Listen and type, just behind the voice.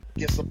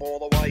gets the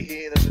ball away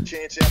here. There's a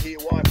chance out here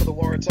wide for the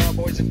Waratah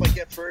boys if they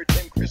get through.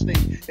 Tim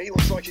Christie, he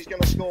looks like he's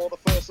going to score the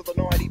first of the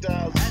night. He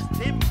does. As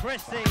Tim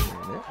Christie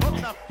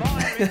puts a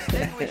fire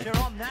extinguisher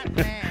on that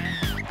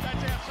man.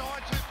 That's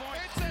outside 2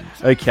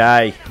 points.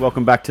 Okay,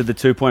 welcome back to the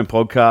 2 Point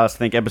Podcast. I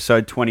think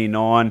episode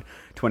 29,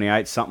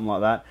 28, something like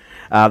that.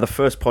 The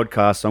first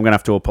podcast, I'm going to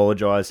have to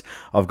apologise.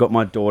 I've got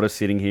my daughter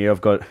sitting here.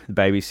 I've got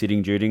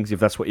babysitting duties, if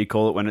that's what you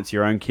call it when it's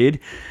your own kid.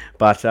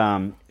 But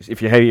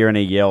if you hear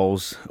any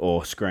yells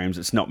or screams,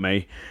 it's not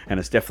me, and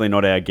it's definitely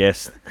not our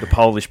guest, the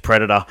Polish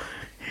predator,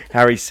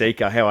 Harry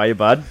Siejka. How are you,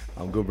 bud?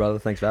 I'm good, brother.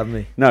 Thanks for having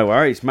me. No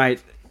worries,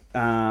 mate.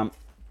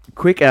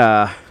 Quick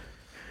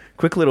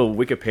little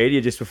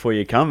Wikipedia just before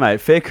you come, mate.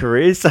 Fair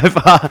career so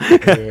far.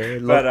 Yeah, a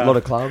lot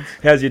of clubs.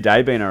 How's your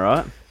day been, all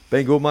right?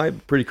 Been good,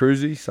 mate. Pretty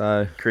cruisy.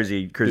 So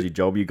Cruisy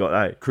job you got,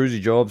 eh?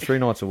 cruisy jobs, 3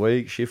 nights a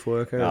week, shift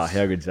worker. Oh,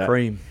 how good's that?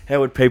 Cream. How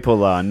would people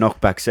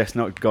knock back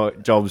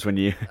Cessnock jobs when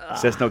you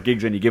Cessnock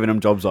gigs when you're giving them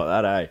jobs like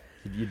that, eh?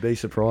 You'd be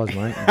surprised,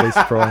 mate. You'd be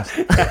surprised.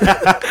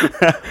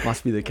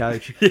 Must be the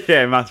coach.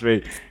 Yeah, it must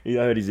be. I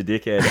heard he's a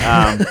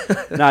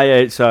dickhead. No,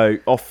 yeah. So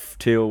off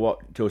till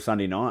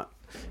Sunday night.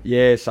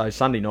 Yeah. So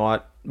Sunday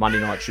night, Monday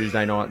night,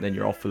 Tuesday night, and then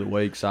you're off for the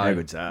week. So How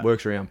good's that?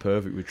 Works around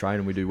perfect with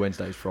training. We do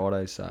Wednesdays,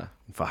 Fridays. So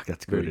Fuck,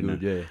 that's good, pretty isn't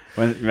good. it? Yeah.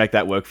 When you make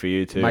that work for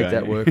you too. Make eh?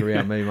 that work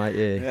around me, mate.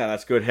 Yeah. Yeah,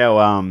 that's good. How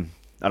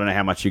I don't know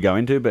how much you go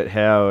into, but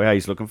how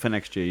he's looking for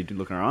next year? You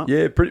looking all right?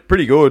 Yeah,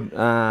 pretty good.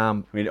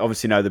 I mean,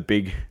 obviously know the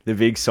big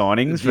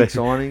signings. Big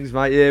signings,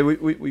 mate. Yeah,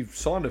 we've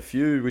signed a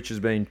few, which has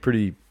been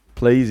pretty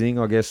pleasing.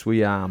 I guess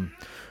we, I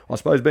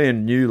suppose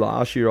being new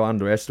last year, I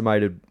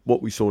underestimated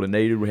what we sort of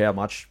needed, how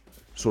much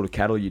sort of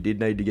cattle you did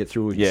need to get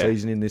through a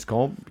season in this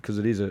comp, because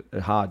it is a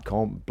hard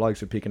comp.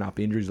 Blokes are picking up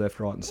injuries left,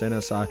 right and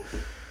centre, so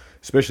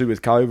especially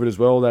with COVID as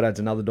well, that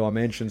adds another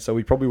dimension. So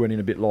we probably went in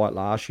a bit light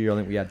last year. I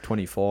think we had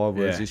 25,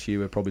 whereas this year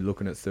we're probably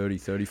looking at 30,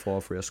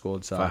 35 for our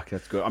squad. So fuck,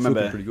 that's good. I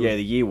remember, pretty good. yeah,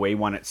 the year we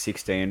won at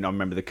 16, I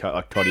remember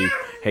Toddy,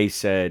 he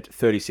said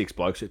 36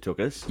 blokes it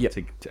took us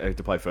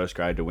to play first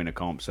grade to win a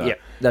comp. So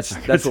that's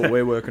what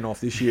we're working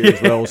off this year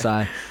as well. So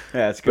yeah,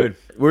 that's good.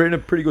 But we're in a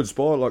pretty good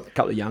spot. Like a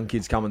couple of young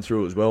kids coming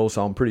through as well.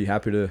 So I'm pretty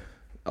happy to.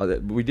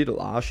 We did it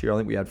last year. I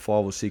think we had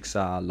 5 or 6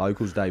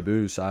 locals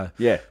debut. So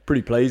yeah,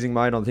 pretty pleasing,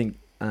 mate. I think.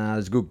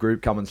 There's a good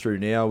group coming through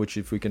now, which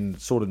if we can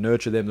sort of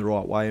nurture them the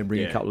right way and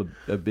bring a couple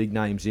of big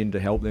names in to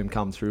help them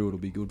come through, it'll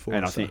be good for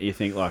and us. And you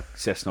think like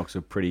Cessnock's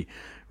a pretty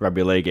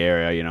rugby league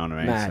area, you know what I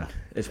mean? Mad. So,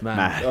 it's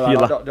mad.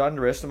 I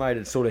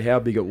underestimated sort of how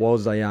big it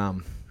was.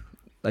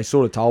 They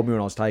sort of told me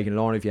when I was taking it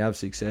on, if you have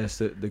success,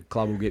 that the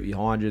club will get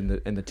behind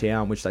you and the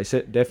town, which they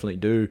definitely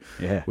do.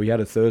 Yeah. We had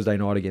a Thursday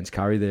night against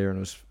Curry there, and it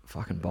was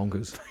fucking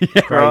bonkers.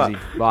 Yeah, crazy. Right.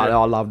 But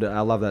I loved it.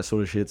 I love that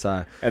sort of shit.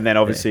 So and then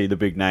obviously the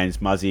big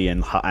names Muzzy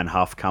and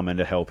Huff coming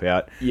to help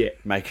out. Yeah,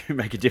 make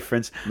a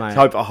difference. Mate.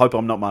 I hope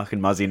I'm not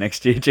marking Muzzy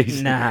next year.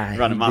 Jeez,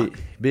 run him up.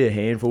 Be a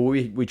handful.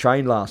 We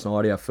trained last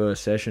night, our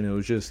first session. It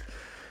was just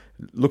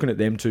looking at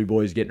them two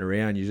boys getting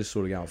around. You just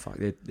sort of go, fuck,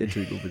 they're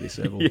too good for this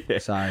level. Yeah.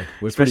 So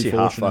we're especially pretty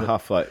fortunate.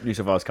 Huff, like New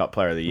South Wales Cup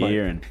Player of the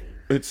Year, and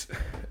it's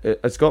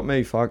got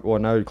me. Fuck, well, I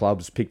know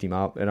clubs picked him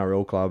up.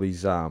 NRL club.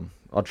 He's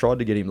I tried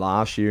to get him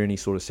last year, and he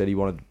sort of said he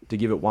wanted to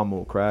give it one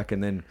more crack,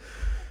 and then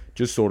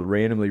just sort of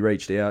randomly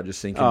reached out,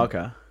 just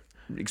thinking,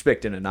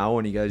 expecting a no,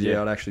 and he goes,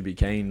 I'd actually be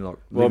keen, like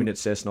living at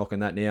Cessnock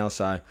and that now.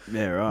 So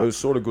yeah, right. It was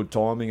sort of good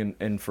timing,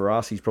 and for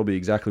us, he's probably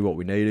exactly what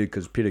we needed,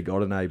 because Peter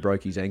Godinay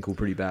broke his ankle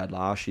pretty bad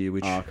last year,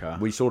 which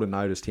we sort of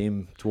noticed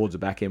him towards the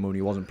back end when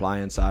he wasn't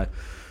playing. So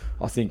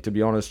I think, to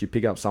be honest, you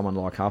pick up someone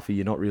like Huffy,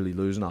 you're not really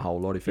losing a whole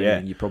lot. If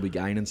anything, you're probably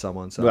gaining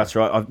someone. So well, that's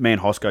right. Me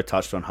and Hosco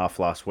touched on Huff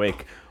last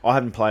week. I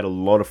haven't played a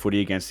lot of footy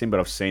against him, but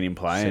I've seen him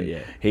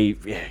play.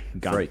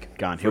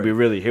 Gun. He'll be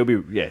really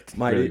mate,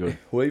 really good.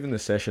 Well, even the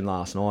session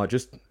last night,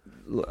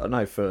 I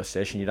know first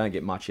session you don't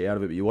get much out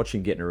of it, but you watch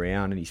him getting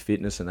around and his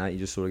fitness and that, you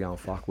just sort of going,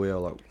 fuck,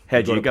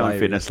 how'd you go in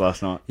fitness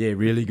last night? Yeah,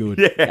 really good.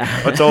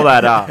 Yeah, what's all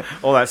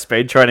that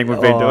speed training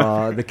we've been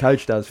doing? The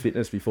coach does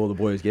fitness before the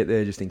boys get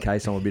there, just in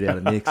case I'm a bit out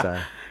of nick.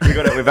 So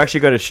we've actually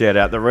got to shout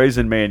out the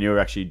reason me and you are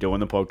actually doing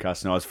the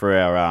podcast tonight is for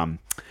our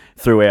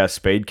through our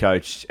speed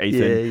coach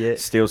Ethan,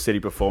 Steel City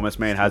Performance.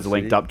 Me and Haz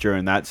linked up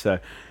during that, so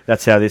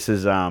that's how this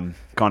has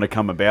kind of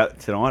come about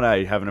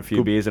tonight. Having a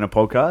few beers and a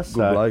podcast.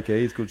 Good bloke,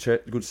 he's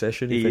good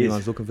session. If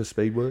anyone's looking for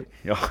speed work,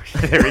 oh,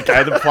 there we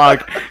go. The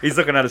plug. He's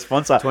looking at a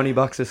sponsor.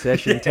 $20 a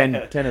session. 10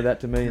 of that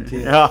to me and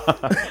Tim.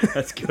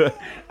 That's good.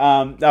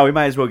 No, we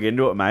may as well get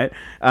into it, mate.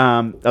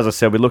 As I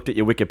said, we looked at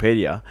your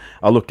Wikipedia.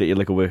 I looked at your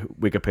little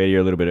Wikipedia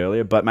a little bit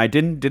earlier, but mate,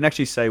 didn't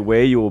actually say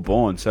where you were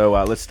born. So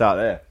let's start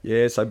there.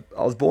 Yeah, so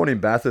I was born in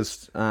Bathurst.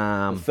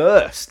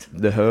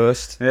 The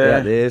Hurst. Yeah,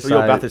 out there. So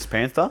you're a Bathurst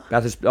Panther?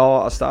 Bathurst.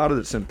 I started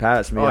at St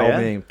Pat's. My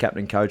old man,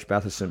 captain coach,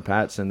 Bathurst St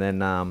Pat's, and then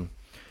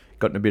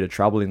got in a bit of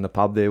trouble in the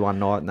pub there one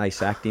night, and they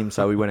sacked him.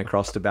 So we went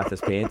across to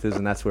Bathurst Panthers,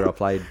 and that's where I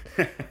played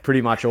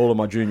pretty much all of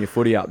my junior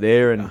footy up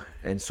there,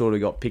 and sort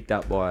of got picked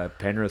up by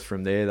Penrith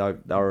from there.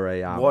 They were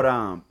a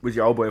what was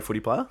your old boy a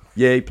footy player?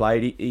 Yeah, he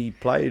played. He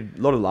played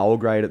a lot of lower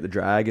grade at the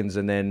Dragons,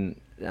 and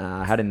then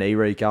had a knee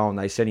recall and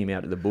they sent him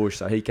out to the bush.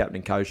 So he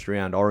captain coached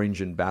around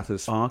Orange and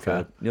Bathurst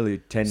for nearly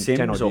 10 Sims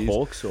 10 odd or years.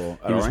 Hawks or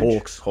He was Orange?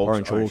 Hawks,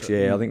 Orange Hawks.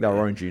 Yeah, I think they were Yeah.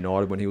 Orange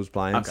United when he was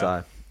playing. Okay.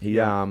 So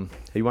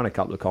he won a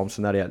couple of comps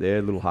and that out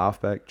there. Little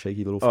halfback,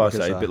 cheeky little Oh, fucker.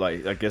 so a bit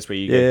like, I guess where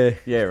you Yeah, get...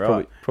 Yeah,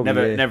 right.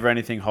 probably, Never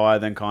anything higher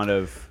than kind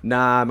of...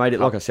 Nah, mate.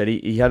 Like I said,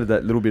 he had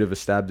that little bit of a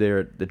stab there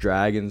at the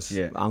Dragons.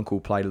 Yeah. Uncle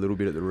played a little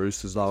bit at the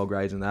Roosters, lower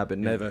grades and that, but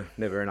never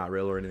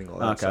Nrl or anything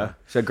like that. Okay.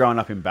 So growing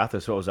up in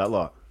Bathurst, what was that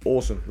like?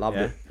 Awesome, loved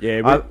Yeah.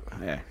 it.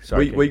 Yeah,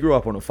 Sorry. we grew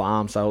up on a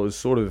farm, so it was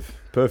sort of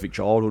perfect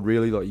childhood,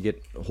 really. Like you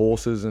get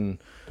horses, and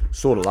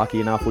sort of lucky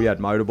enough, we had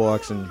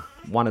motorbikes, and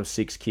one of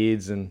 6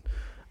 kids, and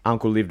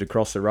Uncle lived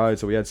across the road,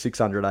 so we had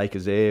 600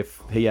 acres there.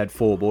 He had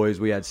 4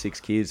 boys, we had 6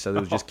 kids, so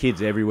there was just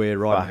kids everywhere,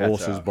 riding Fuck,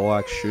 horses,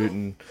 bikes,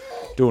 shooting,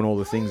 doing all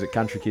the things that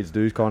country kids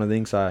do, kind of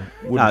thing. So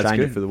wouldn't it's change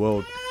good. it for the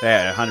world.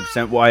 Yeah,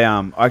 100%. Well,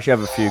 I actually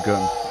have a few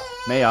good...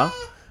 Mia,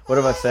 what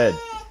have I said?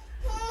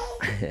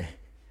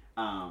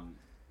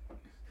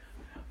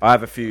 I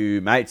have a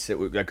few mates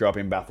that grew up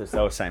in Bathurst. They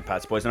were St.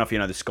 Pat's boys. I don't know if you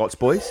know the Scots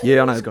boys.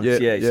 Yeah, I know. Scots,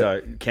 Yeah.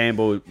 So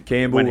Campbell,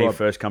 when he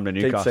first come to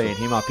Keep Newcastle. seeing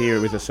him up here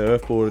with a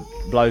surfboard.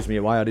 It blows me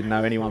away. I didn't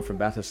know anyone from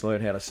Bathurst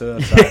learned how to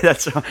surf. So.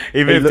 That's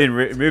he moved in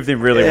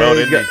really well,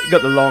 didn't he?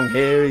 Got the long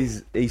hair.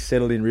 He's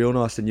settled in real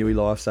nice to Newey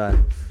life. So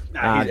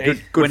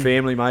good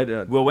family, mate.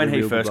 Well, when They're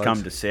he real first good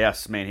come blokes. to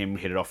South, me and him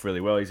hit it off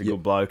really well. He's a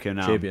good bloke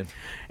and champion.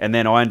 And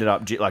then I ended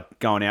up like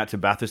going out to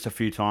Bathurst a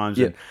few times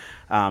and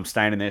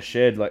staying in their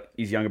shed. Like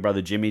his younger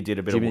brother Jimmy did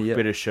a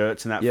bit of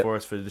shirts and that for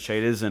us for the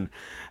Cheetahs. And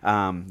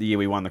the year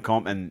we won the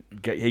comp, and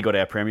he got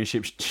our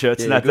premiership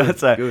shirts and that. Good,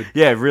 So good.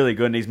 yeah, really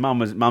good. And his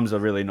mum's a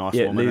really nice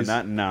woman Liz.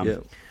 and that.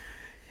 And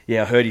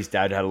yeah, I heard his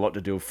dad had a lot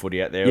to do with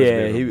footy out there.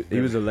 He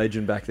was a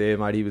legend back there,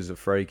 mate. He was a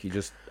freak. He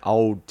just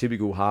old,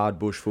 typical hard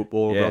bush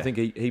footballer. Yeah. But I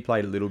think he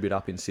played a little bit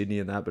up in Sydney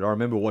and that. But I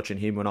remember watching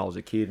him when I was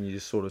a kid, and you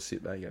just sort of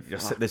sit back and go,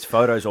 There's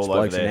photos all This over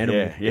bloke's an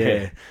there.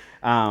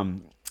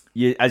 animal.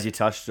 Yeah. As you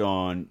touched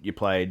on, you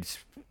played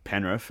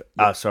Penrith.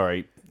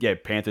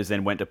 Panthers.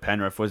 Then went to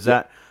Penrith. Was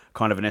that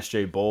kind of an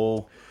SG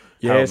Ball,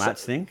 Harold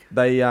Matts thing?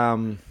 They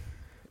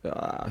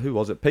who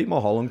was it? Pete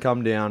Mulholland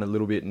come down a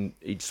little bit, and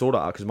he'd sort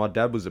of, because my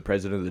dad was the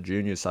president of the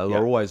juniors, so they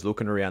were always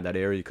looking around that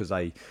area because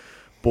they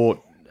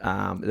bought.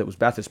 It was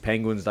Bathurst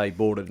Penguins. They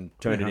bought it and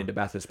turned it into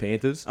Bathurst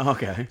Panthers.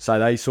 Okay. So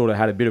they sort of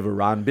had a bit of a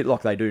run, a bit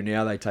like they do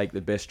now. They take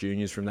the best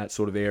juniors from that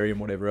sort of area and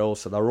whatever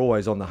else. So they were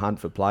always on the hunt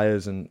for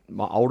players. And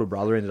my older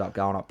brother ended up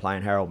going up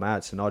playing Harold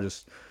Matts, and I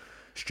just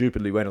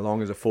stupidly went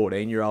along as a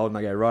 14-year-old, and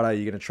they go, "Righto,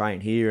 you're going to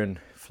train here," and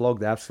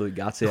flogged the absolute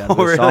guts out of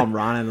it. Really? So I'm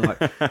running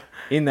like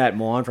in that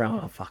mind frame.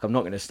 Oh fuck, I'm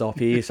not going to stop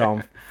here. So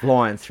I'm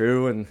flying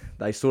through, and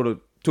they sort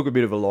of took a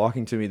bit of a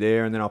liking to me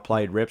there. And then I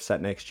played reps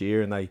that next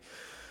year, and I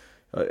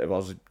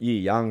was a year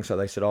young, so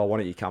they said, "Oh, why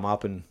don't you come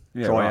up and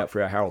try out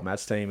for our Harold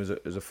Matts team as a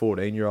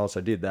 14-year-old?" So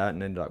I did that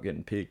and ended up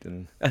getting picked.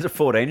 And As a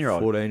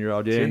 14-year-old?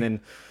 14-year-old, yeah. Gee. And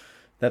then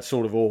that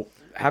sort of all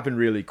happened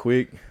really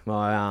quick.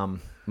 My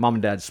mum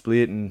and dad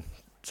split, and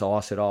so I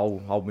said,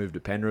 I'll move to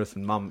Penrith,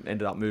 and mum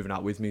ended up moving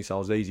up with me, so I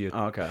was easier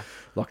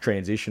like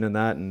transition and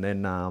that. And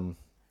then,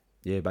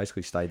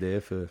 basically stayed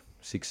there for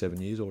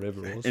 6-7 years or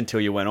whatever it was.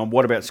 Until you went on.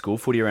 What about school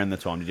footy around the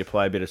time? Did you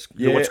play a bit of...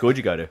 Yeah. What school did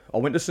you go to? I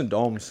went to St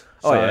Dom's.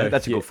 Oh, yeah,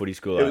 that's a good footy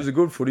school. It was a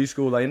good footy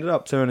school. They ended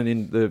up turning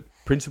in... The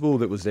principal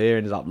that was there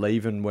ended up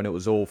leaving when it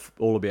was all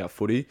about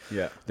footy.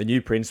 Yeah. The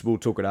new principal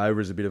took it over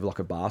as a bit of like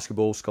a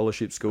basketball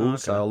scholarship school. Okay.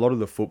 So a lot of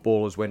the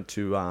footballers went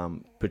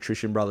to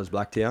Patrician Brothers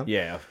Blacktown.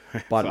 Yeah.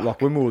 But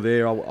like when we were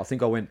there, I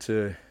think I went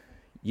to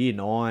year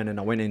 9, and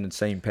I went in and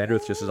seen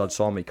Penrith just as I'd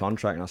signed my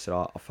contract, and I said,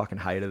 I fucking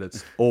hate it.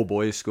 It's all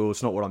boys school.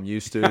 It's not what I'm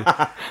used to.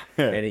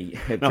 And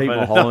Pete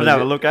Mulholland,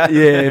 have a look at.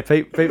 Yeah,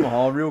 Pete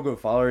Mulholland, real good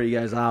fella. He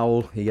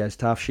goes,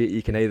 tough shit.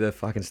 You can either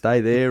fucking stay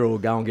there or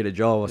go and get a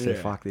job. I said,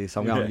 fuck this.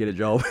 I'm going to get a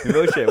job.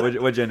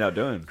 What'd you end up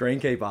doing?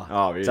 Greenkeeper.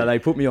 Oh, really? So they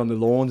put me on the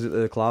lawns at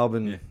the club,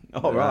 and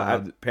Oh, right.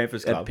 At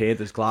Panthers Club. At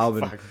Panthers Club.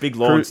 And big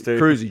lawns too.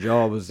 Cruisy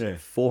job was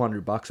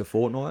 $400 a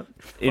fortnight.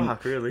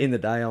 Really? In the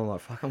day, I'm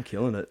like, fuck, I'm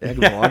killing it. How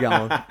good am I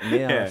going?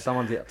 Now, if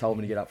someone's told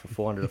me to get up for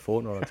 $400 a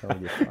fortnight, I tell them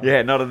to get fucked.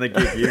 Yeah, not on the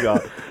gig you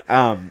got.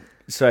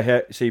 So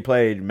you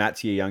played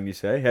Matts year young, you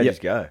say? How'd you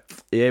go?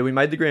 Yeah, we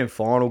made the grand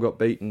final, got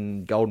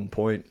beaten Golden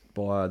Point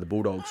by the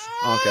Bulldogs.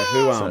 Okay,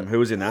 who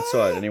was in that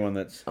side? Anyone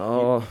that's...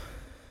 Liam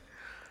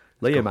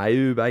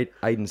Ayub,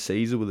 Aiden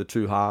Caesar were the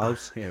 2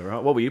 halves. Yeah,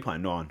 right. What were you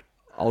playing? 9?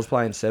 I was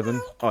playing 7.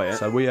 Oh, yeah.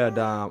 So we had...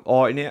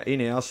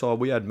 in our side,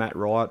 we had Matt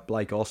Wright,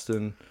 Blake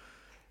Austin.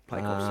 He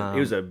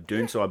was a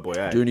Doonside boy,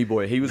 eh? Dooney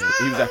boy. He was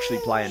actually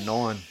playing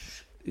 9.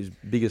 His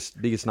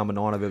biggest number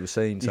 9 I've ever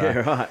seen. So yeah,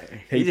 right.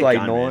 He played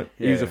 9.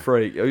 Yeah. He was a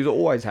freak. He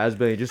always has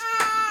been. Just,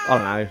 I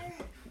don't know,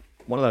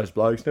 one of those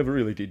blokes. Never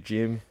really did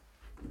gym,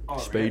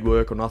 speed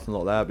work or nothing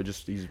like that. But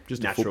he's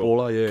just natural. A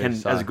footballer. Yeah,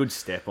 Has a good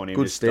step on him.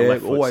 Good just the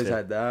left step. foot Always step.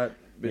 had that.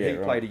 But he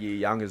played a year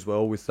young as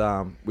well with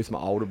my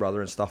older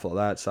brother and stuff like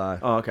that.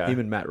 So him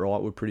and Matt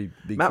Wright were pretty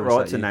big. Matt for us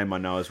Wright's that a year. name I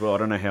know as well. I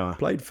don't know how.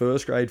 Played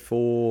first grade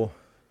for.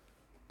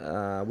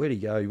 Where'd he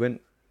go? He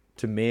went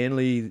to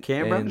Manly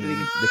Canberra? and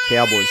the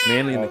Cowboys.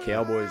 Manly and the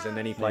Cowboys, and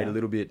then he played a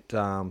little bit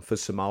for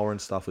Samoa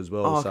and stuff as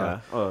well.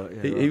 Oh,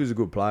 okay. So he was a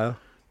good player.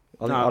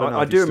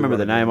 I do remember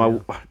the name.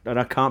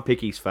 I can't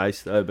pick his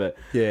face though, but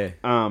yeah.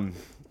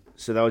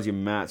 So that was your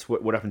Mats.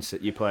 What happened?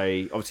 You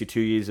play obviously 2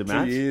 years of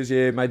Mats. 2 years,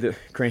 yeah. Made the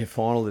grand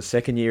final the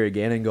second year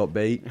again and got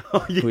beat.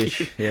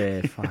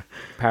 Fuck.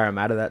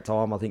 Parramatta that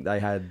time. I think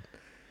they had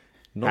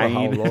not a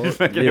whole lot.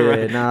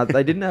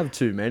 They didn't have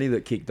too many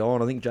that kicked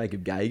on. I think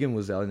Jacob Gagan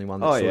was the only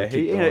one that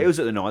kicked on. He was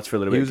at the Knights for a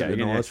little bit. He was at the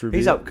Knights for a bit.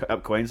 He's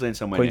up Queensland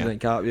somewhere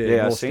Queensland now. Cup,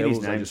 yeah. I've seen his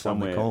name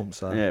somewhere.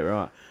 Yeah,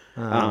 right.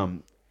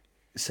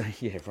 So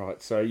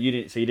right. So you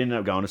didn't end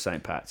up going to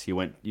St. Pat's.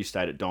 You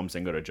stayed at Doms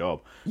and got a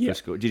job. Yeah. For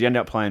school. Did you end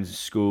up playing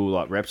school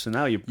like reps and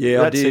that? I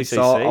did.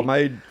 So I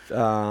made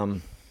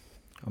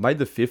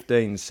the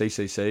 15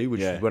 CCC,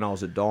 which is when I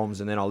was at Doms,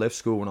 and then I left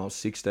school when I was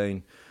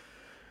 16.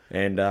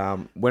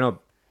 And when I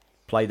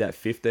played that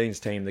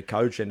 15s team, the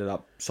coach ended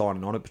up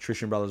signing on at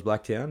Patrician Brothers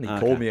Blacktown. He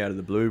called me out of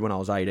the blue when I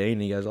was 18.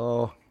 And he goes,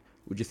 "Oh,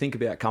 would you think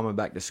about coming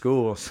back to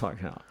school?" I was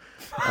like, "No."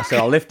 I said,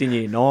 "I left in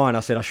year 9. I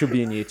said, I should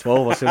be in year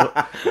 12. I said,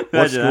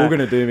 what's school going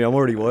to do me? I'm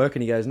already working."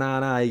 He goes,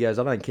 "No." He goes,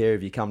 "I don't care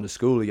if you come to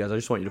school." He goes, "I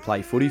just want you to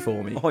play footy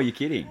for me." Oh, you're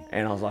kidding.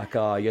 And I was like,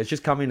 "Oh," he goes,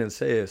 "just come in and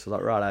see us." I was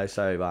like, "Righto."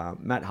 So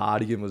Matt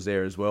Hardigan was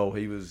there as well.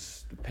 He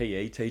was a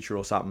PE teacher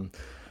or something.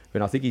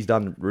 And I think he's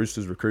done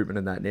Roosters recruitment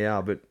and that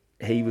now. But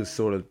he was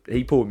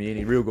he pulled me in.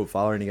 He's a real good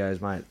fella. And he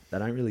goes, "Mate, they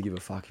don't really give a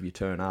fuck if you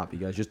turn up." He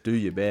goes, "Just do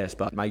your best,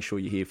 but make sure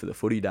you're here for the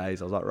footy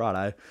days." I was like,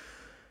 "Righto."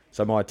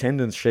 So my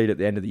attendance sheet at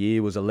the end of the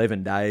year was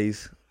 11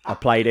 days. I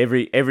played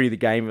every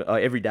day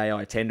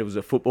I attended was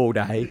a football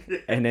day,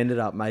 and ended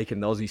up making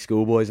the Aussie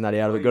schoolboys and that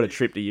out of it. Got a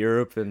trip to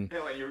Europe, and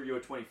you were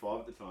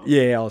 25 at the time.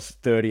 Yeah, I was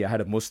 30. I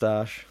had a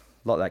moustache,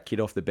 like that kid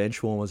off the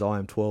bench one was. I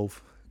am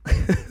 12.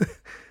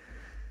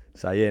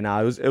 So yeah, no,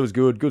 it was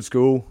good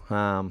school.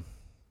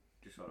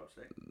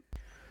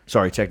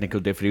 Sorry, technical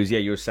difficulties. Yeah,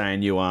 you were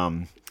saying you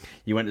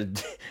went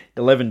to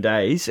 11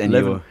 days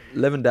and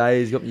 11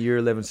 days. Got my year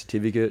 11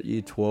 certificate.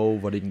 Year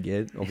 12, I didn't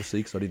get,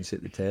 obviously, because I didn't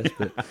sit the test.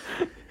 But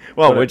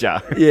well, would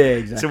ya? Yeah,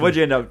 exactly. So what'd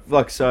you end up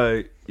like?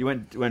 So you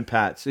went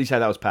Pats. You say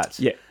that was Pats?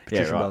 Yeah,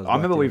 right. I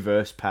remember we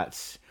versed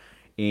Pats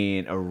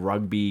in a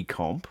rugby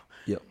comp.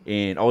 Yep.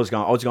 And I was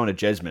going to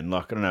Jesmond.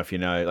 Like, I don't know if you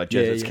know, like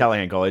it's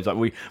Callaghan College. Like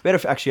we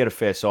actually had a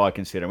fair side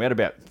considering. We had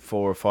about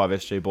 4 or 5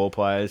 SG ball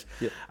players.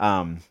 Yep.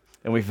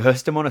 And we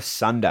versed them on a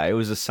Sunday. It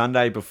was a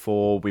Sunday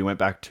before we went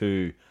back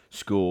to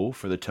school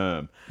for the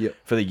term. Yep.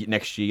 For the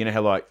next year. You know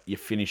how like you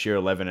finish year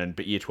 11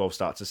 but year 12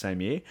 starts the same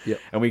year? Yep.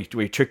 And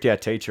we tricked our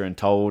teacher and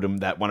told him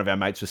that one of our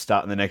mates was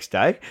starting the next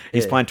day.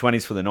 He's playing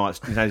 20s for the Knights.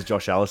 His name's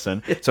Josh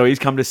Allison. So he's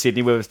come to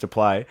Sydney with us to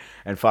play.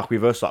 And we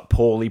versed like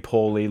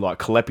Paulie, like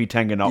Kalepi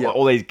Tanganot, like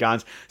all these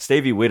guns.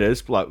 Stevie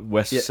Witters, like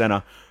West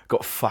Centre,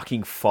 got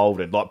fucking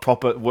folded. Like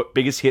proper,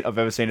 biggest hit I've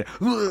ever seen.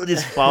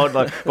 Just folded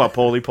like by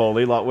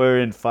Paulie. Like we're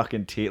in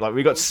fucking tears. Like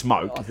we got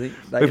smoked. I think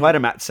we played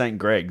him at St.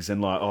 Greg's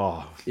and like,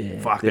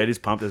 they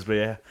just pumped us. But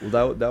yeah.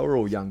 Well, they were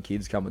all young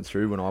kids coming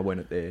through when I went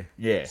it there.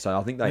 Yeah. So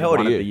I think they How old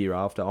won are it you? the year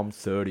after. I'm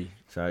 30.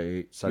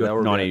 So they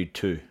were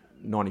 92.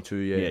 92,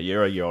 yeah. Yeah,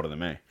 you're a year older than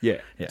me.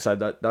 Yeah. So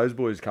those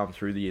boys come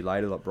through the year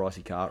later, like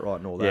Brycey Cartwright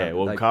and all that. Yeah,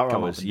 well, They Cartwright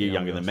come was up a year and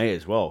younger down than with us. me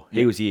as well.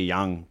 He was a year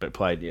young, but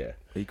played,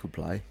 He could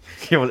play.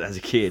 He was as a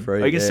kid.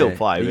 He can still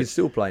play. He but can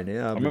still play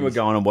now. I remember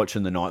going and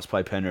watching the Knights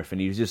play Penrith, and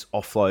he was just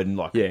offloading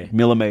like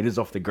millimetres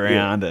off the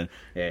ground, and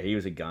he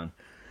was a gun.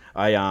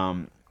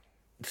 Did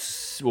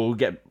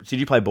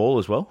you play ball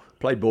as well?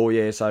 Played ball,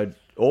 yeah. So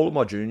all of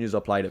my juniors I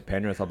played at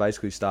Penrith. I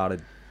basically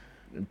started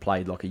and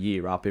played like a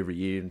year up every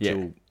year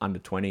until under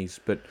 20s.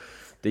 But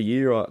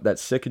that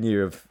second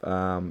year of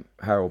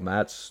Harold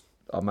Matts,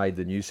 I made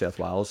the New South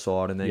Wales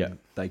side, and then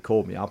they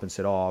called me up and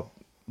said, "Oh,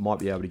 I might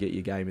be able to get you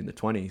a game in the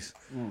 20s."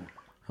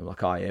 I'm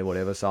like, "Oh yeah,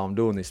 whatever." So I'm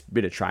doing this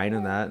bit of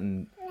training that,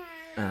 and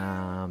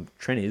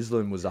Trent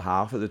Islam was the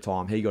half at the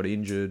time. He got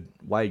injured.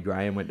 Wade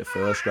Graham went to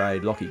first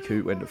grade. Lockie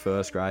Coote went to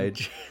first grade.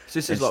 So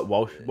this is like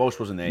Walsh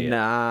wasn't there yet.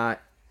 Nah,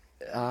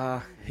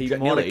 he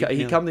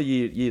come the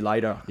year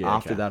later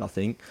after that, I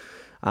think.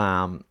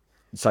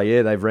 So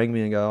yeah, they've rang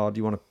me and go, "Oh, do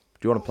you want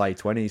to play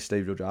 20,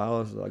 Steve Georgiou?" I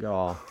was like,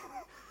 "Oh,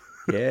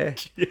 yeah."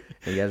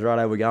 He goes,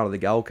 "Righto, we're going to the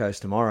Gold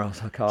Coast tomorrow." I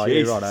was like, "Oh,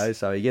 yeah, righto."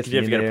 So he gets Did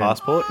you me have to get a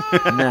passport?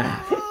 Nah.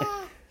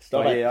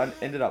 But yeah,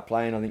 I ended up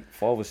playing, I think,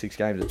 5 or 6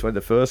 games.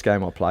 The first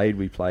game I played,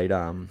 we played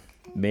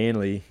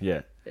Manly.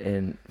 Yeah.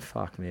 And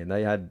fuck, man,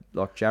 they had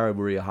like Jared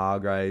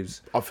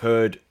Warrior-Hargraves. I've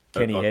heard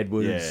Kenny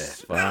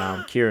Edwards,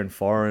 Kieran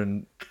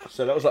Foran.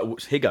 So that was like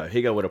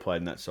Higo would have played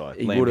in that side.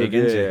 He Liam would have,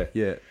 Higgins,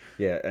 yeah.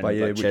 And But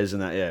like Ches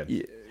and that,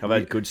 I've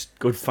had good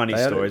funny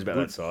stories about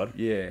that side.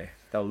 Yeah,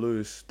 they were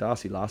loose.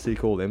 Darcy Lassie,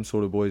 all them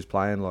sort of boys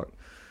playing. Like,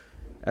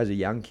 as a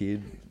young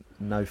kid,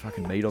 no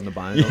fucking meat on the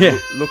bone. Yeah.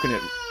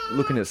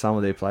 Looking at some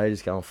of their players,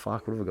 just going,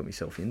 "Fuck, what have I got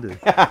myself into?"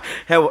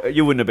 How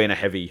you wouldn't have been a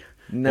heavy?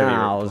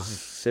 I was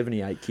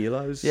 78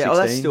 kilos. Yeah, 16. oh,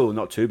 that's still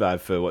not too bad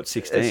for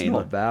 16. It's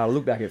not bad. I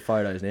look back at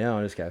photos now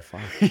and I just go,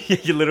 "Fuck."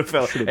 You little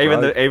fella. Should've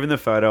Even the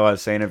photo I've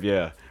seen of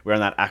you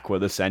wearing that Aqua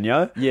the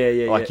Senyo.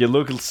 Yeah. Like you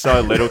look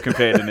so little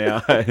compared to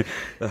now. A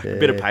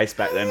bit of pace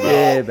back then.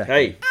 Yeah, But,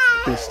 hey,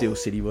 bit of Steel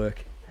City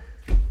work.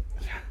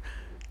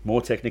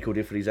 more technical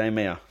difficulties, eh,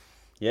 Mia?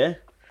 Yeah?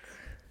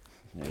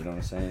 Yeah, you don't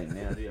want to say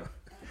anything now, do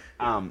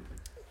you?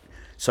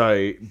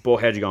 So, ball,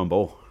 how'd you go on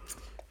ball?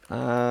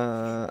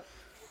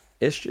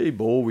 SG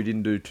ball, we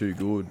didn't do too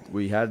good.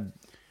 We had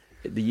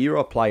the year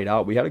I played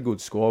up, we had a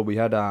good squad. We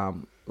had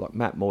like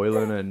Matt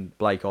Moylan and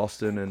Blake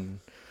Austin and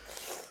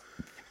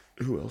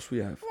who else we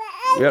have?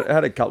 We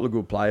had a couple of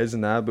good players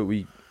in there, but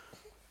we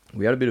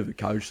had a bit of a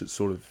coach that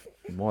sort of,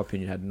 in my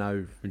opinion, had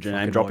no. Would you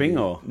name dropping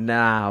idea. or?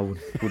 Nah, I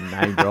wouldn't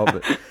name drop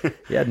it.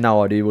 He had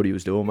no idea what he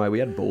was doing, mate. We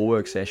had ball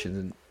work sessions,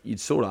 and you'd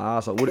sort of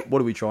ask, like,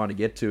 what are we trying to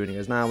get to? And he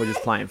goes, nah, we're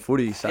just playing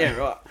footy. So Yeah,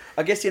 right.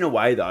 I guess in a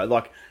way though,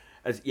 like,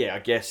 I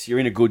guess you're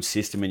in a good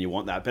system and you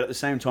want that, but at the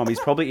same time, he's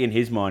probably in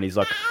his mind, he's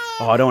like,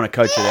 oh, I don't want to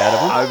coach it out of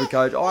him.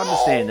 Overcoach, I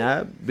understand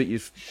that, but you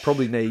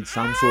probably need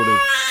some sort of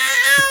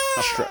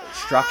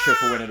structure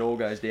for when it all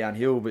goes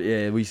downhill. But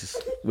yeah,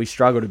 we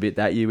struggled a bit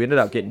that year. We ended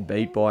up getting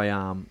beat by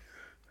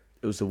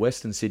it was the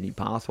Western Sydney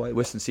Pathway,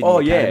 Western Sydney. Oh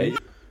Academy. yeah.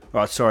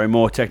 Right, sorry,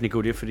 more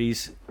technical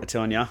difficulties. I'm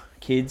telling you,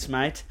 kids,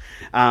 mate.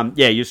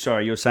 You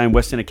were saying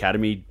Western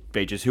Academy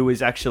Beaches, who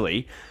is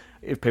actually,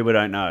 if people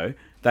don't know,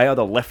 they are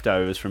the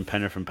leftovers from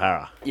Penrith and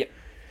Para. Yep.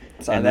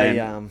 So And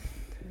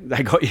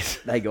they got you.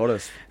 they got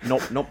us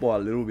not by a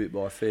little bit,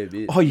 by a fair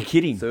bit. Oh, you're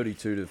kidding?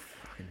 32 to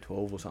fucking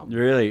 12 or something.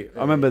 Really?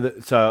 I remember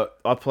that. So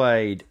I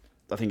played,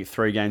 I think,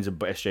 3 games of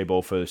SG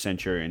ball for the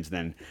Centurions,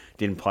 then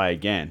didn't play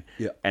again.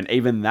 Yeah. And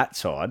even that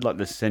side, like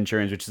the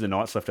Centurions, which is the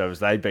Knights leftovers,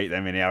 they beat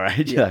them in our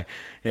age. Yeah.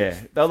 Yeah.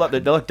 They're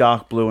like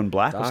dark blue and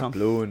black or Dark something.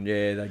 blue, and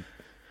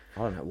I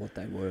don't know what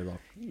they were like.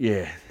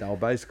 Yeah. They were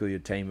basically a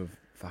team of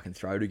fucking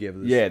throw together.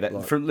 Yeah, like,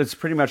 it's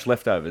pretty much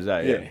leftovers,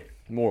 eh? yeah,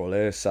 more or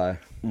less. So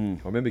I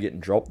remember getting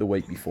dropped the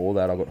week before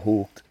that. I got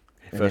hooked.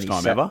 And First then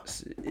he time ever?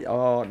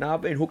 Oh no,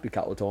 I've been hooked a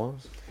couple of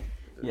times.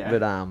 Yeah.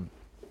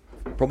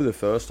 But probably the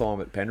first time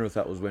at Penrith,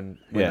 that was when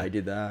Yeah. they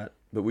did that.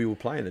 But we were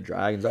playing the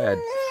Dragons. They had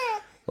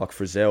like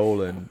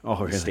Frizzell and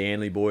really?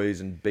 Stanley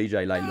boys and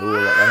BJ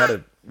Leilua. Like, they had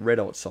a red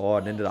hot side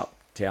and ended up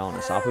toweling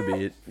us up a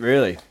bit.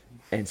 Really?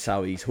 And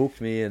so he's hooked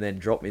me and then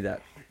dropped me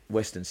that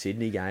Western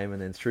Sydney game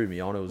and then threw me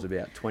on. It was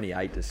about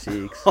 28 to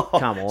 6. Come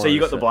on. So you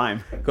got the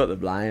blame? Got the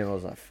blame. I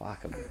was like,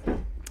 fuck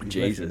him.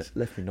 Jesus.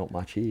 Left me not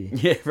much here.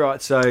 Yeah,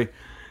 right. So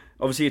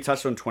obviously you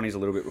touched on 20s a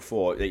little bit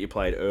before that you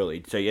played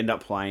early. So you end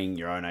up playing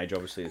your own age,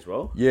 obviously, as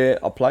well? Yeah,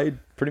 I played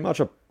pretty much.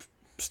 I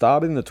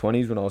started in the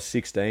 20s when I was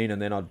 16 and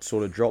then I'd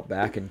sort of drop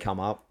back and come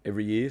up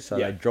every year. So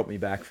Yeah. they dropped me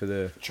back for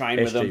the Train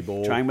SG with them.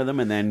 ball. Train with them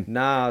and then...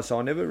 Nah, so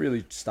I never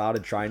really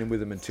started training with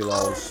them until I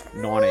was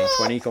 19,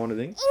 20 kind of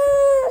thing.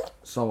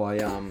 So I,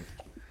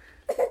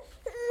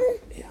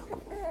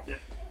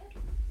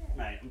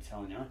 Mate, I'm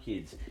telling you,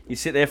 kids. You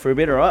sit there for a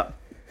bit, all right?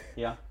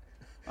 Yeah.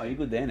 Oh, you're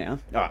good there now.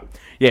 All right.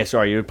 Yeah,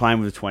 sorry, you were playing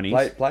with the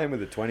 20s. playing with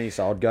the 20s,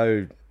 so I'd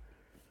go,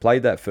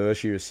 played that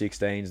first year of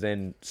 16s,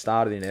 then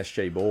started in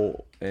SG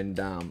ball and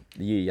the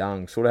year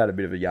young, sort of had a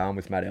bit of a yarn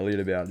with Matt Elliott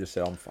about it, just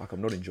said,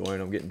 I'm not enjoying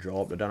it, I'm getting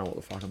dropped, I don't know what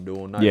the fuck I'm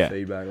doing, no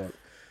feedback, like,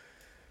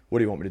 what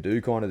do you want me to do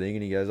kind of thing,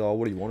 and he goes, oh,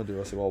 what do you want to do?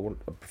 I said, well,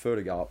 I prefer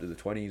to go up to the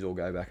 20s or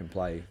go back and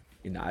play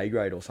in the A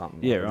grade or something.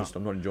 Yeah, like, right.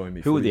 I'm not enjoying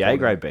me. Who would the A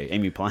grade be?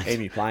 Emu Plains.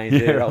 Emu Plains,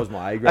 yeah, that was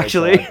my A grade.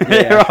 Actually, side.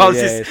 Yeah, I was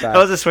actually, just, so- I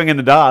was just swinging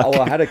the dark.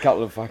 Oh, I had a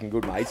couple of fucking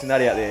good mates and that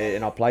out there,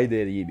 and I played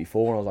there the year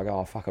before, and I was like,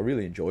 oh fuck, I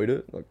really enjoyed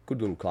it. Like, good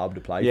little club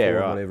to play Yeah, for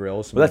right. and whatever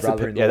else. And Well, my that's the-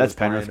 brother-in-law yeah, that's was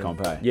playing Penrith and-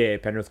 comp, eh? Yeah,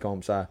 Penrith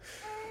comp. So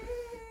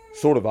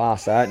sort of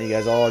asked that, and he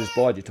goes, oh, just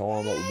bide your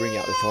time. Like, we'll bring you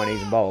up the 20s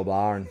and blah blah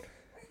blah. And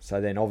so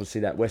then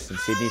obviously that Western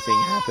Sydney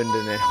thing happened,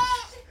 and then.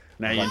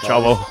 Now you're in Like,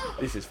 trouble.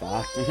 This is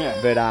fucked. Yeah.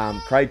 But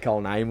Craig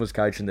Colnane was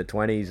coaching the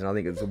 20s, and I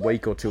think it was a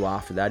week or two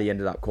after that he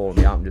ended up calling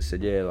me up and just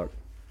said, yeah, like,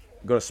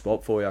 got a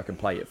spot for you, I can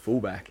play at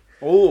fullback.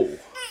 Oh,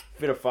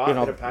 bit of fart, And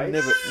bit of I've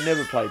pace.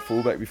 never played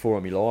fullback before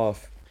in my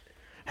life.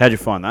 How'd you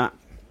find that?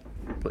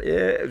 But yeah,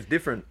 it was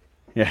different.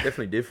 Yeah.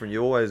 Definitely different.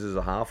 You always, as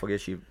a half, I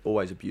guess you're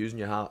always abusing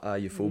your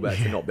fullback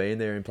for not being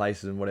there in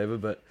places and whatever,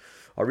 but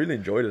I really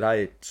enjoyed it.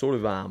 Hey, it sort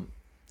of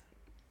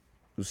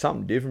it was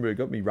something different, but it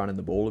got me running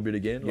the ball a bit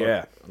again. Like,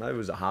 Yeah. I know it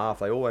was a half.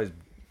 They always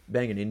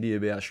banging India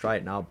about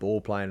straighten up,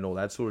 ball playing and all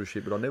that sort of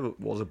shit, but I never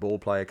was a ball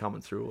player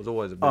coming through. I was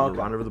always a bit of a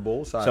runner of the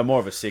ball. So more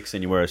of a 6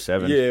 than you were a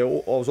 7. Yeah,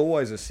 I was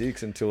always a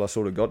 6 until I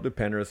sort of got to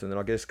Penrith, and then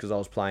I guess because I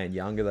was playing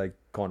younger, they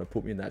kind of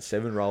put me in that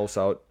 7 role.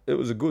 So it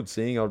was a good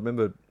thing. I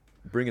remember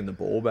bringing the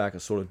ball back. I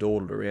sort of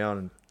dawdled around,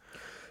 and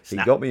he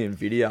Snap. got me in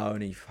video,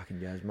 and he fucking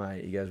goes,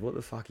 mate, he goes, what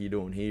the fuck are you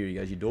doing here? He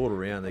goes, you dawdle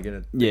around, they're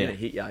gonna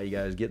hit you. He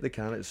goes, get the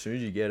cunt as soon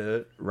as you get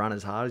it, run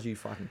as hard as you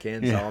fucking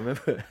can. So I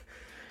remember,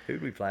 who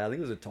did we play? I think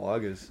it was the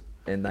Tigers,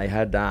 and they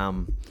had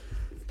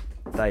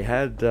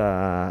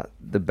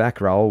the back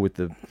row with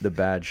the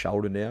bad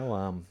shoulder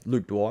now,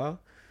 Luke Dwyer.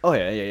 Oh,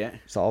 yeah.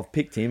 So I've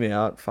picked him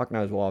out. Fuck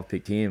knows why I've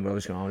picked him, but I'm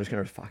just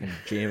gonna fucking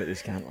jam at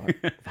this cunt.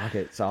 Like, fuck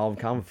it. So I've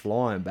come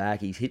flying back.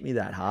 He's hit me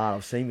that hard.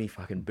 I've seen me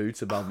fucking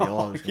boots above my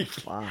eyes.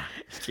 Fuck.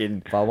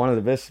 Kidding. But one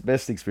of the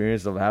best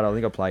experiences I've had. I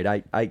think I played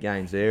eight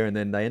games there, and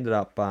then they ended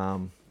up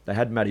they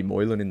had Matty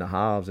Moylan in the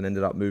halves and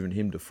ended up moving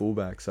him to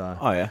fullback. So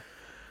Oh, yeah.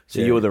 So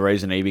Yeah. you were the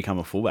reason he became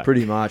a fullback.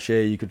 pretty much, yeah,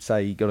 you could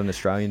say he got an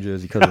Australian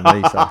jersey because of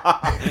me. So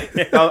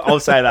Yeah, I'll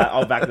say that.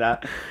 I'll back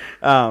that.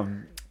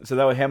 So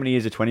that was, how many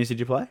years of 20s did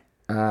you play?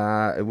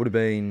 it would have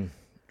been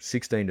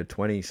 16 to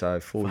 20, so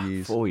 4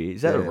 years. 4 years.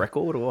 Is that a Yeah.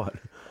 record or what?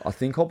 I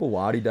think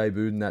Hopewadi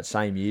debuted in that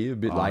same year, a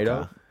bit later.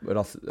 okay. But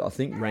I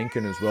think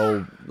Rankin as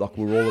well. Like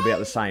we're all about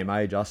the same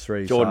age, us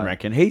three. Jordan so,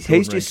 Rankin. He's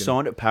Jordan just Rankin.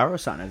 signed at Para or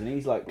something, hasn't he?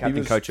 He's like captain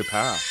was- coach of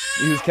Para.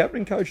 He was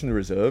captain coach in the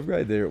reserve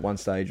grade there at one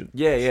stage.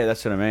 Yeah,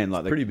 that's what I mean.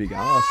 Like Pretty big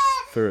ass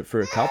for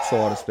a cup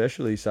side,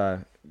 especially. So,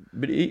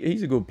 but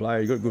he's a good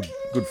player. He got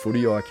good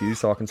footy IQ,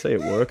 so I can see it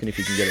working if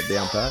he can get it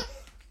down pat.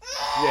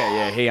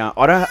 Yeah. He.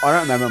 I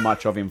don't remember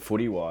much of him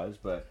footy wise,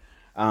 but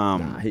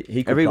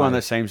he could everyone play.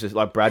 that seems to,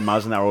 like Brad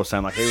Muzzin, they were all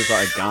saying like he was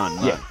like a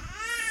gun. Yeah.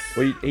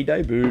 Well, he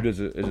debuted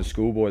as a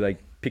schoolboy. They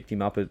picked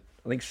him up at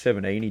I think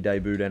 17. He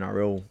debuted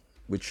NRL,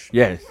 which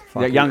Yeah.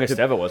 Fuck, The youngest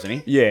to- ever, wasn't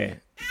he? Yeah,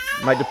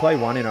 mate. To play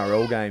one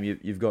NRL game,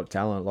 you've got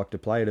talent. Like to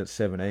play it at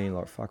 17,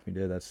 like fuck me,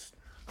 dude. That's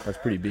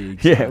pretty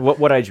big. Yeah.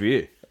 What age were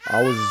you?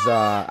 I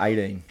was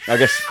 18. I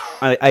guess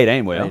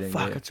 18 were you? 18,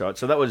 Fuck, yeah. that's right.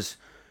 So that was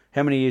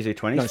how many years of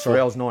 20s? No, sorry,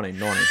 I was 19.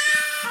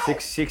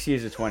 Six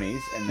years of 20s,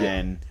 and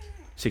then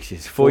 6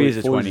 years, 4 Four- years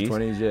of 4 20s, years of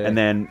 20s, yeah. and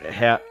then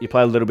how you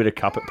played a little bit of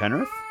cup at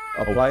Penrith.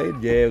 I played.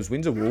 Yeah, it was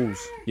Windsor Wolves.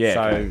 Yeah,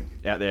 so okay.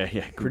 Out there,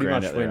 yeah, good pretty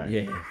ground much out there, went. eh?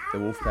 Yeah, the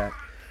Wolfpack.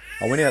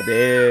 I went out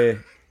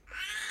there,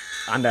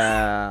 and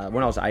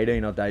when I was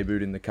 18, I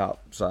debuted in the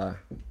cup. So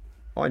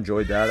I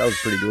enjoyed that. That was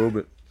pretty good.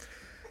 But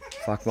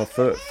fuck, my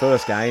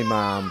first game.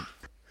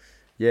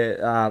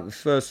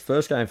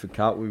 First game for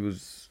cup,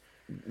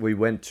 we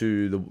went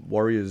to the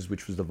Warriors,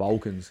 which was the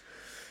Vulcans.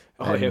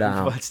 Oh And,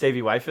 yeah, what,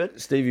 Stevie Wakefield.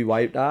 Stevie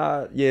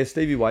Wadeford,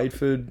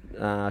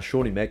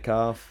 Shawnee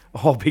Metcalf,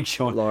 Oh, Big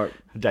Sean. like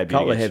Debut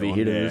couple of against heavy Sean,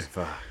 hitters.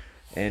 yeah.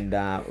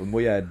 And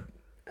we had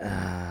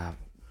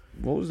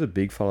what was the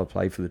big fella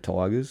play for the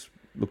Tigers?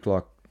 Looked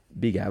like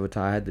big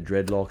avatar, had the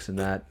dreadlocks and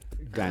that.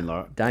 Dane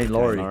Laurie. Dane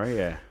Laurie.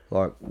 Yeah.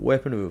 Like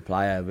weapon of a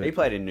player, but He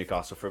played in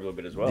Newcastle for a little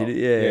bit as well. Did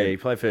he? Yeah. Yeah, he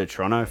played for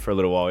Toronto for a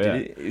little while, yeah.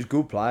 he was a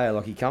good player.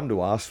 Like he come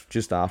to us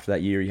just after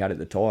that year he had at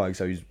the Tigers,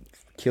 so he's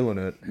killing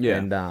it. Yeah.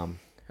 And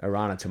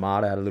Arana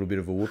Tomato had a little bit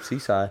of a whoopsie,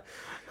 so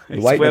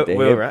Where, waiting at the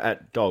where head- we're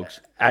at Dogs.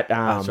 at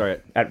sorry.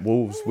 at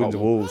Wolves, Windsor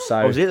Oh, Wolves. So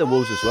I was at the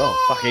Wolves as well.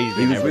 Fuck, he's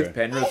he been was everywhere. with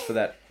Penrith for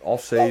that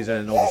off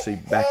season, and obviously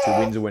back to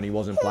Windsor when he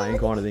wasn't playing,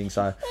 kind of thing.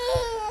 So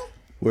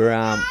we're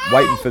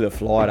waiting for the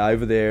flight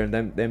over there,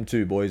 and them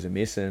two boys are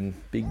missing.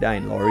 Big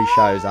Dane Laurie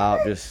shows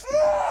up, just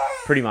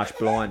pretty much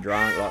blind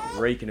drunk, like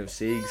reeking of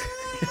cigs.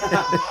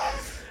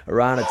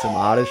 Arana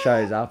Tomato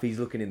shows up. He's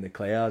looking in the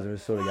clouds, and we're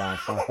sort of going,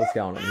 "Fuck, what's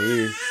going on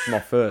here?" It's my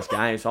first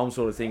game, so I'm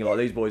sort of thinking like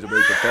these boys will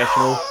be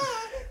professional.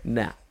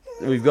 Nah.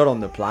 We've got on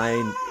the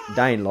plane.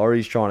 Dane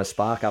Laurie's trying to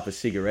spark up a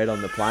cigarette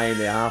on the plane.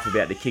 They're half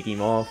about to kick him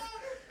off.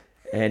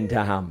 And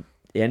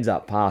he ends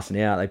up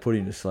passing out. They put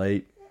him to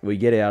sleep. We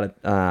get out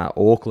of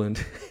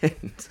Auckland.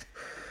 And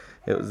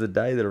it was the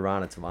day that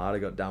Arana Tomato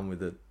got done with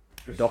the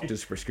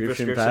doctor's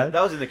prescription pad.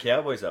 That was in the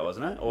Cowboys though,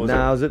 wasn't it? Or was No,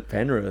 I was at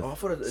Penrith. Oh, I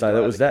thought it was So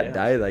that at was the that Cows.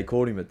 day they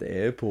caught him at the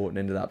airport and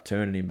ended up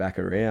turning him back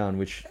around,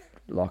 which,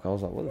 like, I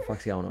was like, what the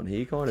fuck's going on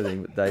here kind of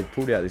thing. But they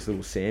pulled out this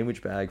little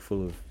sandwich bag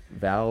full of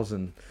valves,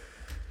 and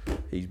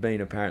he's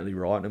been apparently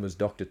writing them as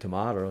Dr.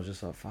 Tomato. I was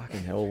just like,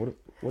 fucking hell,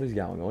 what is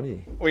going on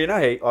here? Well, you know,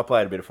 I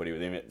played a bit of footy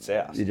with him at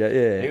South. Did you?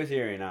 Yeah. He was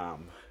here in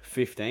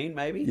 15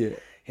 maybe. Yeah.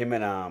 Him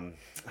and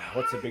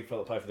what's the big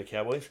fella that played for the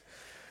Cowboys?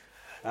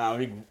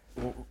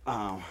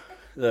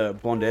 The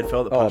blonde-haired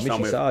fella that Oh, punched on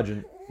Mitchy with.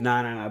 Sargent.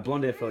 No,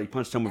 blonde-haired fella. He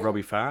punched on with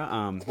Robbie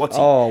Farah. What's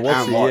he? Oh,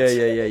 what's Aaron he?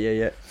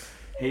 Watts.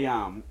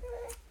 Yeah.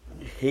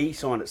 He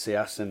signed at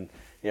South, and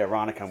yeah,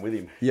 Rana come with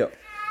him. Yep.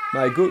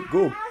 Mate, good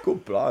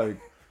bloke.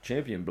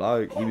 Champion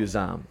bloke. He was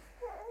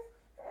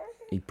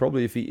he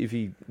probably if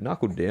he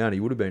knuckled down,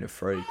 he would have been a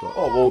freak. Like,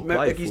 Oh well, he played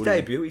like his footy.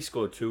 debut, he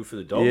scored 2 for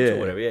the Dogs Yeah. or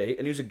whatever. Yeah,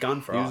 and he was a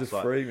gun for He us. was a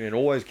like, freak, man.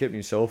 Always kept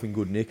himself in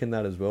good nick and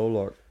that as well.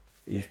 Like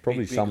he's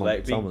probably big someone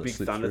leg, that big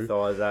slipped thunder through.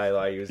 thighs.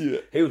 Like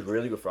he was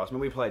really good for us.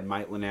 Remember we played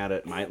Maitland out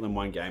at Maitland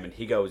one game, and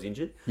Higo was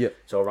injured. Yep.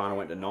 So Rana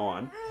went to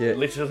 9. Yeah.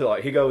 Literally,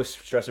 like Higo was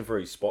stressing for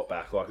his spot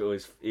back. Like he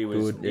was.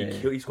 Good, yeah.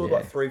 He scored Yeah.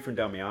 like 3 from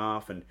dummy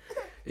half, and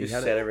He just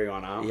had set a-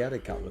 everyone up. He had a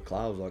couple of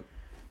clubs. Like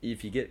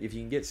if you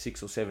can get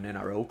 6 or 7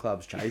 NRL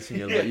clubs chasing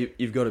you, like,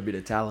 you've got a bit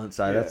of talent.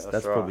 So that's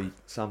that's right. probably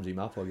sums him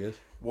up, I guess.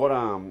 What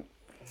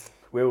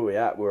where were we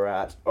at? We were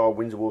at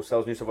Windsor Wolves. That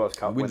was New South Wales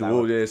Cup. Windsor when they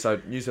were- Wolves, yeah.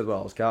 So New South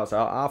Wales Cup. So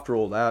after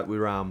all that,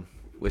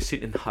 we're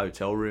sitting in the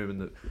hotel room,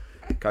 and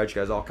the coach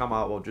goes, "I'll come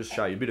up. I'll just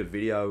show you a bit of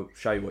video,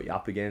 show you what you're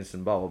up against,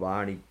 and blah blah blah."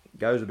 And he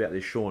goes about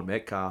this Sean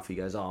Metcalf. He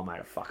goes, "Oh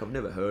mate, fuck, I've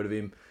never heard of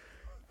him.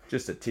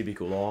 Just a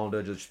typical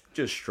Islander,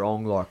 just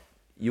strong. Like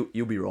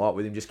you'll be right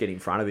with him. Just get in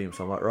front of him."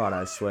 So I'm like,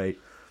 "Righto, sweet."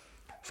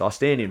 So I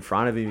stand in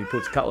front of him. He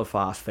puts a couple of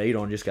fast feet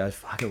on, just goes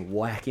fucking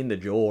whack in the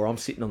jaw. I'm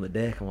sitting on the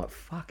deck. I'm like,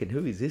 "Fucking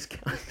who is this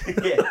guy?"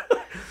 Yeah.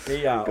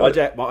 I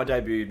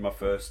debuted my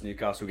first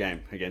Newcastle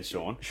game against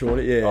Sean.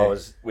 Short, yeah.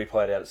 We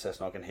played out at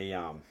Cessnock, and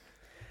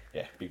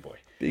Yeah, big boy.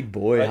 Big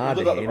boy, Like, hard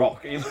he to looked like the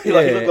handle. Rock. He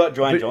looked like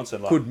Dwayne but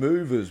Johnson. Like. Could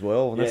move as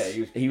well. And Yeah,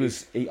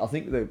 that's- I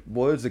think the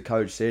words the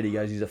coach said, he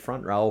goes, he's a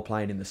front row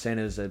playing in the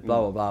centres. Blah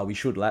blah blah. We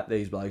should lap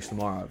these blokes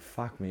tomorrow.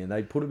 Fuck me, and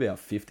they put about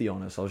 50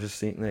 on us. I was just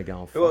sitting there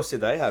going, Who else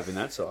did they have in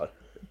that side?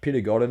 Peter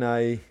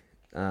Godinay,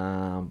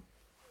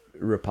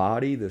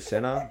 Rapati, the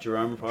centre.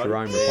 Jerome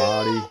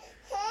Rapati.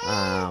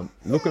 Rapati.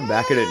 Looking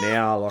back at it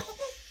now, like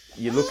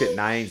you look at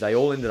names, they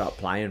all ended up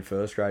playing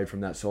first grade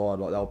from that side.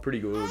 Like they were pretty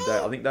good.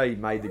 I think they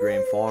made the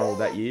grand final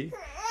that year.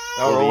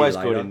 They were always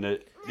good in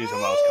the New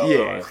South Wales Cup. Yeah,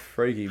 Guys.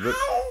 freaky. But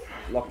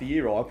like the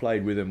year I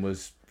played with them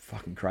was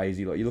fucking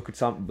crazy. Like you look at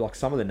some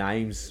of the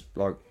names,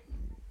 like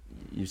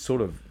you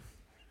sort of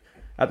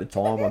at the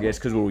time, I guess,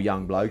 because we were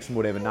young blokes and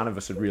whatever, none of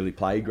us had really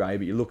played grade.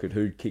 But you look at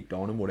who kicked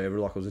on and whatever.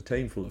 Like it was a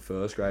team full of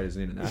first graders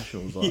and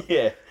internationals. Like,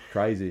 Yeah.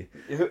 crazy.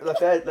 Like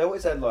they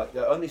always had like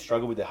they only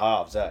struggled with the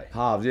halves, eh?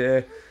 Halves,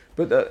 yeah.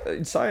 But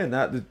in saying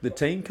that, the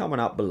team coming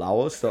up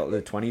below us, like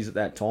the 20s at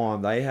that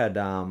time, they had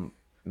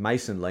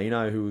Mason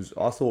Lino, who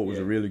I thought was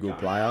a really good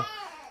player,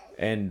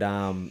 and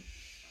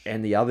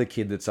the other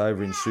kid that's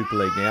over in Super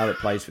League now that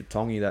plays for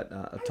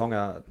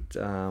Tonga,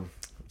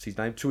 what's his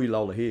name? Tui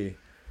Lola here.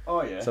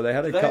 Oh yeah. So they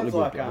had a Did couple of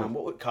like, good.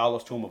 what would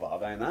Carlos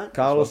Tumavave in that?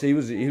 Carlos, he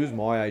was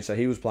my age, so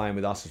he was playing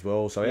with us as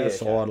well. So Yeah,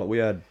 outside, okay. like we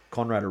had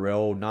Conrad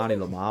Arell, Nani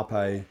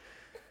Lamape,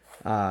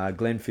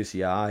 Glenn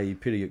Fisiahi,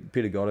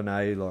 Peter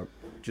Godinay, like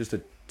just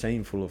a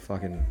team full of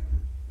fucking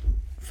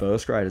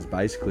first graders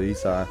basically.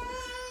 So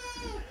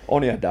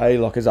on our day,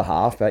 like as a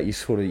halfback, you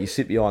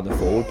sit behind the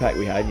forward pack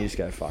we had and you just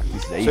go, fuck,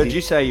 this is easy. So did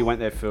you say you went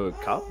there for a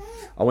cup?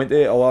 I went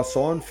there, I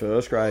signed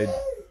first grade,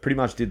 pretty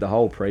much did the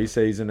whole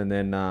pre-season and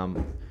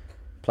then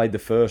played the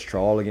first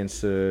trial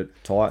against the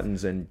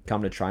Titans and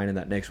come to training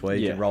that next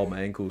week and rolled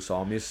my ankle, so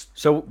I missed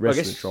So rest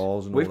I of guess the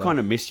trials and we've all kind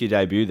that. of missed your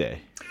debut there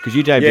because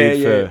you debuted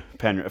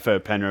Yeah. for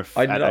Penrith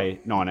I at ended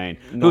a 19.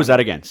 Who was that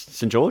against?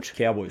 St George?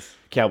 Cowboys.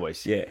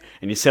 Cowboys. Yeah.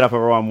 And you set up a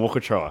Ryan Walker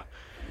try.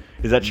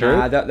 Is that true?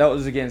 Nah, that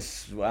was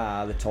against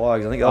the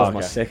Tigers. I think that was my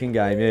okay. second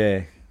game,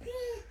 yeah.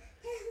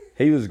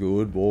 He was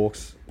good,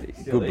 Walks.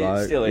 Good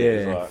bloke. still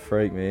is, yeah, like-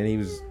 freak, man. He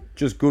was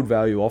just good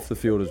value off the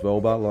field as well,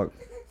 but like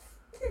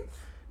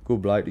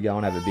good bloke to go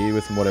and have a beer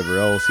with and whatever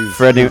else. He was,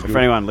 For he was good.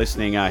 anyone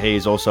listening, he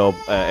is also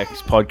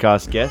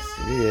ex-podcast guest.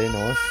 Yeah,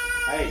 nice.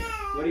 Hey,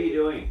 what are you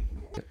doing?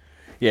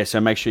 Yeah,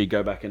 so make sure you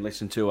go back and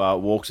listen to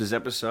Walks'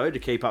 episode to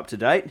keep up to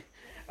date.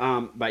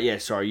 But yeah,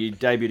 sorry, you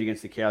debuted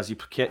against the Cows.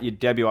 You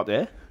debut up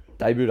there?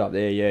 Debuted up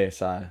there, yeah.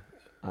 So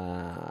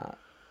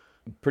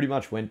pretty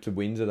much went to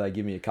Windsor. They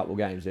give me a couple of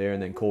games there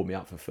and then called me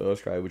up for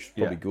first grade, which is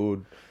probably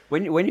good.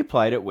 When you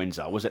played at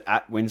Windsor, was it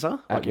at Windsor?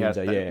 At you had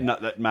Windsor, yeah.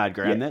 That mad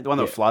ground Yeah, there? The one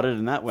that yeah. flooded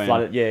and that? When,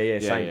 Flooded,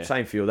 yeah.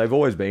 Same field. They've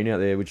always been out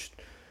there, which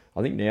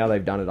I think now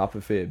they've done it up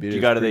a fair bit. Did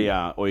you go to the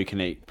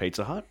all-you-can-eat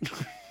Pizza Hut?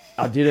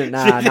 I didn't.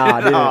 Nah,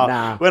 I didn't.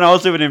 Nah. When I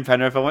was living in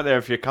Penrith, I went there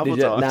a couple of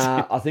Did you? times.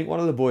 Nah, I think one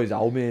of the boys'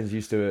 old mans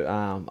used to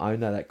own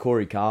that.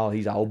 Corey Carl,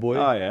 he's old boy.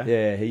 Oh, yeah?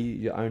 Yeah,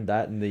 he owned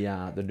that and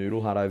the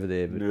Noodle Hut over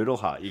there. But Noodle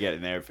Hut, you get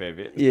in there a fair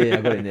bit. yeah,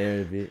 I got in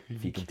there a bit,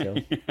 if you can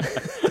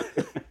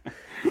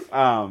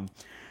tell.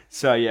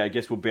 So yeah, I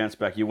guess we'll bounce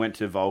back. You went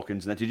to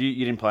Vulcans. Now,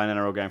 you didn't play an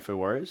NRL game for the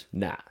Warriors?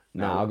 Nah,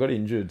 I got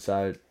injured,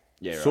 so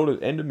Yeah, right. sort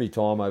of ended me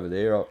time over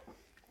there.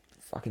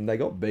 They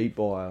got beat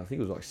by, I think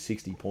it was like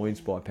 60 points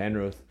by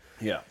Penrith.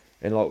 Yeah.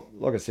 And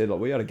like I said, like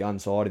we had a gun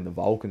side in the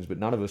Vulcans, but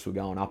none of us were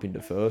going up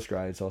into first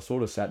grade. So I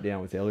sort of sat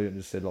down with Elliot and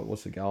just said, like,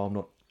 what's the go? I'm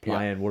not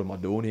playing. What am I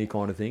doing here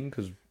kind of thing?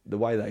 Because the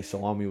way they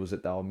signed me was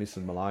that they were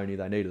missing Maloney.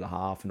 They needed a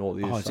half and all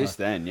this. Oh, it's this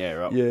then? Yeah,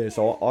 right. Yeah,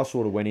 so I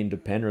sort of went into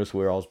Penrith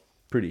where I was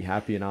pretty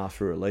happy and asked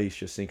for a release,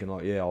 just thinking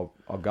like, yeah,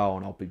 I'll go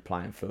and I'll be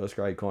playing first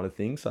grade kind of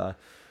thing. So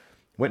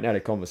went and had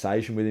a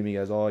conversation with him. He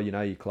goes, oh,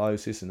 you're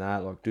close, this and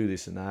that, like do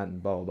this and that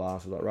and blah, blah, blah.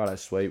 So I was like, righto,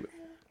 sweet.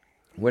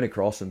 Went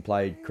across and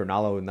played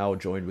Cronulla and they were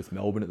joined with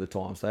Melbourne at the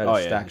time. So they had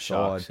a stacked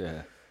Sharks, side.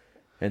 yeah.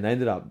 And they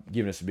ended up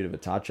giving us a bit of a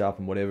touch-up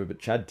and whatever. But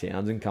Chad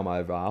Townsend come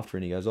over after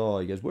and he goes,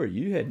 where are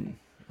you heading?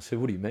 I said,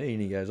 what do you mean?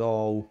 He goes,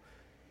 the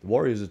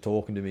Warriors are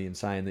talking to me and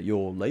saying that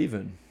you're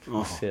leaving.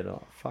 I said,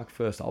 fuck,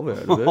 first I've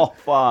heard of it. Oh,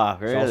 fuck,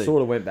 So really? I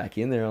sort of went back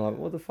in there and I'm like,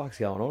 what the fuck's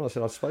going on? I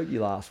said, I spoke to you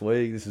last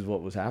week. This is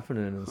what was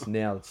happening. And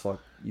now it's like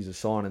he's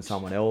signing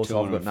someone else. To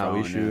I've and got no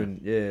fro, issue. yeah.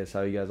 And yeah,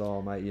 so he goes,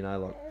 oh, mate,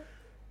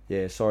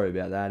 yeah, sorry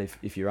about that.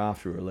 If you're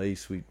after a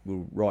release,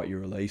 we'll write your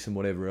release and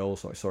whatever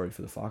else. Like, sorry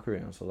for the fuck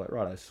around. So I was like,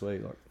 righto,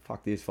 sweet. Like,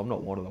 fuck this. If I'm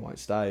not wanted, I won't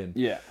stay. And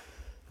Yeah.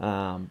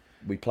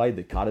 we played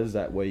the Cutters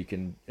that week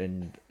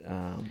and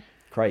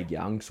Craig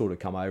Young sort of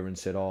come over and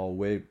said,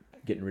 we're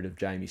getting rid of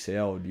Jamie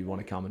Sowell. Do you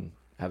want to come and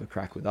have a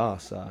crack with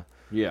us?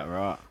 Yeah,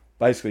 right.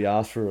 Basically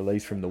asked for a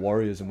release from the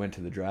Warriors and went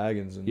to the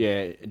Dragons. And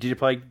Yeah. Did you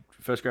play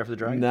first grade for the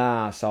Dragons?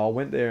 Nah, so I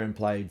went there and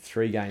played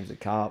 3 games of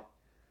Cup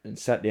and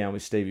sat down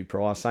with Stevie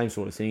Price, same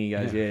sort of thing. He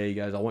goes, he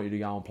goes, I want you to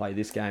go and play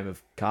this game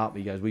of Cup.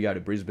 He goes, we go to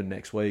Brisbane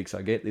next week,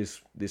 so get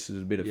this is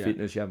a bit of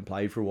fitness. You haven't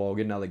played for a while.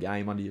 Get another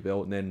game under your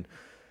belt, and then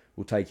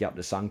we'll take you up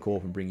to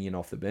Suncorp and bring you in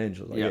off the bench.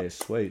 I was like, yeah,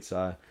 sweet.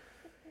 So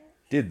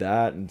did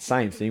that, and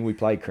same thing. We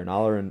played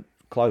Cronulla, and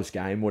close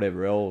game,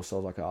 whatever else. I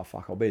was like, oh,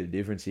 fuck, I'll be the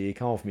difference here.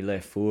 Come off my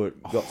left foot,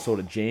 got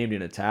sort of jammed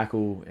in a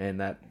tackle, and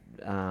that,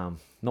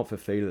 not for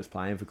Feeder that's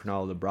playing for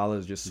Cronulla, the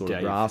brothers just sort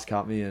of grass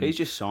cut me. And he's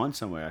just signed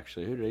somewhere,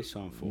 actually. Who did he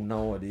sign for?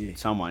 no idea.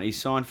 Someone. He's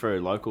signed for a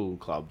local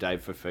club,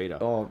 Dave Fafita.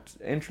 Oh,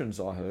 Entrance,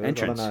 I heard.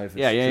 Entrance. I don't know if it's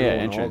Yeah, true or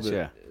not, Entrance, but-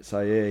 yeah. So,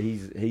 yeah,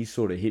 he's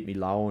sort of hit me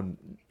low, and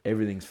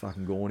everything's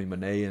fucking gone in my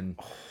knee, and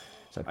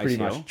so pretty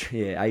ACL? much,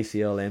 yeah,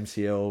 ACL,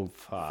 MCL,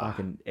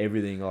 fucking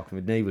everything. Like,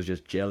 my knee was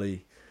just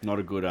jelly. Not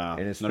a good, And not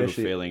a good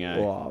especially, feeling, eh?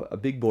 well, a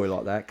big boy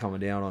like that coming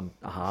down on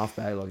a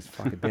halfback, like, it's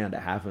fucking bound to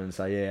happen.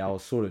 So, yeah, I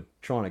was sort of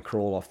trying to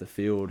crawl off the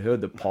field, heard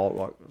the pulse,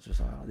 like, I was just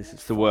like, oh, this is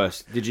It's the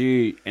worst. Did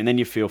you? And then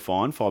you feel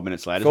fine 5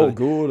 minutes later. felt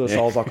good. So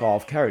I was like, oh,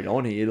 I've carried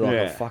on here. Like,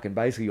 Yeah. I fucking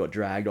basically got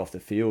dragged off the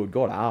field,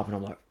 got up, and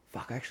I'm like,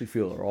 fuck, I actually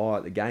feel all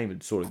right. The game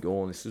had sort of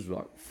gone. This was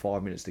like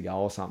 5 minutes to go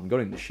or something. Got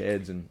in the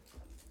sheds, and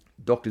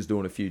doctor's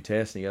doing a few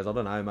tests, and he goes, I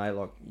don't know, mate,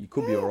 like, you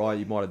could be all right.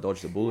 You might have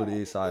dodged a bullet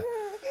here. So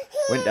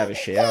went to have a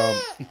shower.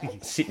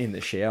 I'm sitting in the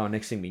shower.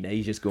 Next thing, my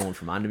knee's just gone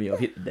from under me. I've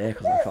hit the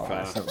deck. I was like, oh,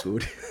 that's not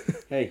good.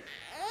 Hey.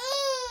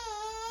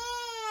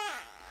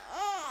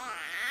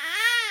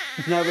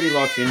 Nobody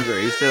likes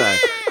injuries, do they?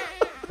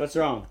 What's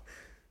wrong?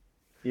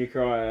 You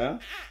cry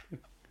out?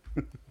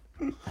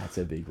 That's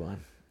a big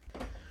one.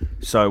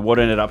 So what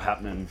ended up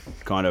happening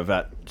kind of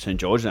at St.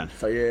 George then?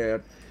 So, yeah,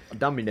 I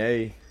done my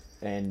knee,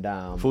 and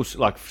Full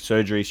like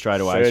surgery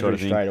straight away surgery sort of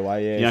thing? straight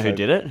away, yeah. You know who So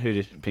did it? Who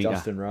did Peter?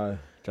 Justin Rowe.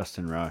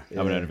 Justin Rowe. Yeah.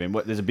 Haven't heard of him.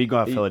 There's a big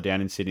guy fella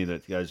down in Sydney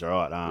that goes, all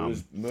right. It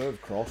was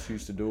Merv Cross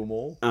used to do them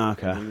all. Oh,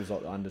 okay. And he was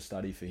like the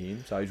understudy for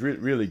him. So he's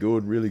really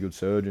good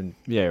surgeon.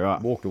 Yeah, right.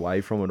 Walked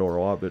away from it all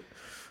right, but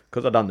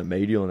because I done the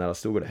medial and that, I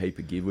still got a heap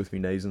of give with my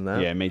knees and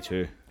that. Yeah, me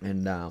too.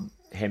 And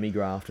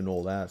hemigraft and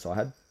all that. So I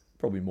had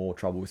probably more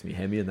trouble with my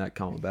hemi and that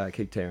coming back.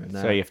 Keep tearing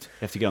that. So you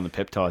have to get on the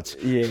peptides.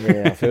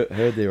 Yeah, I've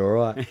heard they're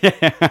all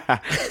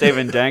right.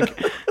 Stephen Dank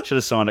should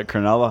have signed at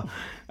Cronulla.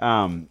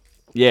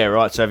 Yeah,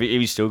 right. So have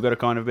you still got a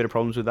kind of bit of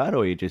problems with that,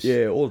 or you just...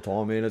 Yeah, all the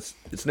time, man.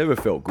 It's never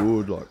felt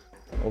good. Like,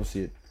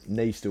 obviously,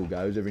 knee still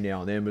goes every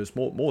now and then, but it's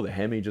more the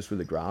hemi just with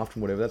the graft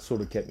and whatever. That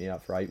sort of kept me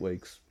out for 8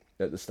 weeks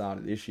at the start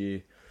of this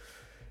year.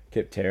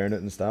 Kept tearing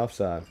it and stuff,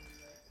 so...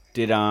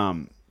 Did,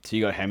 so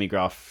you got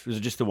hemigraph. Was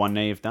it just the one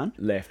knee you've done?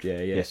 Left, yeah.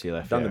 Yes, you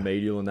left, Done yeah. the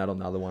medial and that on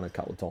the other one a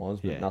couple of times,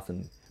 but Yeah.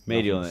 nothing...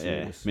 Medial, nothing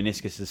yeah. serious.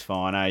 Meniscus is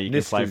fine, eh? You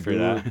can play Meniscus through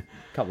good. that.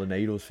 Couple of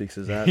needles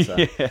fixes that, so...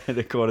 Yeah,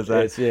 the quarters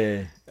that.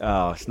 yeah.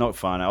 Oh, it's not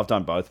fun. I've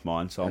done both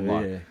mine, so I'm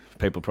Yeah.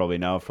 people probably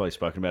know. I've probably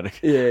spoken about it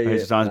Yeah,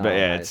 heaps of times, No, but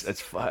yeah, mate,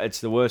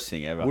 it's the worst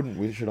thing ever. Wouldn't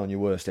wish it on your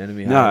worst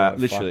enemy. hey? No, Like,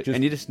 literally. fuck,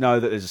 And you just know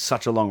that there's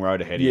such a long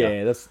road ahead of you.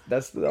 yeah, that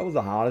was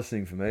the hardest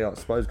thing for me, I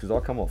suppose, because I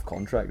come off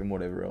contract and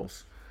whatever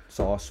else.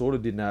 So I sort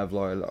of didn't have,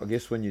 like, I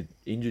guess when you're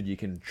injured, you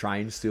can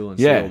train still and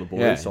see Yeah, all the boys.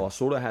 yeah. So I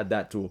sort of had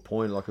that to a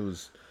point, like it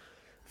was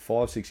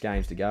 5-6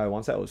 games to go.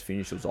 Once that was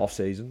finished, it was off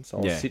season. So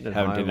I was sitting at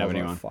home, didn't have I was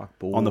anyone. like, fuck,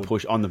 bored. On the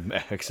push, on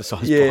the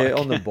exercise Yeah, bike.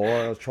 on the bike.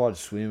 I was trying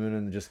swimming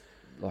and just,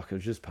 like, it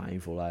was just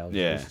painful, eh? I was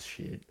Yeah. just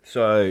shit.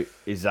 So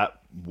is that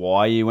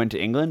why you went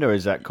to England, or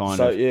is that kind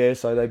So of... yeah,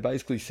 so they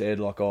basically said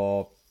like,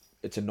 oh,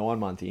 it's a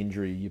 9-month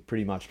injury. You're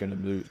pretty much going to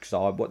lose.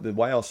 Because the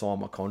way I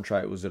signed my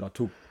contract was that I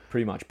took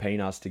pretty much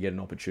peanuts to get an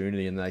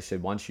opportunity, and they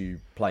said once you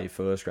play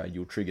first grade,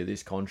 you'll trigger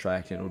this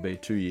contract, and it'll be a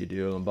 2-year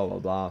deal, and blah blah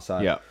blah. So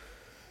Yeah.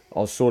 I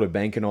was sort of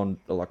banking on,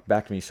 like,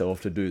 back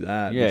myself to do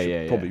that. Yeah, which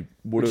yeah, yeah. Probably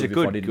would Which have is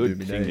a if I didn't do good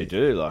my thing to knee.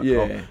 do. Like,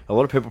 Yeah. a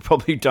lot of people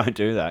probably don't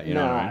do that. You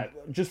know what I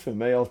mean? Just for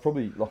me, I was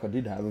probably, like, I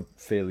did have a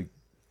fairly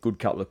good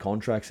couple of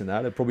contracts in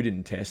that. It probably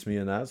didn't test me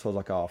in that, so I was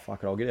like, oh,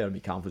 fuck it, I'll get out of my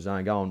comfort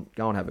zone, go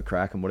and have a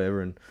crack and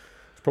whatever, and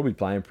I was probably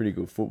playing pretty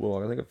good football.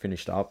 Like, I think I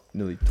finished up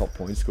nearly top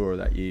point scorer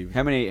that year.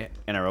 How many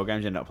NRL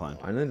games you end up playing?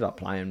 I ended up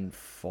playing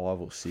 5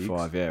 or 6.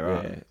 5, yeah,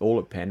 right. Yeah, all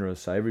at Penrith,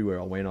 so everywhere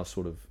I went, I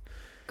sort of...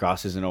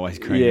 Grass isn't always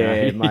green. Yeah,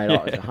 eh? mate,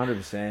 like,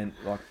 100%.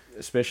 Like,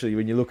 especially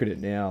when you look at it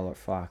now, like,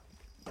 fuck,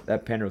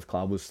 that Penrith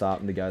club was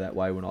starting to go that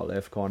way when I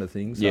left, kind of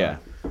thing. So. Yeah.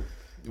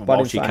 But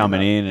in Bolshy saying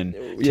coming that- in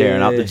and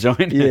tearing up the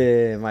joint.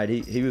 Yeah,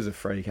 mate, he was a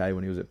freak, hey,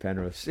 when he was at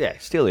Penrith. Yeah,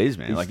 still is,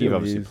 man. He Like, still you've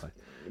obviously is. played.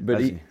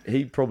 But Hasn't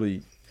he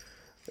probably...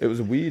 It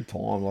was a weird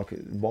time. Like,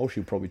 Walsh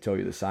will probably tell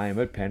you the same.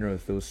 At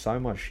Penrith, there was so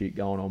much shit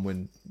going on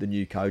when the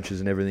new coaches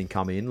and everything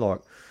come in. Like,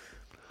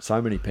 so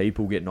many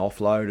people getting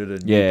offloaded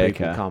and new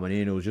people coming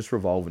in. It was just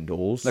revolving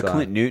doors. Like so.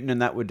 Clint Newton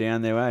and that were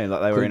down there, eh?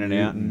 Like, they were in and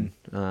out.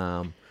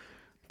 And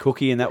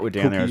Cookie and that were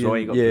down there as well.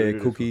 You got booted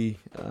as well. Cookie.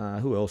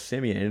 Who else?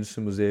 Sammy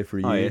Anderson was there for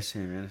a year. Oh, yes,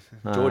 Sam Anderson.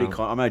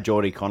 I know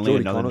Geordie Conley.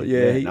 Geordie another, Connell,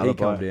 yeah, he another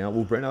come bloke. down.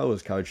 Well, Breno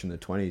was coaching the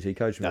 20s. He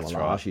coached me That's last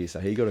right. year,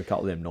 so he got a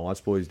couple of them Knights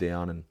boys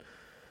down. And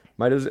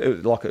mate, it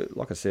was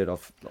like I said, I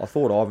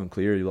thought Ivan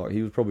Cleary, like,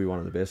 he was probably one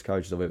of the best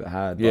coaches I've ever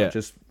had. Yeah. Like,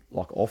 just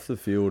like off the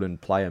field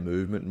and player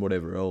movement and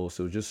whatever else,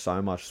 there was just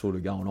so much sort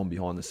of going on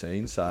behind the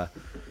scenes. So,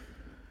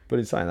 but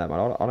in saying that, mate,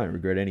 I don't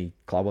regret any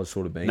club I've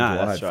sort of been No,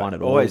 to. I that's had fun right.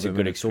 at all. Always of a them,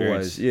 good and it's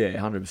always, experience.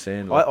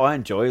 yeah, 100%. Like, I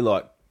enjoy,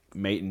 like,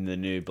 meeting the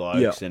new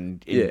blokes Yeah,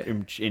 and yeah.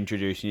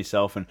 introducing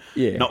yourself and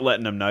Yeah. not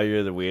letting them know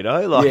you're the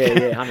weirdo. Like,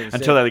 Yeah, 100%.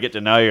 until they get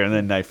to know you, and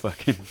then they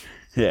fucking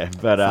Yeah,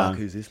 but Fuck,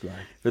 who's this bloke?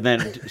 but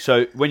then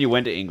so when you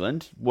went to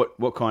England,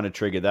 what kind of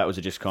triggered that? Was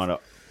it just kind of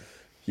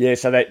Yeah,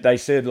 so they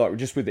said, like,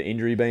 just with the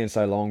injury being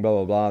so long, blah,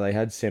 blah, blah, they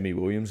had Sammy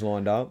Williams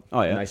lined up.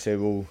 Oh, yeah. And they said,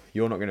 well,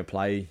 you're not going to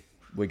play.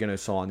 We're going to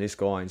sign this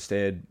guy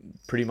instead.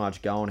 Pretty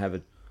much go and have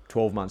a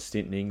 12-month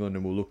stint in England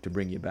and we'll look to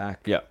bring you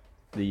back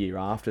the year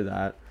after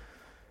that.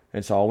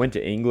 And so I went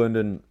to England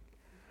and,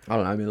 I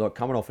don't know, I mean, like,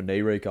 coming off a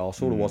knee recall, I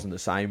sort of wasn't the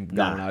same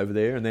going over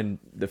there. And then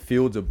the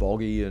fields are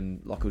boggy and,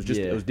 like, it was just,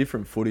 it was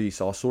different footy.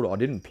 So I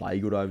didn't play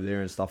good over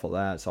there and stuff like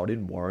that. So I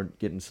didn't warrant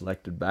getting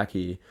selected back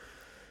here.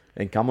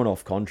 And coming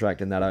off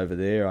contract and that over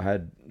there, I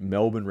had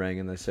Melbourne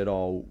ring and they said,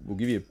 oh, we'll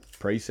give you a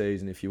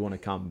pre-season if you want to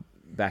come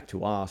back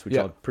to us, which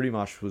I pretty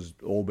much was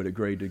all but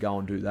agreed to go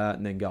and do that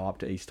and then go up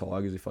to East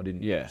Tigers if I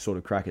didn't sort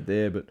of crack it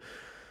there. But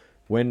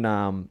when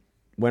I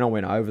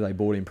went over, they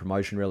brought in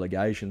promotion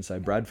relegation, so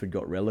Bradford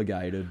got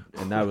relegated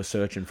and they were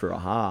searching for a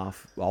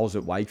half. I was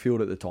at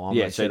Wakefield at the time.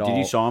 Yeah, they so said, did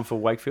you sign for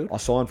Wakefield? I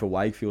signed for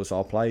Wakefield, so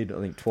I played, I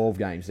think, 12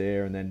 games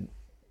there and then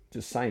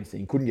just same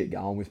thing. Couldn't get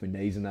going with my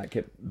knees and that,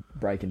 kept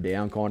breaking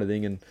down kind of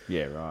thing. And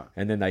Yeah, right.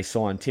 and then they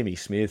signed Timmy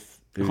Smith,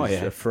 who's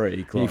a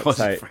freak. He Like, was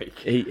so a freak.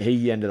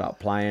 He ended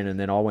up playing, and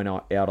then I went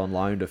out on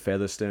loan to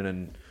Featherstone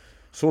and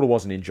sort of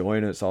wasn't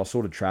enjoying it, so I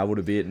sort of travelled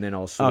a bit, and then I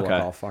was sort of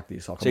like, oh, fuck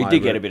this. So you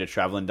did get a bit of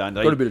travelling done,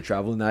 don't you? Got a bit of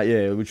travelling that,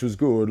 yeah, which was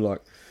good.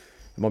 Like,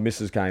 my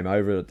missus came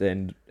over at the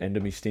end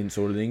of my stint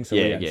sort of thing, so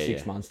we had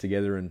 6 months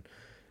together, and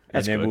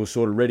then good. we were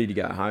sort of ready to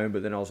go home,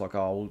 but then I was like,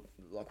 oh, well,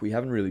 like, we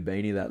haven't really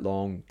been here that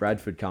long.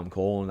 Bradford come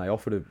call, and they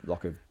offered a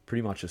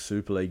pretty much a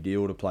Super League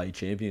deal to play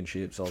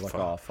championships. So I was like,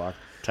 oh, fuck.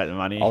 Take the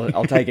money.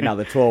 I'll take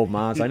another 12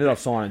 months. I ended up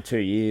signing 2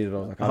 years, but I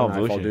was like, I don't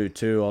know if I'll do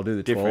two. I'll do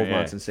the 12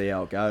 months and see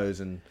how it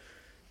goes. And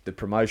the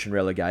promotion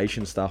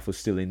relegation stuff was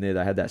still in there.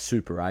 They had that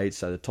Super 8,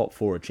 so the top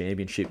 4 of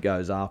Championship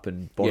goes up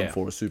and bottom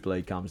 4 of Super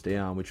League comes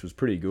down, which was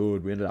pretty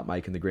good. We ended up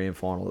making the grand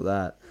final of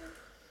that.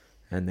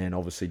 And then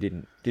obviously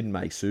didn't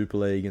make Super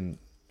League, and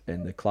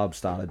the club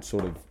started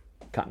sort of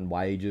cutting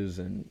wages,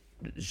 and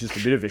it's just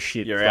a bit of a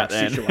shit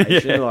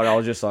situation. Like, I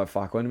was just like,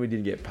 fuck, when we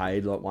didn't get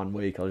paid like 1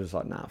 week, I was just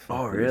like, nah, fuck.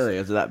 Oh, really?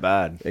 Is it that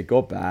bad? It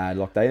got bad.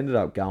 Like, they ended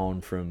up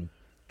going from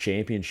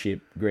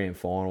Championship grand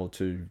final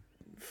to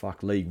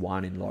fuck League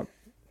One in like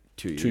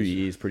 2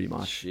 years pretty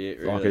much. Shit,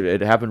 really? Like, it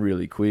happened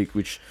really quick,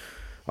 which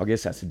I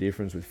guess that's the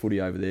difference with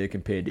footy over there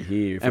compared to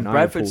here. If and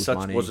Bradford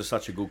was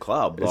such a good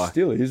club. It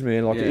still is,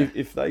 man. Like,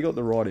 if they got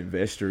the right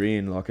investor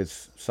in, like,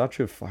 it's such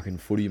a fucking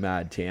footy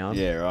mad town.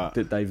 Yeah, right.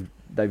 That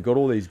they've got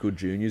all these good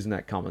juniors and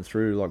that coming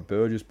through, like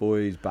Burgess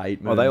boys,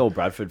 Bateman. Oh, they all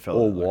Bradford fellas.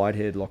 All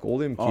Whitehead, like all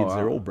them kids,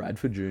 they're all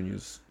Bradford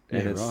juniors.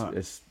 And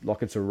it's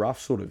like, it's a rough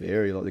sort of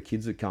area. Like, the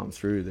kids that come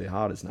through, they're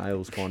hard as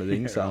nails kind of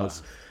thing. So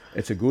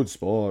it's a good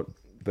spot.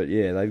 But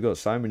yeah, they've got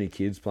so many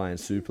kids playing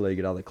Super League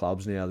at other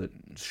clubs now that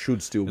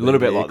should still be a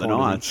little bit like the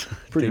Knights.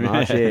 Pretty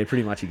much,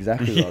 pretty much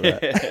exactly like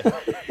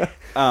that.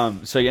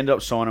 So you ended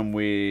up signing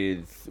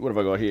with, what have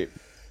I got here?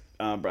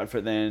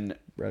 Bradford then.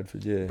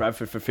 Bradford, yeah.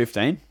 Bradford for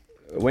 15?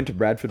 I went to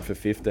Bradford for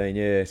 15,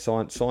 yeah.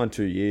 Signed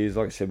 2 years.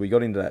 Like I said, we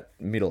got into that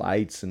middle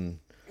eights and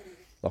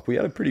like, we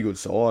had a pretty good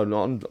side.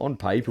 On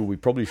paper, we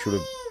probably should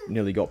have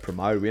nearly got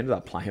promoted. We ended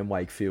up playing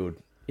Wakefield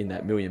in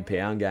that £1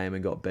 million game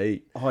and got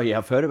beat. Oh, yeah,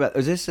 I've heard about...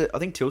 I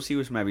think Tilsey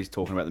was maybe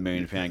talking about the £1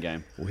 million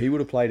game. Well, he would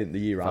have played it the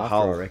year after,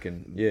 Hull. I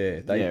reckon. Yeah,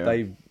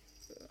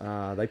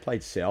 they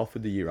played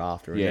Salford the year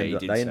after, and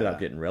they ended up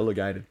getting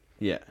relegated.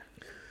 Yeah.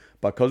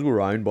 But because we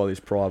were owned by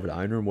this private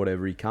owner and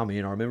whatever, he come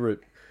in. I remember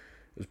it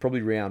was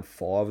probably round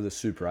 5 of the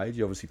Super 8.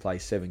 He obviously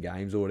plays 7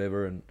 games or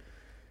whatever, and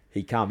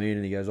he come in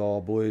and he goes,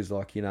 oh, boys,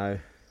 like, you know,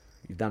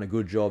 you've done a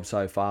good job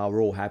so far.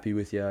 We're all happy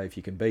with you. If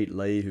you can beat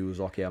Lee, who was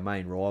like our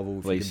main rival,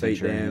 if you can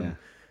beat them,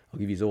 I'll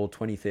give you all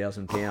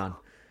 £20,000.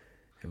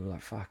 And we're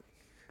like, fuck,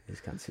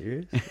 this cunt's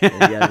serious? And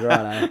he goes,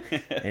 right,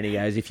 and he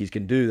goes, if you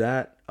can do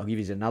that, I'll give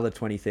you another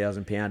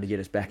 £20,000 to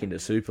get us back into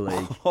Super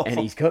League. And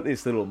he's got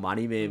this little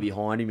money man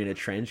behind him in a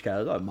trench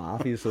coat, like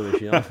mafia sort of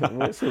shit.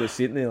 We're sort of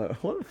sitting there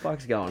like, what the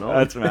fuck's going on?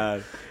 That's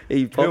mad.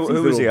 He pops who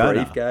his was little the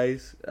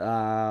briefcase.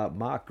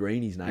 Mark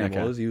Green, his name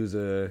was. He was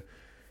a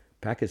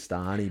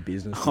Pakistani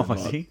businessman. Oh,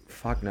 was he?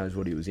 Fuck knows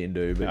what he was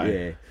into, but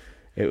yeah,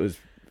 it was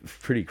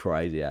pretty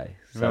crazy, eh?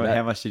 So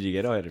how much did you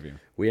get out of him?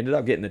 We ended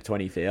up getting the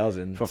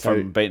 20,000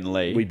 from beating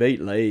Lee. We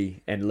beat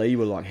Lee, and Lee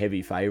were like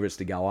heavy favourites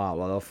to go up.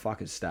 Like, they were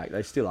fucking stacked.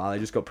 They still are. They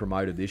just got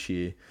promoted this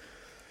year.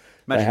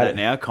 Imagine that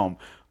now, Going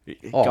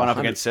up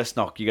against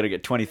Cessnock, you got to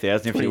get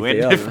 20,000 if you win.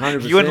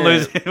 100%. You wouldn't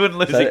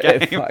lose a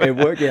game. It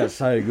worked out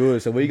so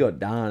good. So we got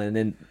done, and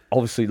then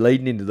obviously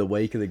leading into the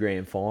week of the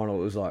grand final,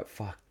 it was like,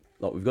 fuck.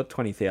 Like, we've got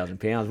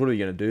 £20,000. What are we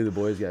going to do? The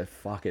boys go,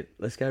 fuck it.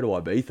 Let's go to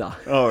Ibiza.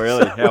 Oh,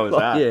 really? How was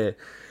that? Yeah.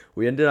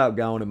 We ended up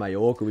going to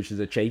Mallorca, which is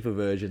a cheaper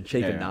version,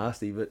 and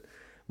nasty, but,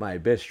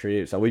 mate, best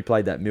trip. So we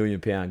played that £1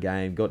 million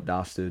game, got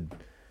dusted,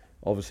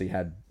 obviously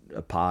had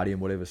a party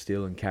and whatever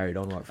still, and carried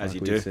on like as you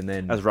do. And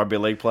then, as rugby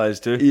league players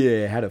do.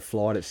 Yeah, had a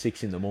flight at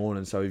 6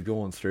 a.m, so we've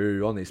gone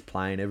through on this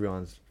plane.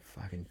 Everyone's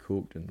fucking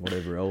cooked and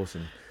whatever else,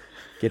 and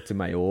get to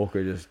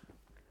Mallorca, just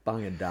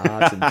bunging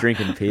darts and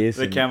drinking piss.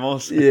 The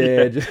camels.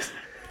 Yeah, just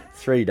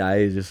 3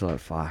 days, just like,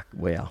 fuck,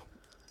 wow.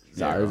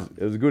 So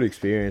it was a good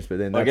experience. But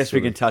then I guess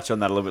we can touch on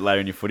that a little bit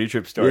later in your footy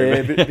trip story. Yeah,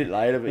 a bit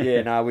later. But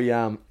yeah,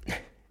 no,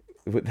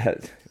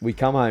 we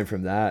come home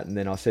from that, and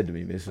then I said to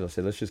me missus, I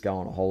said, let's just go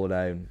on a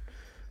holiday, and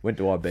went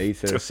to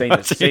Ibiza,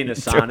 seen the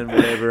sun and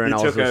whatever, and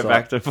I was just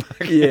like, took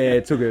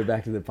her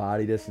back to the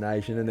party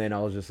destination, and then I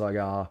was just like,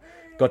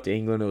 got to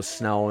England, it was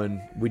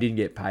snowing, we didn't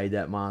get paid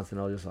that month, and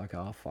I was just like,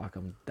 oh fuck,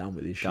 I'm done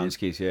with this shit.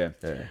 Dunskies,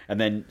 yeah.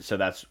 And then so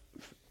that's,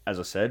 as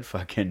I said,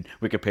 fucking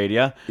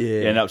Wikipedia. Yeah, you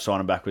ended up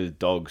signing back with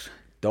dogs.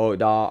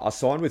 I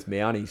signed with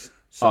Mounties,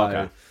 so.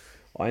 Okay.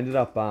 I ended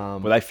up...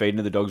 were they feeding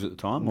to the dogs at the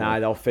time? No,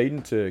 they were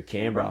feeding to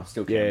Canberra.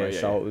 Still Canberra,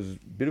 so it was a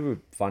bit of a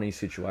funny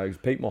situation.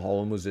 Pete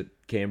Mulholland was at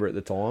Canberra at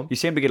the time. You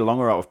seem to get along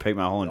all right with Pete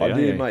Mulholland, I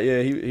did, mate.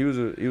 Yeah, he was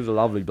a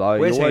lovely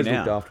bloke. Where's he always he now?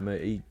 looked after me.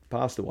 He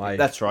passed away.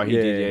 That's right, he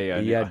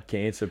did, He had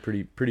cancer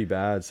pretty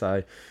bad,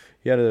 so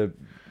he had a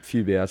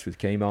few bouts with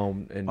chemo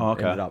and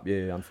ended up,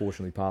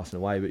 unfortunately passing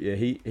away. But yeah,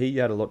 he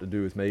had a lot to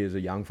do with me as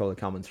a young fella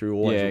coming through,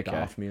 always looked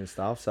after me and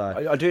stuff.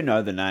 So I do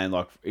know the name.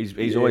 Like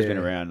he's always been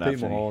around. Pete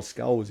Mulholland,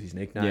 Skull was his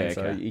nickname.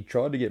 So he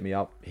tried to get me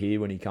up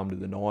here when he come to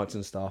the Knights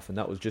and stuff, and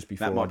that was just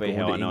before that might I'd be gone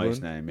how to I know England.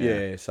 his name.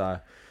 Yeah, so.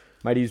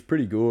 Mate, he's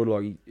pretty good.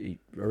 Like he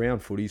around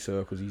footy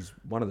circles, he's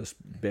one of the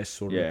best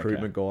sort of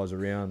recruitment guys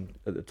around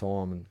at the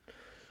time. And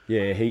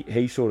yeah,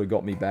 he sort of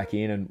got me back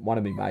in. And one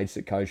of my mates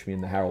that coached me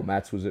in the Harold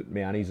Matts was at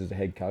Mounties as a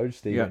head coach,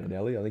 Steve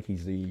Antonelli. I think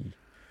he's the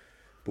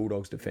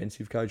Bulldogs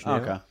defensive coach now.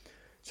 Okay.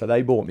 So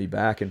they brought me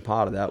back, and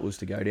part of that was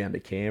to go down to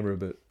Canberra,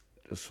 but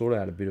I sort of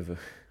had a bit of a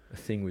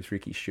thing with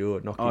Ricky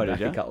Stewart, knocked him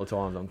back a couple of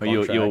times on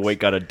contracts. You're a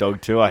weak-gutted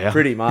dog too, are you?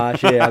 Pretty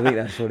much, yeah. I think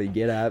that's what he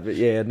get at. But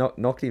yeah,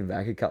 knocked him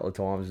back a couple of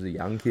times as a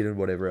young kid and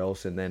whatever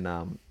else. And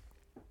then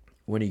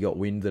when he got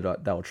wind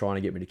that they were trying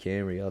to get me to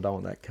Canberra, I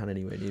don't want that cunt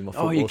anywhere near my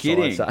football you're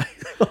kidding? side.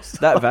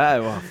 That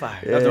bad? Well, fuck.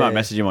 I have to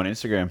message him on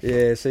Instagram.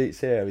 Yeah, see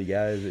how he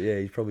goes. But yeah,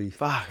 he's probably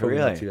really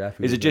not too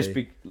happy.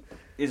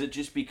 Is it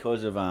just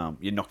because of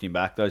you knocked him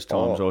back those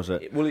times, or is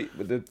it? Well,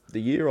 the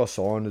year I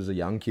signed as a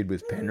young kid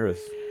with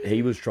Penrith,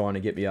 he was trying to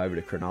get me over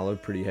to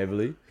Cronulla pretty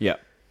heavily. Yeah.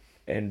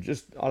 And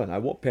just, I don't know,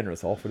 what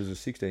Penrith offered as a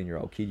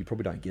 16-year-old kid, you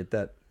probably don't get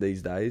that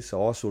these days.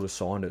 So I sort of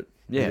signed it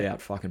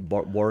without fucking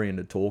worrying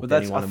to talk to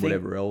anyone and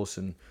whatever else.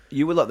 And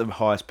you were like the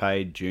highest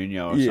paid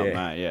junior or something,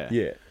 mate.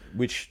 Yeah.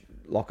 Which,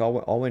 like, I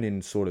went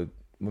in sort of,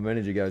 my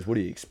manager goes, what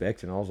do you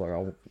expect? And I was like,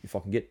 if I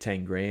can get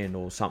 10 grand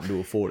or something to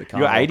afford a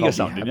car. You were 80 or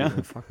something, didn't you?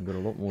 I fucking got a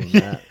lot more than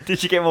that.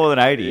 Did you get more than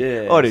 80?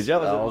 Yeah. Oh, did you?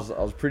 I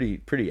was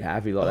pretty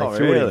happy. Like, they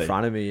threw it in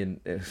front of me, and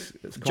it's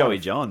Joey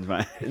Johns,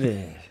 mate.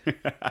 Yeah.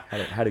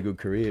 had a good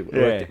career.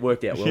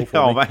 Worked out well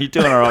for me. Mate, you're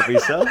doing all right for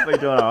yourself. You're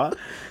doing all right.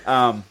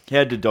 How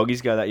did the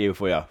doggies go that year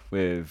for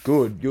you?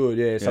 Good,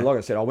 yeah. So like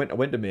I said, I went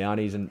to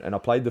Mounties and I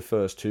played the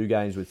first 2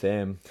 games with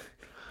them,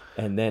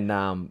 and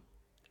then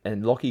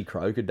and Lockie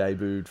Croker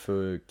debuted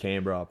for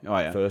Canberra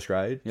first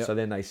grade. Yep. So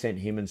then they sent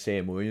him and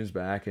Sam Williams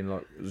back, and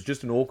like it was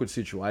just an awkward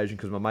situation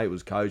because my mate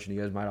was coach, and he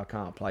goes, "Mate, I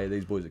can't play.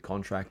 These boys are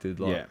contracted.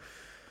 Like,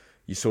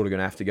 you're sort of going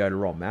to have to go to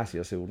Ron Massey."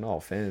 I said, "Well, no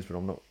offense, but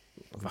I'm not."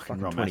 I'm fucking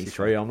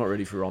 23. I'm not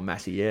ready for Ron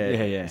Massey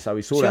yet. Yeah. So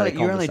we sort of had a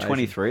conversation. You're only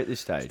 23 at this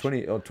stage.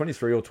 23 or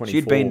 24. So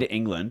you'd been to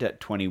England at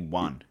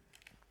 21.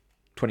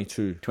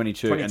 22.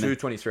 23. I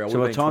so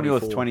by the time you're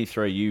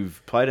 23,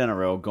 you've played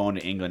NRL, gone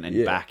to England,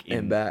 and back in.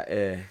 And back,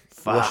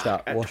 washed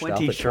up at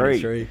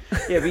 23.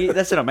 Yeah, but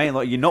that's what I mean.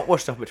 Like, you're not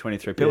washed up at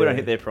 23. People don't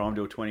hit their prime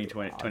till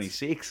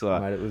 26.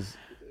 Like. Mate,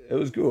 it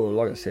was good.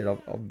 Like I said,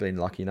 I've been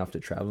lucky enough to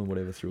travel and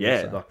whatever through it.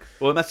 Yeah,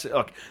 well, that's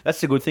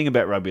the good thing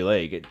about rugby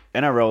league.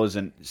 NRL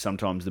isn't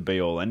sometimes the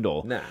be all end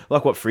all. Nah.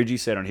 Like what Fridgie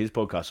said on his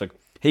podcast, like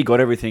he got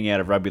everything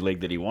out of rugby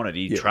league that he wanted.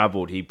 He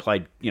travelled, he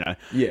played,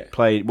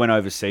 went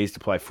overseas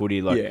to play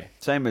footy.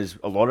 Same as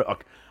a lot of.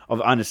 I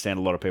understand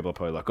a lot of people are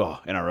probably like, "Oh,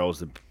 NRL's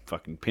the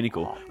fucking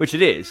pinnacle," which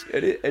it is.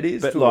 It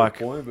is but to a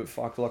point, but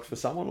fuck, like for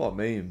someone like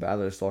me in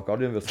Bathurst, like I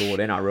never thought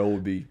NRL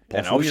would be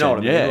possible. You know what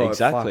I mean? Yeah, like,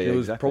 exactly. Fuck, it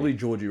was probably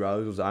Georgie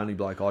Rose was the only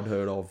bloke I'd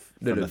heard of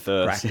that From had the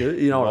third. cracked it.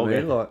 You know what I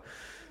mean? Like,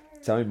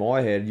 so in my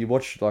head, you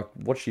watch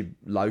your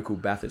local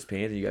Bathurst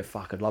Panthers, you go,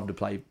 "Fuck, I'd love to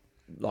play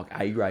like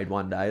A grade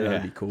one day.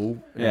 That'd be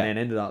cool." And then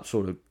ended up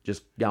sort of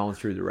just going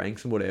through the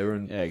ranks and whatever.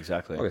 And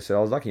exactly. Like I said, I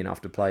was lucky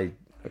enough to play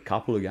a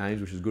couple of games,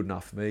 which was good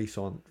enough for me.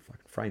 So I'm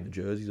fucking frame the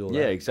jerseys, all that.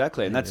 Yeah,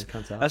 exactly. And that's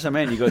what I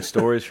mean. You got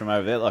stories from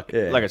over there. Like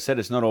I said,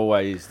 it's not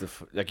always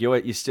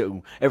you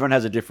still. Everyone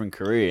has a different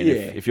career.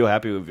 And if you're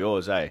happy with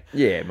yours,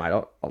 Yeah,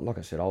 mate. Like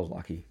I said, I was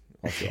lucky.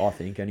 I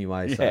think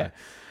anyway. So.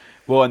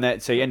 Well,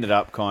 so you ended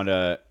up kind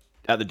of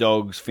at the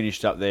Dogs,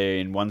 finished up there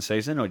in one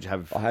season, or did you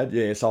have? I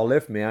had, so I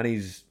left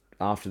Mounties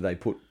after they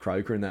put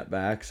Croker in that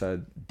back.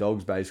 So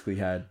Dogs basically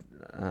had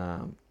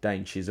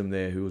Dane Chisholm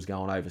there who was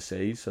going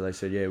overseas. So they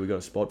said, we got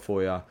a spot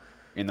for you.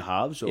 In the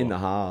halves? Or? In the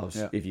halves.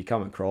 Yeah. If you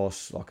come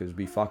across, like, it'd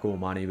be fuck all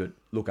money, but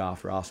look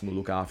after us and we'll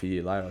look after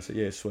you later. I said,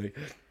 yeah, sweet.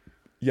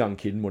 Young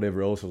kid and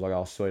whatever else. I was like,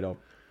 oh, sweet, I'll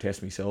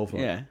test myself.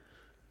 Like,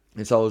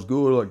 and so it was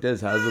good. Like,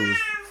 Des Hazard was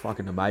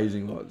fucking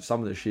amazing. Like,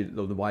 some of the shit,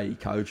 the way he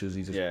coaches,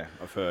 he's just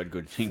I've heard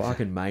good things.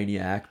 Fucking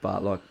maniac,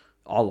 but, like,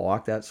 I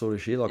like that sort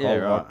of shit. Like, Yeah, I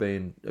right. like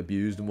being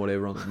abused and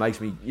whatever. It makes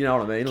me, you know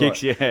what I mean?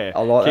 Kicks, like, yeah.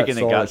 I like Kicking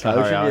that the style guts of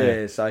to hurry coaching. up,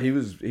 Yeah, so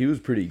he was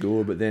pretty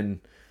good, but then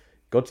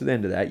got to the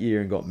end of that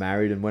year and got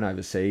married and went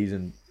overseas,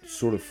 and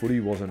sort of footy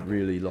wasn't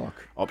really like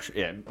Option,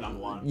 yeah, number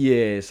one.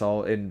 yeah.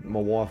 So, and my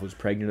wife was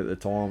pregnant at the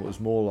time. It was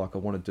more like I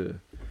wanted to,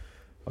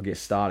 I guess,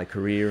 start a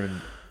career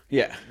and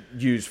Yeah.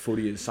 use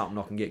footy as something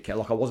I can get.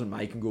 Like, I wasn't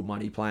making good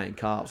money playing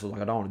carps. I was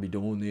like, I don't want to be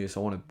doing this. I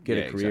want to get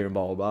Yeah, a career exactly. and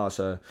blah blah blah.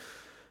 So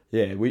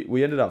yeah,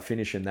 we ended up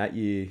finishing that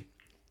year.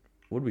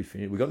 What did we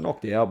finish? We got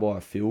knocked out by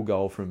a field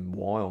goal from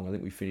Wyong. I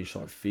think we finished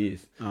like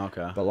 5th. Oh,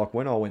 okay. But like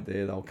when I went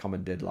there, they were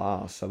coming dead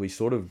last. So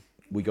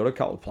we got a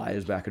couple of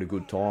players back at a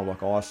good time.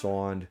 Like I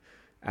signed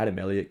Adam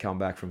Elliott, come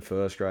back from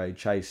first grade.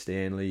 Chase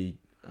Stanley.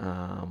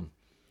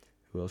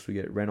 Who else we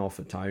get? Renoff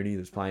for Tony,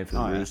 that's playing for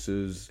the Oh, yeah.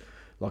 Roosters.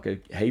 Like a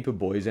heap of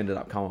boys ended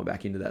up coming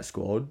back into that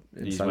squad,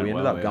 and He's so went we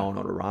ended well, up yeah. going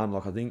on a run.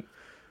 Like I think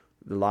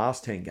the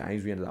last 10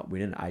 games we ended up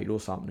winning 8 or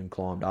something and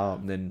climbed up.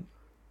 And then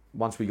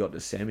once we got to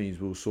semis,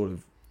 we were sort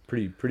of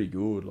pretty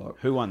good. Like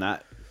Who won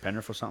that?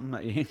 Penrith or something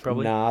that year,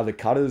 probably? nah, the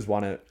Cutters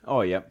won it,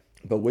 Oh, yep.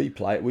 but we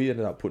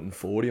ended up putting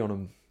 40 on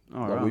them. Oh,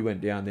 Like right. we went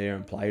down there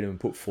and played them,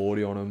 put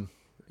 40 on them,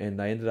 and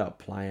they ended up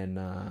playing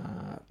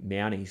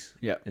Mounties.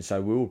 Yep. And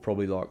so we were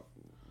probably like,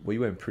 we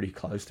went pretty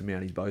close to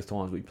Mounties both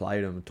times we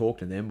played them. And talked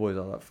to them boys,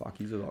 I was like, fuck,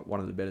 these are like one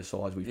of the better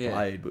sides we've Yeah.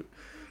 played. But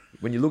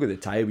when you look at the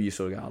table, you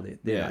sort of go, oh, they're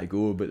Yeah. no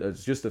good. But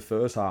it's just the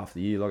first half of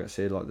the year, like I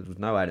said, like there was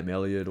no Adam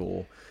Elliott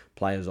or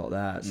players like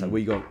that. So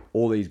we got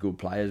all these good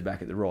players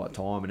back at the right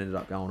time and ended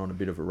up going on a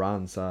bit of a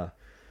run. So,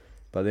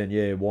 but then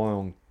yeah,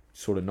 Wyong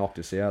sort of knocked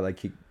us out. They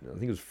kicked, I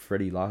think it was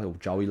Freddie Lassie or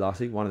Joey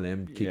Lassie, one of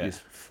them kicked Yeah. this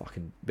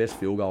fucking best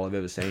field goal I've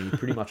ever seen. He's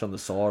pretty much on the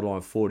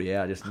sideline, 40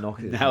 out, just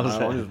knocked it. That was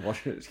I it. was just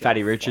watching it. just Fatty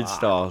going, Richards "Fuck."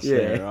 style. So,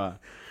 Yeah.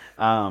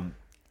 right.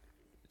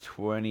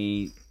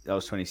 20. That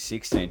was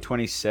 2016.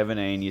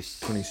 2017.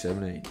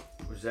 2017,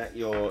 Was that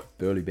your?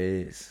 Burleigh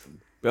Bears.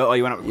 Oh,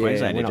 you went up to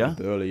Queensland, went did up you?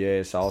 to Burleigh,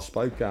 yeah. So I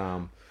spoke.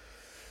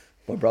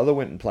 My brother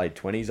went and played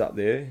 20s up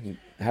there. He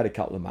had a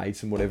couple of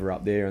mates and whatever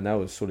up there, and they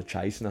was sort of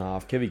chasing a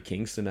half. Kevy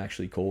Kingston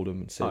actually called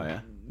him and said, Oh, yeah.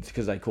 it's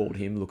because they called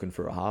him looking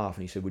for a half,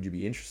 and he said, would you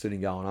be interested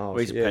in going up? Well,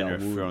 he's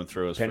Penrith through and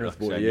through. Penrith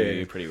boy, so yeah.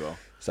 you pretty well.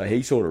 So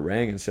he sort of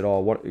rang and said, oh,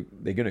 what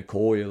they're going to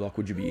call you, like,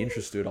 would you be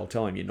interested? I'll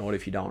tell him you're not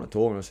if you don't want to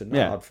talk. And I said, no,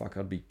 Yeah.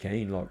 I'd be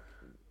keen. Like,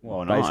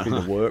 Well, no. basically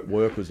the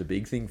work was a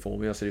big thing for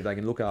me. I said, if they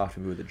can look after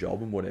me with a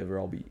job and whatever,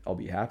 I'll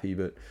be happy.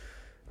 But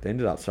they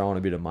ended up throwing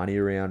a bit of money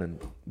around and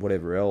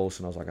whatever else,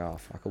 and I was like, oh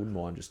fuck, I wouldn't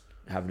mind just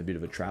having a bit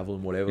of a travel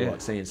and whatever, Yeah. like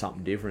seeing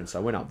something different. So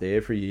I went up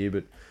there for a year,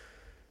 but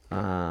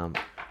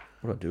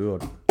what did I do?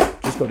 I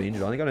just got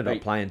injured. I think I ended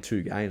up playing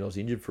 2 games. I was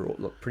injured for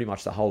pretty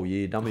much the whole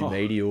year. Done my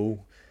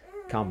medial,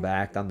 come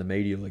back, done the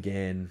medial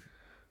again,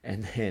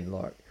 and then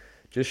like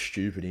just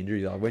stupid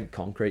injuries. I went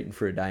concreting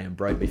for a day and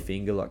broke my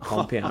finger, like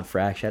compound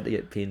fracture. Had to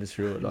get pins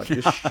through it, like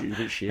just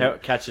stupid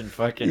shit. Catching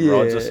fucking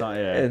rods or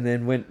something. Yeah. And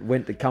then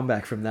went to come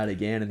back from that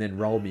again, and then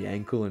rolled my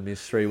ankle and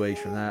missed 3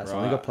 weeks from that. So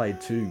I think I Right.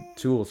 played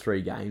two or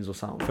 3 games or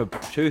something. For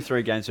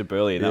 2-3 games for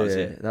Burleigh, that was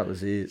it. That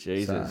was it.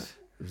 Jesus. So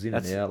it was in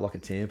That's- and out like a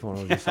tampon. I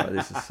was just like,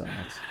 this is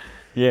sucks.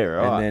 Yeah,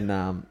 right.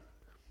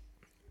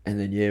 And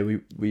then yeah,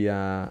 we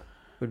where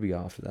did we go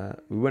after that?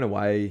 We went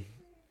away.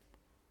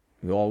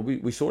 Well,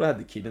 we sort of had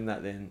the kid in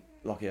that then,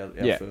 like our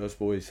Yeah. first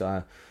boy.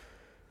 So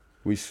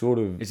we sort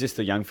of Is this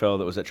the young fella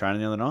that was at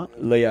training the other night?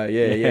 Leo,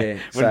 yeah.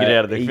 Wouldn't get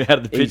out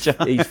of the picture.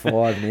 He's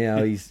 5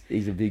 now.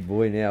 He's a big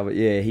boy now. But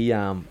yeah,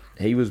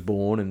 he was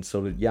born and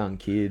sort of young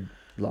kid.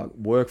 Like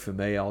worked for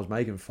me. I was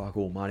making fuck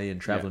all money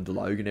and travelling to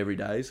Logan every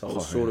day. So it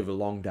was sort of a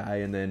long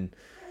day. And then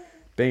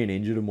being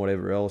injured and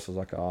whatever else, I was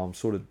like, oh,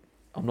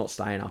 I'm not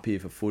staying up here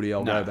for footy.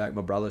 I'll No. go back.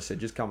 My brother said,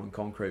 just come and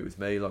concrete with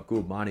me, like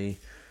good money.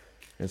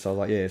 And so I was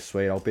like, yeah,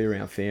 sweet. I'll be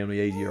around family,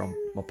 easier on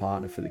my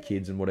partner for the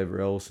kids and whatever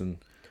else. And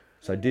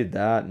so I did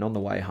that. And on the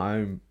way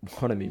home,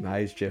 one of my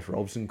mates, Jeff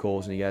Robson,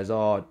 calls and he goes,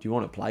 oh, do you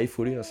want to play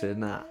footy? I said,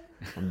 nah,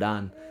 I'm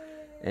done.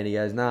 And he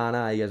goes,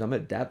 nah. He goes, I'm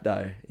at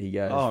Dapto. He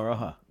goes, Oh,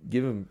 right.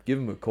 give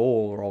him a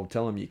call or I'll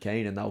tell him you're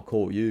keen and they'll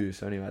call you.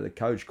 So anyway, the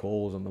coach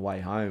calls on the way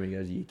home and he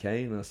goes, are you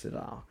keen? And I said,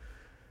 oh.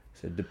 I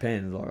said,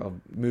 depends. Like,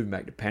 I'm moving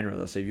back to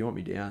Penrith. I said, if you want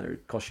me down there,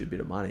 it costs you a bit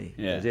of money.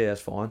 Yeah. He goes, yeah,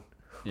 that's fine.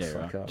 Yeah, It's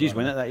right. like, Did you just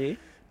win it that year?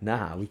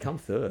 Nah, we come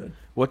third.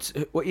 What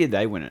year did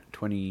they win it?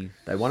 2016,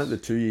 They won it the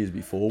 2 years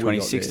before. We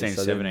got there. So then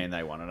 17,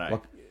 they won it, eh?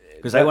 like,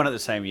 Because they won it the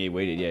same year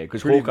we did, yeah.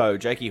 Because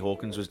Jakey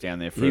Hawkins was down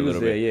there for he a was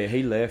little there, bit. yeah.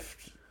 He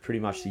left pretty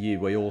much the year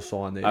we all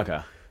signed there. Okay.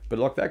 But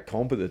like that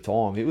comp at the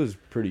time, it was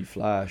pretty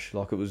flash.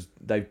 Like it was,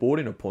 they've brought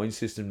in a point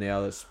system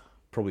now that's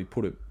probably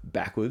put it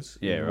backwards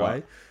in a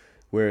right. way.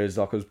 Whereas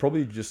like it was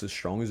probably just as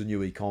strong as a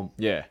Newey comp.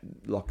 Yeah.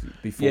 Like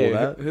before Yeah,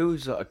 that. who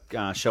was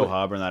Shell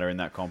Harbour and that are in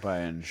that compo?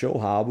 And Shell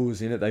Harbour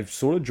was in it. They've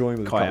sort of joined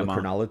with a couple Kiama.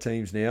 of Cronulla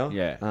teams now.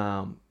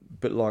 Yeah.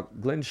 But like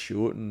Glenn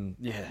Stewart and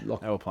like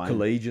they were playing.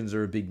 Collegians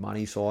are a big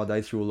money side.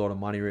 They threw a lot of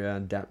money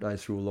around. Dapto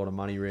threw a lot of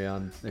money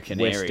around. The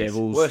Canaries. West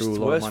Devils Worst threw a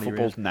lot of money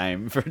football around.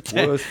 name for a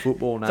team. Worst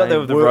football name. It's like they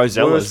were the Worst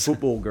Rosellas.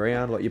 football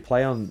ground. Like you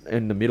play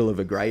in the middle of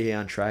a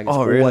greyhound track. It's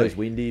Oh, always really?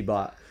 windy,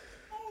 but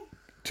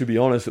to be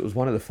honest, it was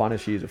one of the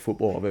funnest years of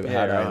football I've ever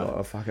had.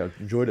 Right. I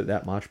enjoyed it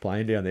that much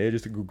playing down there.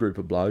 Just a good group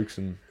of blokes,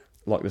 and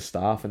like the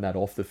staff and that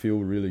off the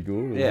field were really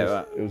good.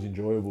 It was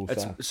enjoyable.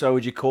 So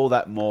would you call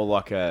that more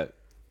like a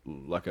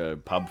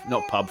pub,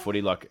 not pub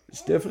footy, like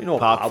it's definitely not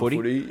park pub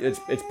footy?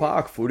 It's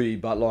park footy,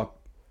 but like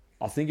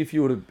I think if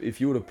you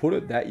were to put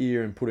it that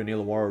year and put an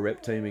Illawarra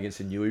rep team against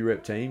a Newey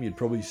rep team, you'd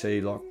probably see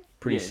like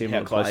pretty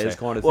similar players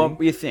kind of thing. Well,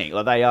 you think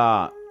like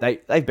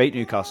they've beat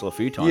Newcastle a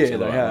few times. Yeah,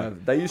 they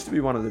have. They used to be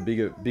one of the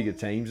bigger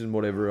teams and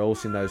whatever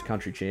else in those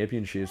country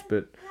championships,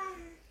 but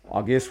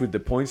I guess with the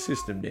point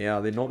system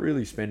now, they're not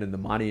really spending the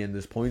money, and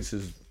there's points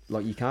as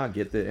like you can't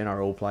get the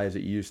NRL players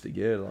that you used to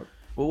get. Like,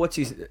 well, what's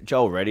his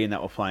Joel Reddy and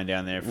that were playing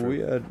down there? We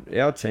had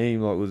our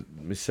team like was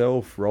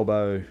myself,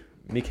 Robbo,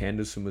 Mick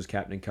Henderson was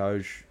captain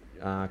coach,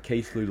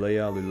 Keith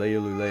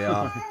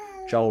Lulia,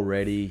 Joel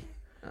Reddy.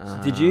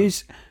 Did you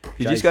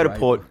go to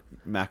Port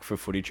Mac for a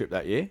footy trip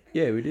that year?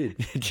 Yeah, we did.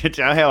 Do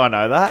you know how I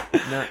know that?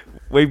 No.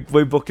 We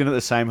booked in at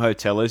the same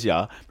hotel as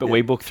you, but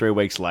we booked 3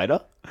 weeks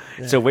later.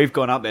 Yeah. So we've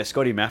gone up there.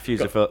 Scotty Matthews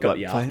got like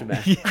the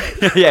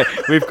aftermath. yeah,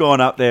 we've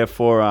gone up there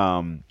for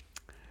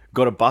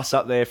got a bus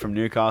up there from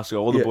Newcastle.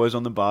 All the boys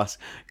on the bus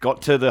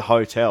got to the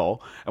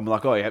hotel, and we're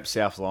like, "Oh, yep,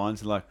 South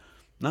Lions." And like,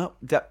 no,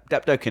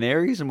 Dapto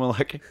Canaries, and we're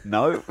like,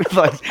 no,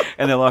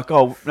 and they're like,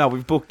 "Oh, no,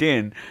 we've booked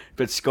in,"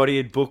 but Scotty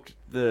had booked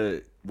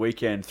the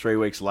weekend 3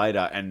 weeks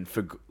later, and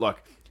for like.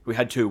 We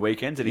had 2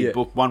 weekends, and he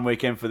booked 1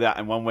 weekend for that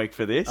and 1 week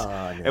for this.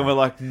 And we're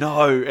like,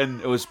 no,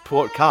 and it was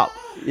Port Cup,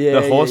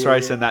 the horse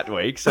racing that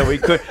week. So we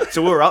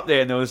were up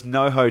there, and there was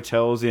no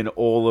hotels in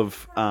all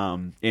of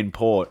in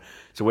Port.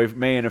 So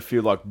me and a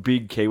few like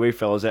big Kiwi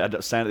fellas ended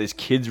up staying at this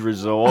kids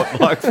resort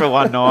like for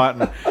one night,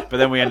 but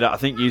then we ended up. I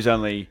think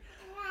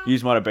you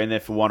might have been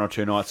there for 1 or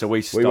 2 nights, so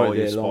we stole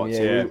your spots.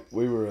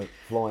 We were a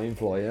fly in,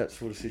 fly out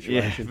sort of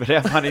situation. Yeah, but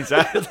how funny is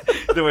that?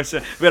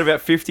 We had about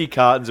 50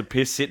 cartons of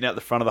piss sitting out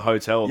the front of the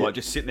hotel, like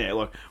just sitting there,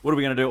 like, what are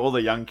we going to do? All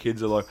the young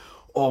kids are like,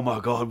 oh my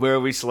God, where are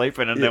we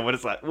sleeping? And then we're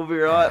just like, we'll be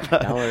right.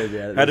 Don't worry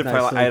about it. Had to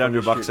pay like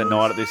 $800 a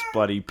night at this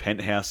bloody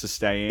penthouse to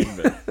stay in,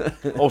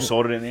 but all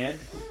sorted in the end.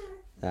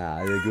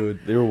 They're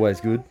good. They're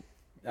always good.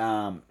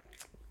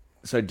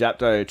 So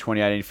Dapto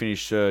 2018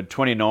 finished third.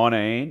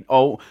 2019.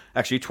 Oh,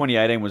 actually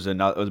 2018 was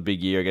a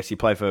big year. I guess he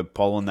played for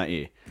Poland that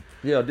year.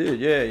 Yeah, I did.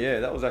 Yeah.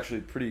 That was actually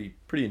pretty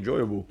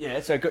enjoyable. Yeah.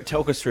 So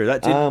talk us through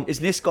that.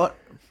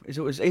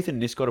 Was Ethan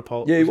Niscott a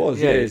Poland? Yeah, he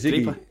was. Yeah,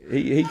 Ziggy.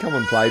 He come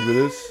and played with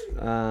us.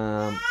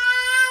 I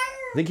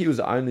think he was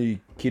the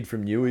only kid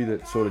from Newey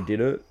that sort of did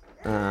it.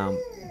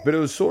 But it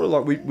was sort of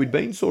like we'd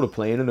been sort of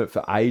planning it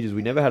for ages.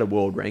 We never had a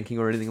world ranking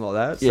or anything like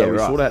that. So we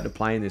sort of had to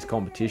play in this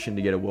competition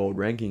to get a world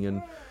ranking,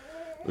 and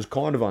it was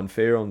kind of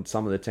unfair on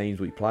some of the teams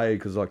we played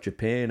because like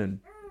Japan and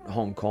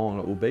Hong Kong,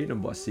 like, we beat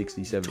them by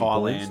 60, 70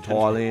 points.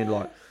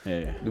 Thailand,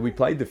 we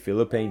played the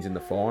Philippines in the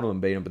final and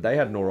beat them, but they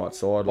had an alright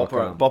side.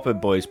 Bopper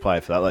boys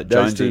played for that. Like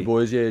those Jonesy. 2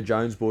 boys,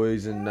 Jones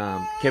boys and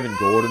Kevin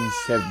Gordon's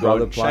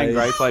brother played. Shane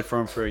Gray played for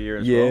him for a year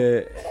as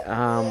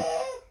well.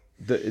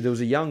 There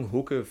was a young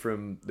hooker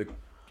from the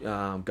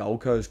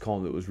Gold Coast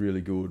comp that was really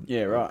good.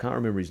 Yeah, right. I can't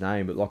remember his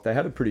name, but like they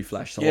had a pretty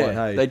flash side.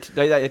 Yeah, hey?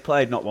 They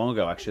played not long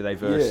ago. Actually, they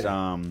versed.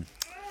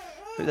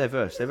 Who they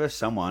versed? They versed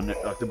someone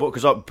like the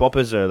because like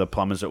boppers are the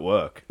plumbers at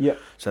work. Yeah.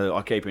 So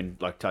I keep in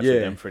like touch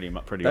with them pretty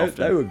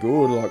often. They were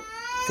good. Like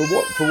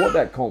for what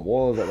that comp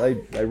was,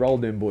 like they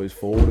rolled them boys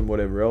forward and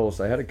whatever else.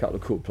 They had a couple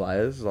of good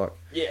players. Like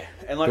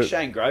and like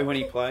Shane Gray when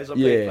he plays, he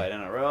played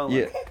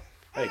NRL.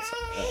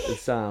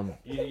 It's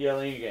You're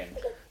yelling again.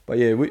 But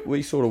yeah,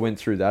 we sort of went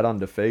through that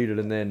undefeated,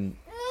 and then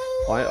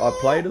I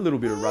played a little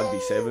bit of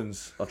rugby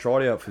sevens. I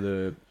tried out for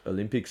the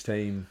Olympics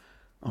team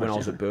when I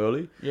was at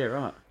Burleigh. Yeah,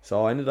 right.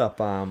 So I ended up,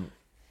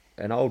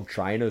 an old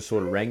trainer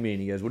sort of rang me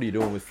and he goes, "What are you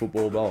doing with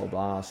football, blah, blah,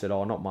 blah." I said,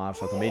 "Oh, not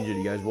much, like I'm injured."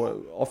 He goes, "What,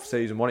 off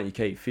season, why don't you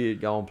keep fit,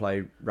 go and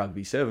play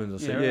rugby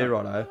sevens?" I said, "Yeah,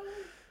 righto."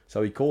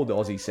 So he called the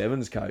Aussie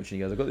sevens coach and he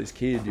goes, "I've got this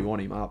kid, do you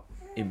want him up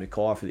in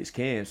Mackay for this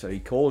camp?" So he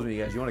calls me, he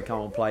goes, "You want to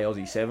come and play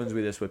Aussie sevens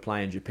with us? We're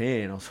playing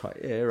Japan." I was like,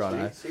 "Yeah,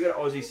 righto." So you got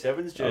an Aussie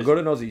sevens jersey? I got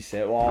an Aussie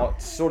set. Well,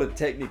 sort of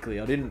technically,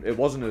 it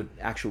wasn't an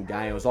actual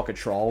game, it was like a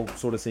trial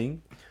sort of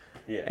thing.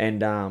 Yeah.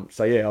 And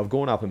I've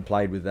gone up and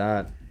played with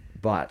that,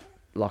 but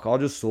like I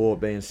just saw it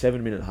being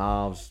 7-minute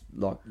halves.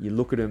 Like you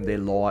look at them, they're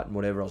light and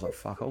whatever. I was like,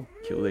 "Fuck, I'll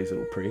kill these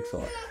little pricks."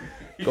 Like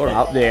got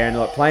up there and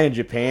like playing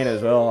Japan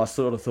as well. I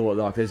sort of thought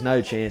like, there's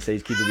no chance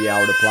these kids will be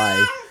able to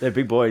play. They're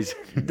big boys.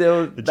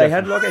 They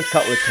had like a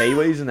couple of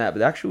Kiwis and that, but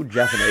the actual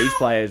Japanese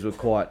players were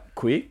quite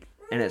quick,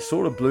 and it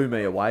sort of blew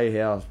me away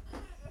how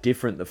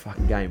different the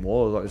fucking game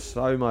was. Like there's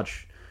so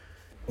much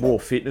more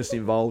fitness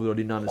involved that I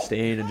didn't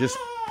understand, and just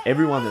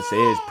everyone that's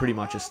there is pretty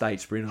much a state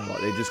sprinter.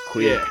 Like they're just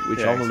quick,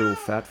 I'm a little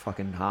fat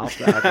fucking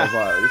halfback. I was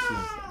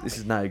like, this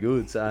is no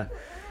good. So,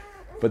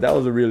 but that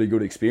was a really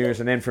good experience.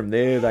 And then from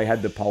there, they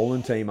had the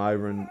Poland team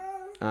over and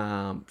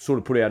sort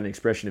of put out an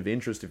expression of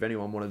interest if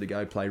anyone wanted to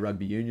go play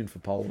rugby union for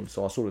Poland.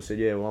 So I sort of said,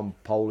 "Yeah, well, I'm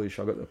Polish.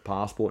 I got the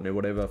passport and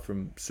whatever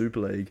from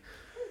Super League."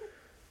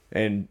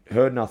 and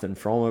heard nothing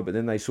from it. But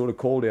then they sort of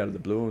called out of the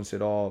blue and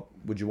said, "Oh,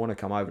 would you want to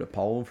come over to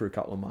Poland for a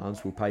couple of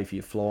months? We'll pay for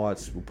your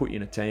flights. We'll put you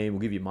in a team.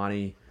 We'll give you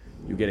money.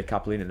 You'll get a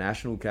couple of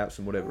international caps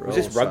and whatever else."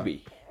 Was this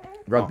rugby?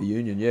 Rugby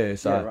union, yeah.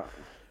 So Yeah, right.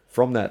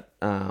 from that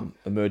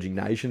emerging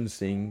nations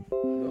thing,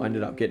 I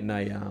ended up getting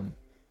a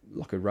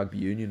like a rugby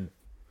union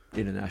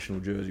international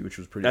jersey, which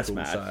was pretty That's cool.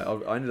 mad.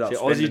 So I ended up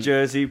So Aussie spending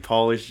jersey,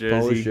 Polish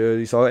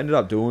jersey. So I ended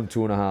up doing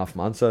 2.5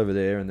 months over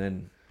there, and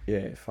then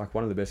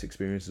one of the best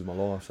experiences of my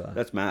life. So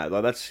That's mad.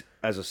 Like that's,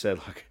 as I said,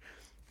 like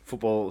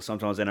football,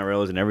 sometimes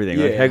NRLs and everything.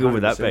 Like, how good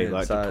would that be? 100%.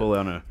 Like So- to pull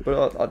out a...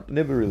 But I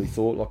never really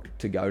thought like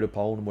to go to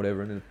Poland and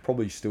whatever, and it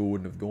probably still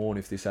wouldn't have gone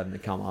if this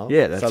hadn't come up.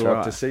 Yeah, that's so like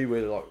right. to see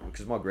where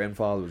because my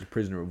grandfather was a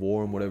prisoner of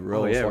war and whatever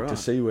Oh, else, yeah, like right. to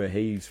see where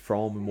he's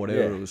from and whatever,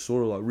 Yeah. it was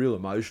sort of like real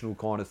emotional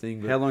kind of thing.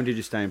 But How long did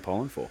you stay in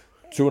Poland for?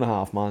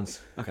 2.5 months.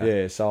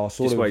 Okay. Yeah, so I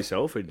sort Just of by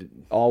yourself? Or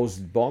I was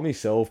by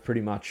myself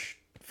pretty much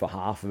for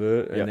half of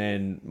it, Yep. and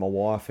then my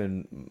wife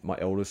and my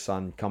eldest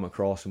son come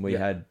across, and we Yep.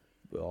 had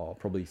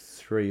probably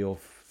 3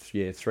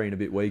 and a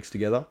bit weeks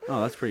together.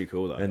 Oh, that's pretty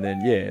cool though. And then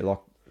like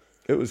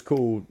it was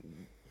cool.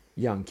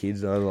 Young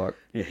kids though, like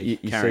Yeah, you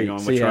carrying on.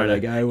 see We're how trying they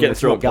to go when get it's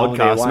through a not going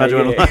their podcast. way,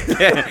 Imagine what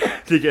yeah.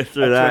 like to get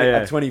through that. a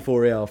Yeah,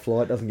 24-hour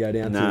flight doesn't go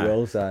down No. too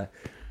well. So,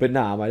 but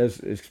nah, mate, it was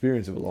an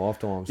experience of a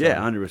lifetime. So, yeah,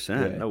 100%.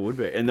 yeah. That would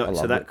be. And I so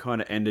loved that it.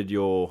 kind of ended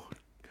your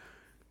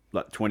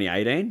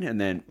 2018, and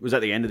then was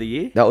that the end of the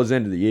year? That was the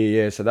end of the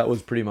year, yeah. So that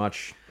was pretty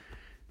much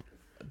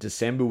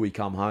December we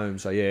come home.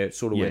 So yeah, it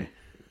sort of Yeah. went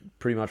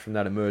pretty much from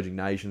that emerging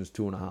nations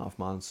 2.5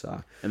 months.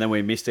 So And then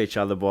we missed each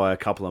other by a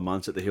couple of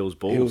months at the Hills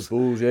Bulls. Hills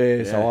Bulls, yeah.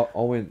 Yeah. So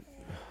I went.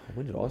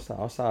 When did I start?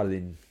 I started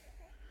in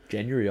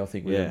January, I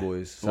think, with Yeah. the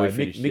boys. Well, So we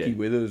finished, Mickey yeah.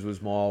 Withers was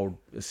my old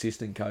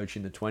assistant coach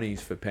in the 20s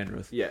for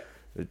Penrith. Yeah.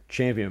 A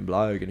champion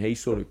bloke, and he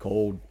sort of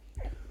called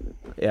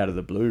out of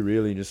the blue,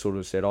 really, and just sort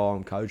of said, "Oh,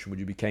 I'm coaching. Would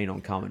you be keen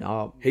on coming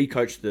up?" He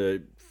coached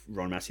the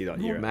Ron Massey that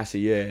year. Massey,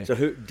 yeah. So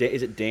who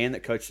is it? Dan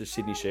that coached the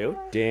Sydney Shield?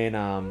 Dan,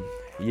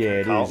 yeah, it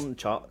is. Carlton,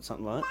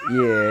 something like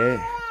that.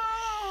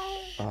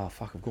 Yeah. Oh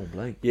fuck, I've gone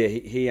blank. Yeah,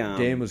 he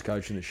Dan was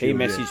coaching the he Shield.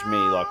 messaged me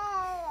like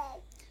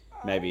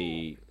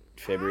maybe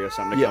February or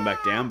something to Yeah. come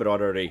back down, but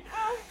I'd already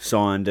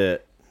signed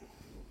it.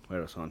 Where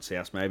did I sign?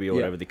 South maybe or Yeah.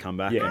 whatever. They come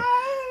back. Yeah.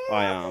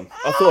 And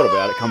I thought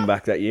about it coming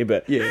back that year,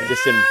 but Yeah.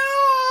 just didn't.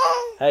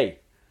 Hey,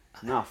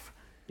 enough.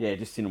 Yeah, it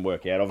just didn't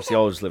work out. Obviously, I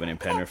was living in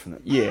Penrith.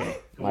 Yeah,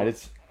 mate,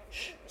 it's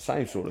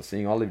same sort of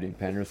thing. I lived in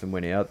Penrith and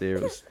went out there.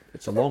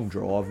 It's a long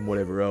drive and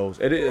whatever else.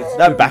 It is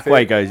That back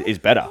way is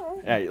better.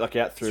 Yeah, like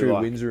out through, through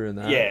like, Windsor and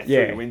that. Yeah,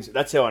 through Windsor.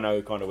 That's how I know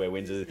kind of where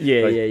Windsor is.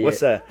 Yeah, Like, yeah, yeah. What's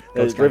that?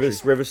 God's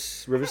Riverston?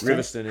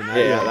 Riverston and that,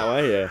 Yeah, yeah. that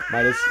way, yeah.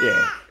 Mate,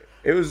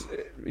 it was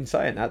in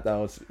saying that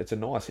though. It's a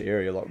nice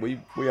area. Like we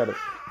had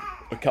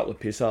a couple of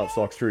piss ups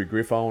like through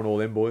Griffo and all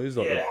them boys,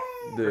 like Yeah.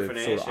 the Griffin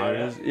sort of Air,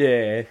 owners.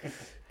 Yeah,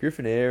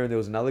 Griffin Air, and there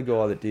was another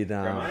guy that did.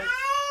 There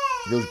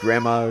was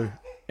Gramo,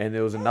 and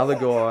there was another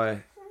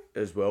guy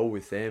as well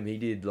with them. He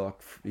did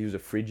he was a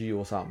Friggy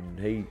or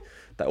something.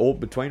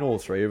 Between all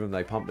three of them,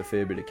 they pumped a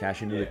fair bit of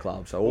cash into the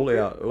club. So all I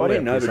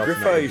didn't know, but piss-ups and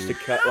Griffo that used to was-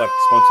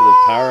 sponsor the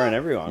Para and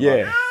everyone.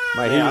 Yeah,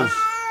 mate, he Yeah. was.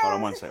 Hold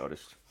on one sec, I'll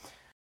just...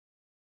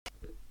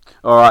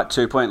 Alright,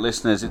 2 Point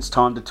listeners, it's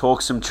time to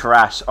talk some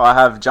trash. I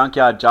have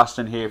Junkyard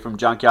Justin here from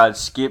Junkyard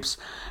Skips,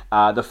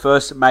 the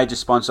first major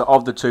sponsor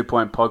of the 2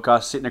 Point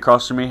podcast, sitting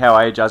across from me. How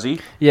are you,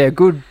 Juzzy? Yeah,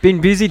 good.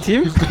 Been busy,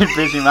 Tim. Been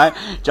busy, mate.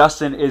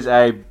 Justin is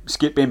a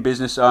skip bin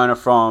business owner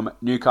from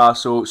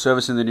Newcastle,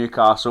 servicing the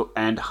Newcastle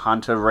and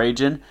Hunter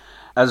region,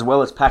 as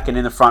well as packing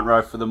in the front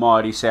row for the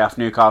mighty South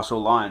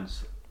Newcastle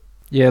Lions.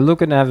 Yeah,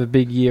 looking to have a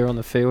big year on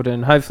the field,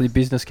 and hopefully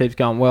business keeps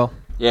going well.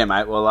 Yeah,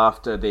 mate. Well,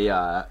 after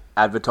the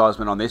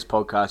advertisement on this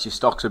podcast, your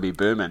stocks will be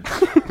booming.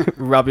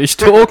 Rubbish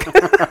talk.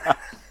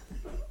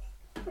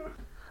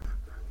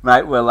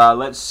 Mate, well,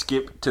 let's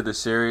skip to the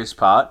serious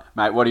part.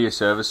 Mate, what are your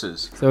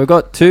services? So we've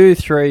got 2,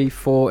 3,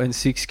 4, and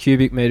 6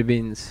 cubic metre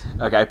bins.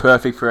 Okay,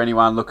 perfect for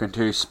anyone looking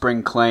to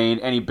spring clean,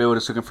 any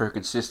builders looking for a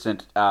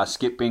consistent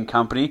skip bin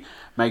company.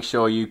 Make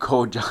sure you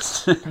call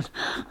Justin.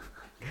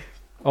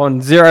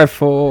 On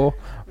 04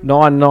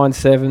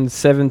 997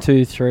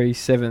 723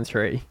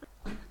 73.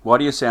 Why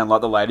do you sound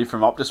like the lady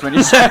from Optus when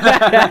you say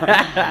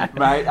that?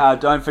 Mate,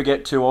 don't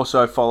forget to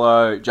also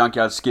follow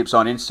Junkyard Skips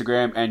on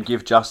Instagram and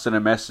give Justin a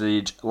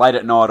message late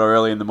at night or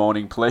early in the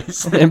morning,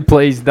 please. And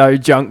please, no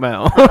junk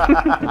mail.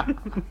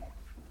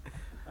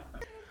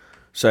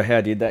 So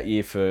how did that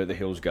year for the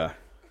Hills go?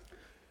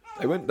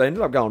 They ended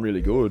up going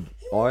really good.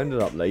 I ended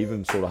up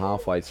leaving sort of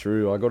halfway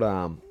through. I got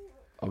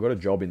a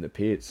job in the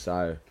pits,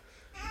 so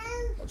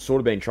I'd sort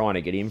of been trying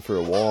to get in for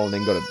a while, and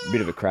then got a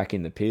bit of a crack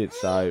in the pits.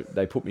 So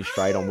they put me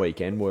straight on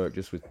weekend work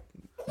just with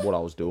what I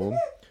was doing.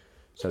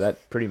 So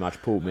that pretty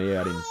much pulled me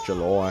out in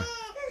July,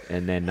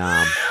 and then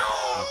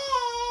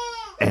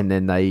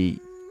they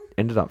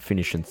ended up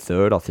finishing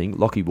third, I think.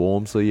 Lockie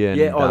Walmsley and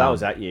Yeah, that was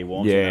that year,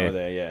 Walmsley, yeah. over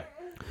there, yeah.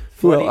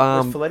 Well,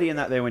 was Folletti in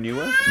that there when you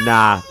were?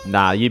 Nah,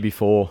 year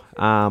before.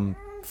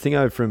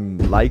 Thingo from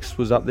Lakes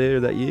was up there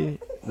that year.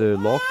 The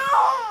lock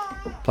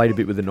played a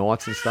bit with the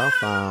Knights and stuff.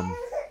 I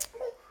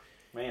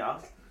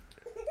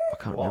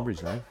can't remember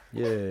his name.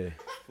 Yeah.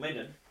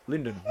 Lyndon.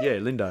 Lyndon. Yeah,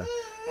 Lindo.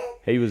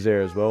 He was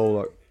there as well.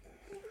 Like,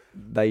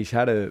 they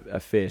had a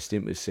fair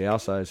stint with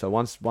Souso. So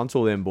once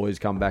all them boys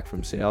come back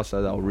from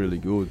Souso, they were really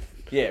good.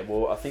 Yeah,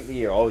 well, I think the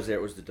year I was there,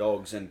 it was the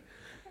Dogs, and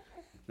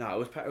no,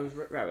 it was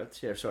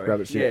Rabbits. Yeah, sorry.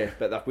 Rabbits, yeah. yeah.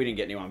 But like we didn't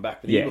get anyone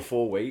back. But the year Yeah.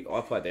 before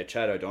I played there.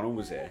 Chad O'Donnell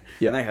was there,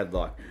 Yeah. and they had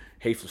like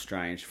Heath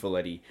Lestrange,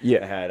 Folletti. Yeah.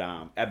 They had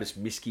Abbas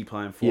Miskey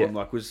playing for Yeah. them.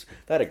 Like they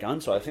had a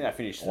gun side. I think they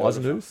finished third or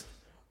Eisenhuth?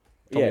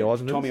 Tommy yeah,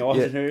 Eisenhuth? Tommy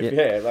Eisenhuth. Yeah.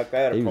 Yeah, like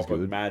they had He a was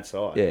proper good. mad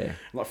side. Yeah.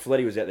 Like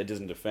Folletti was out there,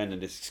 doesn't defend,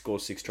 and just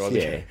scores 6 tries.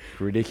 Yeah,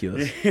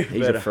 ridiculous. He's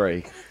But, a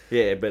freak.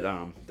 Yeah, but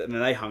then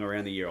they hung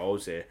around the year I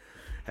was there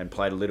and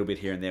played a little bit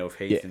here and there with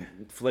Heath. Yeah.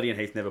 And Folletti and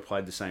Heath never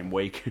played the same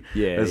week.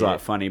 Yeah, it was yeah. like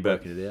funny, but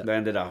Working it out. they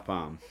ended up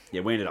we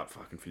ended up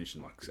fucking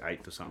finishing like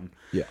 8th or something.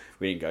 Yeah.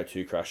 We didn't go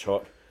too crash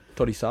hot.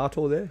 Toddy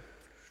Sartor there?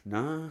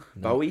 Nah,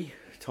 Bowie,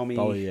 Tommy,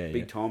 Bowie, yeah,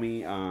 Big yeah. Tommy.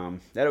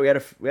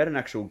 We had an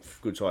actual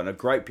good side and a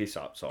great piss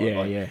up side. Yeah,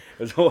 like, yeah. It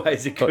was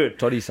always a good.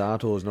 Toddy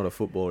Sartor is not a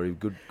footballer. He's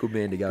a good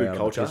man to go Good out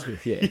culture. on the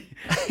piss with.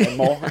 Yeah. And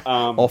more.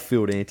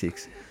 Off-field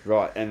antics.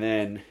 Right, and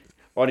then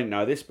I didn't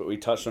know this, but we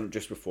touched on it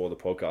just before the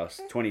podcast.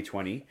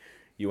 2020,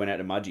 you went out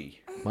to Mudgee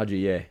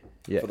Mudgee, yeah.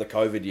 Yeah. for the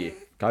COVID year.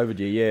 COVID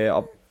year,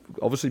 yeah.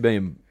 Obviously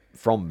being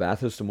from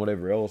Bathurst and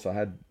whatever else, I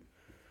had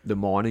the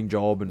mining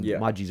job, and Yeah.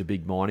 Mudgee's a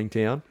big mining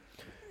town.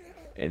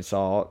 And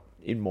so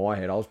in my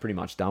head, I was pretty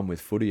much done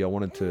with footy. I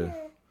wanted to,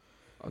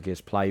 I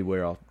guess, play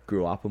where I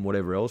grew up and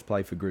whatever else,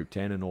 play for Group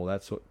 10 and all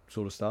that sort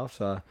of stuff.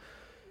 So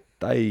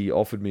they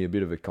offered me a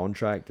bit of a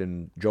contract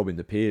and job in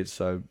the pits.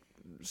 So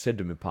said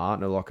to my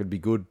partner, like, it'd be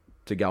good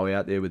to go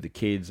out there with the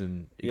kids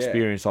and Yeah.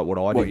 experience like what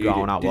I did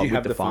growing up, Did like you with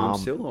have the the farm.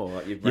 still, or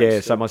like you've Yeah, raced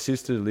so still? my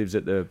sister lives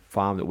at the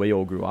farm that we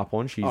all grew up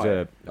on. She's Oh,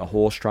 yeah. a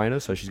horse trainer,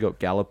 so she's got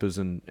gallopers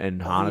and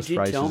harness you did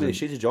races. tell me and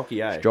she's a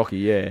jockey, eh? jockey,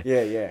 yeah.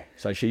 Yeah, yeah.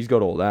 So she's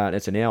got all that.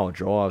 It's an hour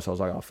drive, so I was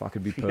like, oh, fuck,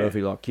 it'd be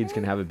perfect. Like, kids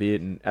can have a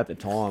bit. And at the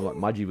time, like,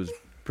 Mudgee was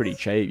pretty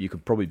cheap. You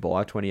could probably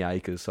buy 20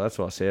 acres. So that's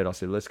what I said. I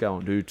said, let's go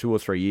and do 2 or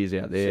 3 years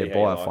out there, See how buy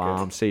you a like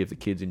farm, it. see if the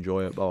kids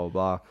enjoy it, blah, blah,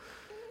 blah.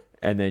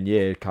 And then,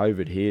 yeah,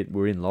 COVID hit.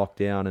 We're in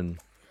lockdown, and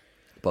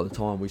by the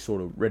time we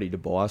sort of ready to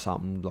buy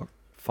something, like,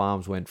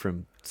 farms went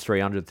from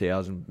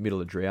 300,000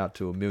 middle of drought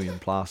to $1 million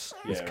plus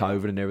with Yeah,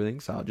 COVID and everything.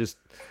 So just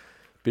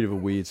a bit of a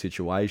weird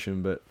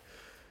situation, but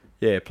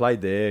yeah, played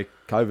there.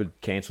 COVID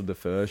cancelled the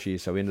first year,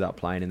 so we ended up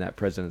playing in that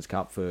President's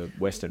Cup for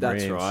Western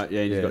That's Rams. right.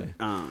 Yeah, you've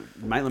got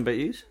Maitland beat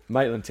yous?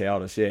 Maitland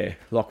towered us, yeah.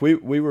 Like, we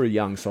were a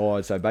young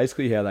side, so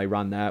basically how they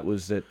run that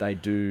was that they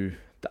do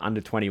the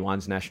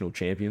under-21s national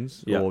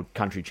champions, Yeah. or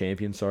country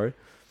champions, sorry.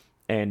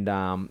 And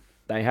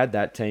they had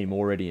that team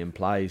already in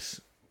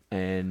place,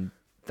 and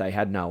they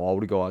had no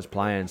older guys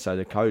playing. So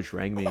the coach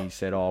rang me. He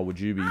said, "Oh, would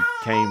you be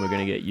keen? We're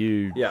going to get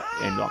you Yeah.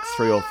 and like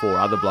 3 or 4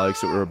 other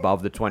blokes that were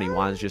above the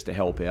 21s just to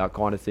help out,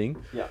 kind of thing."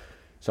 Yeah.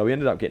 So we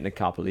ended up getting a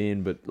couple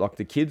in, but like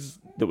the kids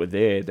that were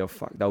there, they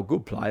were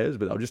good players,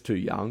 but they were just too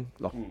young.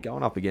 Like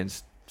going up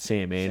against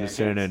Sam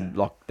Anderson and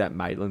like that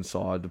Maitland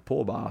side, the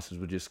poor bastards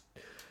were just.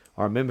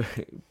 I remember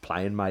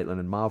playing Maitland,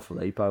 and Marv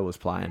Filippo was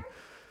playing,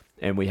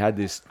 and we had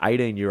this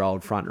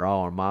 18-year-old front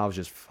row, and Marv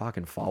just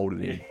fucking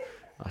folded in.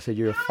 I said,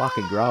 "You're a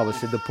fucking grub." I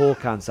said, "The poor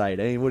cunt's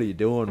 18. What are you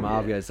doing?"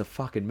 Marv goes, "It's a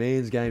fucking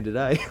man's game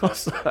today." I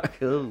was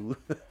like, "Oh."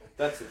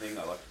 That's the thing,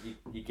 though. Like,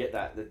 you get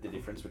the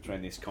difference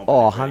between this comp.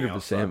 Oh, and everything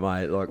else, 100%,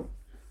 like- mate.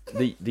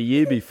 Like, the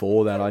year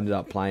before that, I ended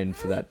up playing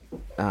for that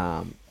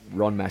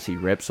Ron Massey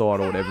rep side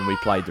or whatever, and we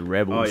played the Oh,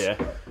 Rebels. yeah.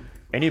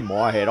 And in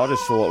my head, I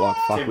just thought, like,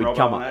 fuck, Tim we'd Robbo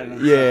come and up.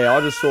 that, Yeah, I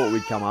just thought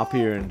we'd come up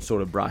here and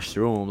sort of brush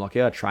through them. Like,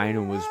 our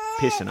training was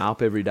pissing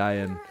up every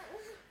day, and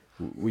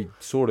we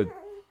sort of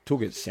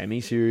took it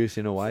semi-serious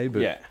in a way,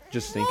 but Yeah.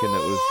 just thinking it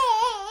was,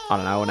 I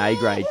don't know, an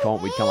A-grade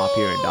comp, we'd come up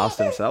here and dust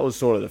them. So that was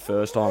sort of the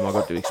first time I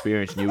got to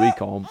experience Newey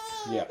comp.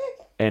 Yeah.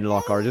 And,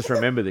 like, I just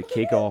remember the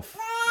kickoff.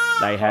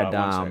 They had...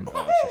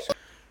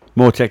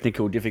 More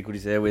technical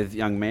difficulties there with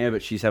young Mare,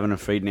 but she's having a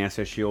feed now,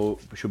 so she'll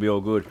be all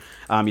good.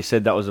 You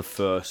said that was the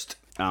first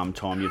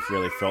time you've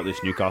really felt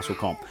this Newcastle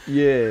comp.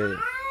 Yeah,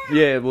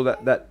 well,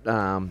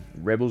 that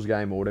Rebels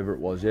game or whatever it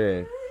was,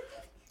 yeah.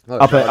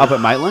 Up at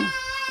Maitland?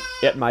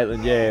 At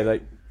Maitland, yeah,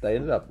 they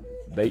ended up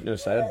beating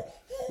us. They had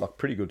like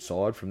pretty good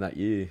side from that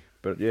year.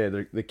 But yeah,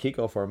 the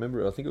kickoff, I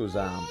remember, I think it was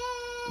not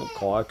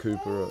Kaya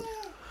Cooper,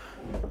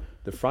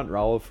 the front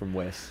rower from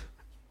West.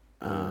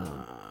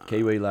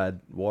 Kiwi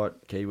lad, white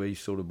Kiwi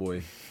sort of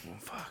boy.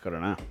 Fuck, I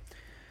don't know.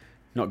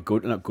 Not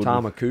good.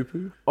 Tama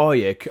Kupu. Oh,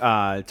 yeah.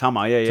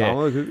 Tama, yeah.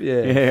 Tama Kupu,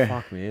 yeah. Yeah.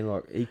 Fuck, man.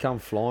 Like, he come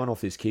flying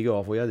off this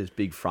kickoff. We had this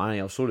big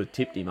fronty. I sort of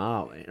tipped him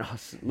up. And I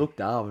looked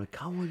up and,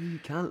 come on, you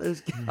cunt, let's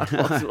go. I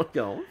was like,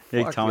 oh,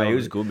 Yeah, fuck, Tama, he yo.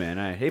 was good, man.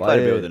 Eh? He But played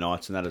a bit yeah. with the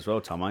Knights and that as well,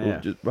 Tama, yeah.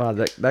 Just, bro,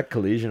 that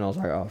collision, I was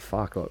like, oh,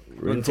 fuck. Like,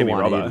 we're in for Timmy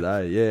one here Robbo.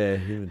 today. Yeah,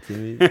 him and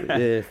Timmy. But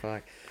yeah,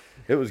 fuck.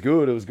 It was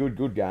good. It was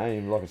good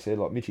game. Like I said,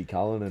 like Mitchy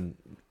Cullen and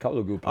a couple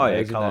of good Oh, yeah,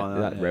 players Cullen,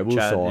 in that yeah. Rebels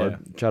Chad, side. yeah.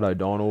 Chad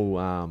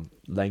O'Donnell,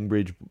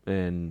 Langbridge,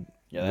 and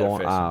Yeah, they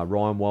had a fair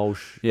Ryan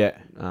Walsh. Yeah.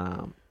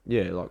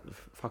 Yeah, like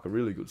fuck, a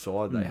really good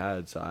side they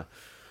had. So,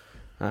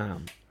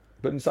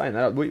 But in saying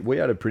that, we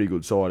had a pretty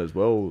good side as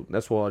well.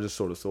 That's why I just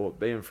sort of thought,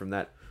 being from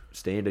that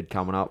standard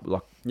coming up,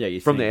 like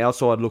from the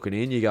outside looking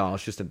in, you go, oh,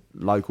 it's just a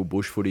local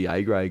bush footy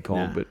A-grade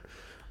comp. But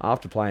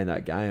after playing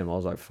that game, I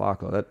was like,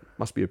 fuck, that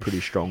must be a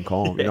pretty strong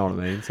comp. You know what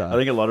I mean? So I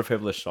think a lot of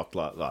people are shocked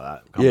like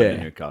that coming to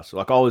Newcastle.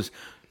 Like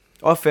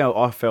I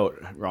felt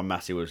Ron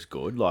Massey was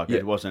good. Like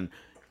it wasn't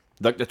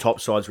like the top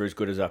sides were as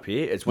good as up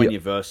here. It's when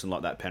you're versing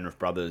like that Penrith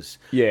Brothers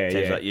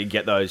teams, like you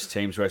get those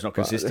teams where it's not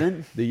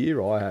consistent. The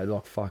year I had,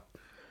 like, fuck,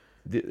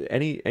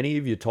 any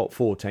of your top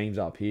 4 teams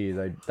up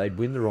here, they'd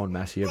win the Ron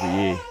Massey every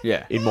year.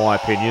 Yeah, in my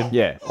opinion.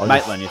 Yeah,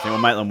 Maitland. You think? Well,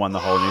 Maitland won the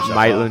whole New South Wales.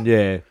 Maitland,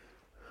 yeah.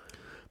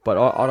 But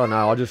I don't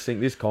know. I just think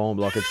this comp,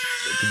 like,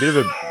 it's a bit of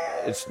a.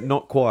 It's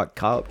not quite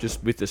cup,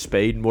 just with the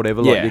speed and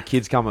whatever. Like, the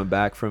kids coming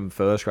back from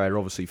first grade are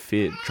obviously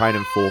fit,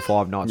 training 4 or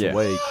 5 nights a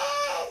week.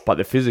 But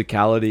the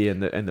physicality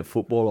and the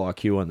football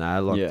IQ and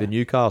that, like the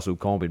Newcastle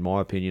comp, in my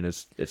opinion,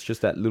 it's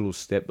just that little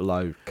step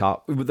below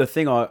cup. The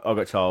thing I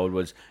got told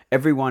was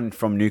everyone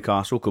from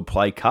Newcastle could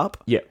play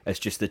cup. Yeah, it's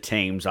just the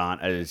teams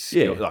aren't as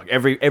like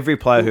every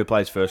player who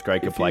plays first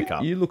grade could play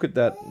cup. You look at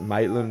that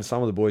Maitland,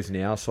 some of the boys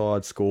in our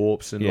side,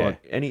 Scorps, and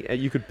like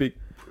you could pick,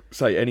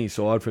 say, any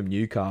side from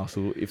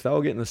Newcastle. If they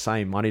were getting the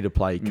same money to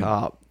play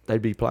cup, they'd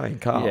be playing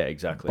cup. Yeah,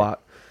 exactly.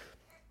 But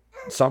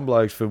some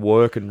blokes, for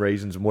work and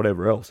reasons and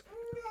whatever else,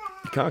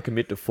 you can't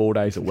commit to 4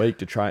 days a week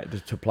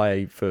to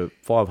play for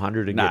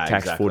 500 and get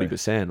taxed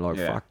 40%. Like,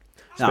 fuck.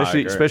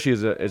 Especially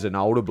as an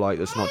older bloke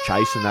that's not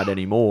chasing that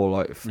anymore.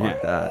 Like,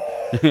 fuck that.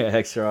 Yeah,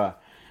 that's right.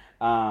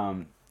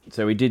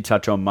 So we did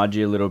touch on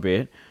Mudgee a little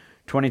bit.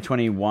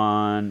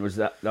 2021 was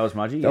that was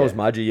Mudgee? That was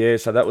Mudgee, yeah.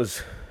 So that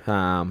was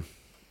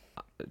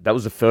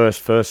the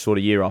first sort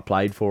of year I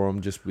played for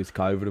them, just with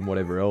COVID and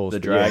whatever else.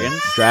 The Dragons? Yeah.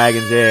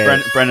 Dragons, yeah.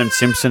 Brendan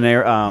Simpson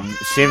there.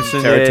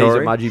 Simpson,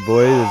 territory. Yeah, he's a Mudgee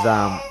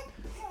boy.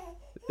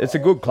 It's a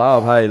good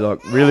club, hey,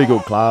 like, really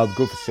good club,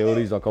 good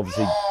facilities. Like,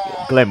 obviously,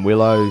 Glen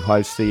Willow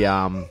hosts the,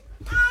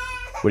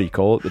 what do you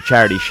call it, the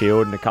Charity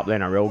Shield and a couple of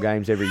NRL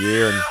games every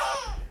year. And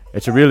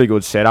it's a really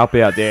good setup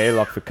out there,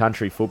 like, for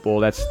country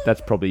football. That's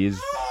probably his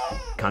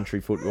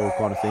country football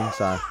kind of thing.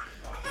 So,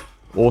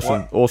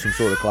 awesome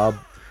sort of club.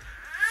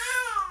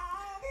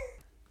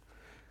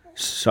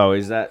 So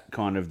is that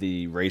kind of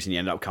the reason you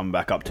end up coming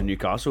back up to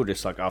Newcastle,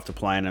 just like after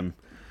playing them?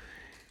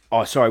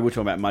 Oh, sorry, we're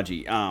talking about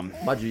Mudgee.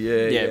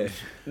 Mudgee, yeah.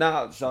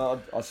 No,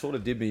 so I sort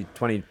of did me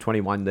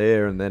 2021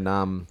 there, and then,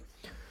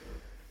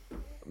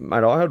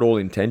 mate, I had all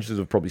intentions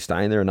of probably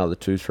staying there another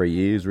 2-3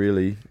 years,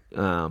 really.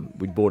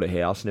 We bought a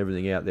house and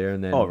everything out there,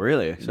 and then... Oh,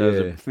 really?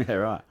 So yeah,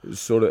 right.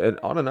 Sort of, and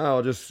I don't know,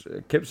 I just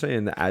kept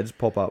seeing the ads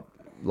pop up,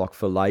 like,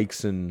 for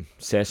Lakes and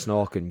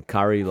Cessnock and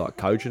Curry, like,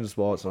 coaching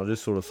spots, and I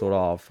just sort of thought,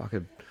 oh,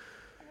 fucking...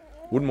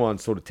 Wouldn't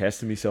mind sort of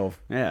testing myself,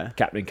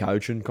 captain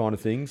coaching kind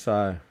of thing,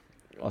 so...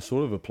 I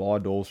sort of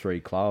applied to all 3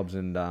 clubs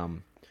and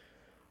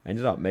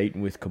ended up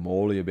meeting with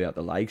Kamali about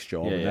the Lakes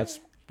job. And that's,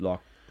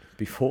 like,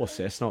 before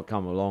Cessnock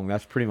come along,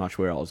 that's pretty much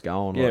where I was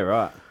going. Yeah,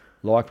 right.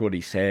 Liked what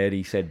he said.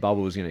 He said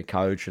Bubba was going to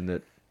coach and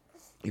that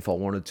if I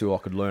wanted to, I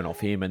could learn off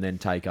him and then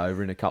take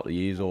over in a couple of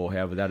years or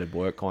however that'd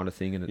work kind of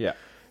thing. And it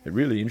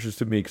really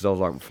interested me because I was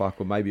like,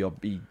 fuck, well, maybe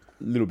I'd be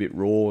a little bit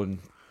raw and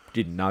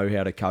didn't know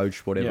how to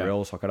coach, whatever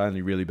else. Like, I'd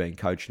only really been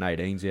coaching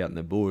 18s out in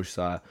the bush,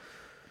 so...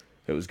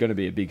 It was going to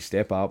be a big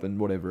step up and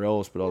whatever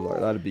else, but I was like,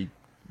 that'd be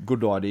a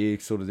good idea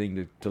sort of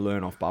thing to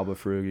learn off Bubba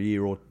for a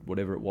year or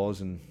whatever it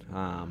was. And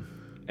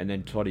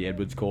then Toddy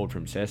Edwards called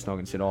from Cessnock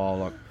and said, oh,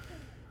 like,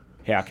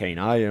 how keen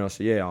are you? And I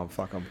said, yeah, I'm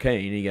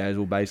keen. He goes,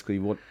 well, basically,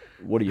 what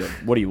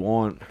do you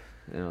want?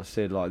 And I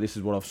said, like, this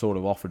is what I've sort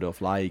of offered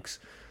off Lakes.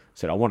 I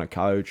said, I want to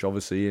coach,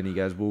 obviously. And he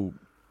goes, well,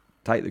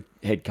 take the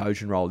head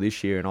coaching role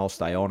this year and I'll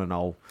stay on and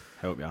I'll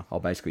help you.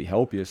 I'll basically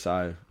help you.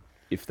 So...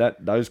 If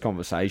those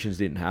conversations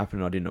didn't happen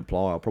and I didn't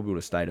apply, I probably would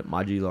have stayed at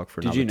Mudgee like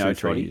for another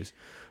 2-3 years.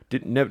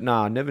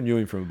 Never knew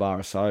him from a bar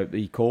of soap.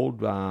 He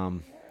called, I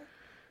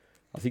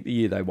think the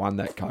year they won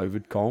that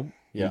COVID comp,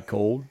 he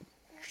called,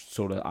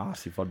 sort of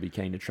asked if I'd be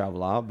keen to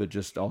travel up, but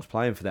just I was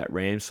playing for that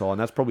Rams side, and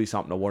that's probably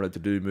something I wanted to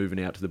do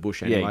moving out to the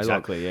bush anyway. Yeah,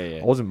 exactly,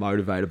 I wasn't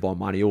motivated by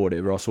money or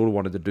whatever. I sort of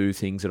wanted to do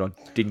things that I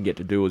didn't get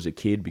to do as a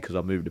kid because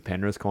I moved to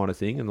Penrith kind of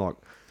thing, and like,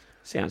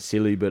 sounds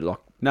silly, but like,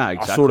 no,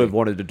 exactly. I sort of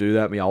wanted to do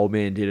that. My old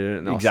man did it,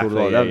 and I was sort of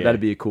like, that'd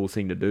be a cool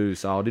thing to do.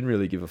 So I didn't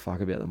really give a fuck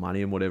about the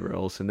money and whatever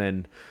else. And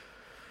then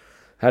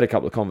had a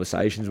couple of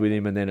conversations with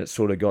him, and then it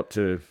sort of got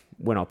to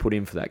when I put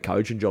in for that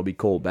coaching job, he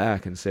called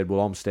back and said, well,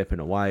 I'm stepping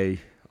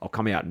away. I'll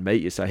come out and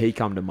meet you. So he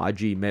come to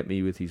Mudgee, met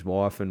me with his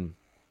wife, and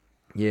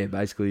yeah,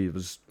 basically it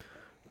was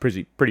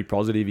pretty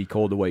positive. He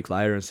called a week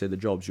later and said, the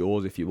job's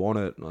yours if you want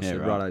it. And I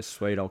said, righto,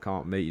 sweet, I'll come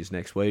up and meet you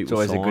next week. It's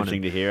always a good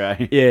thing to hear,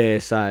 eh? Yeah,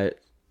 so...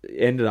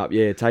 Ended up,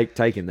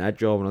 taking that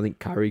job, and I think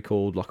Curry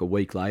called like a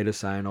week later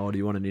saying, oh, do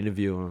you want an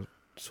interview? And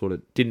I sort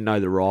of didn't know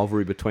the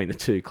rivalry between the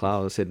 2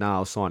 clubs. I said, no,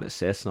 I'll sign at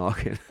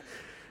Cessnock. And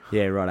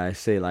yeah, righto,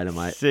 see you later,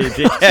 mate. See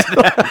you,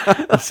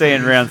 I'll see you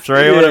in round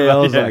 3 or whatever. I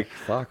was like,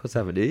 fuck, what's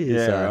happened here?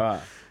 Yeah,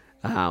 so,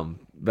 right.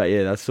 But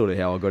yeah, that's sort of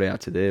how I got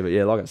out to there. But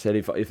yeah, like I said,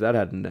 if that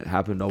hadn't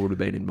happened, I would have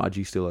been in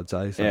Mudgee still, I'd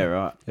say. So, yeah,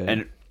 right. Yeah.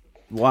 And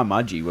Why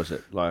Mudgee, was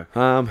it? Like,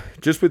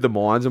 Just with the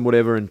mines and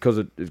whatever, and because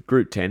it's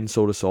Group 10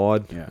 sort of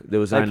side. yeah. There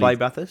was They only, play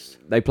Bathurst?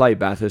 They played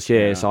Bathurst,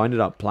 yeah. Yeah. So I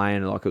ended up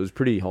playing, like, it was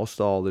pretty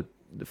hostile. The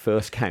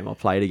first game I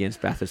played against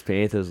Bathurst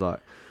Panthers, like,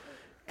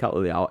 a couple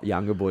of the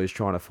younger boys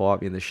trying to fight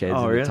me in the sheds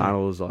Oh, and really? the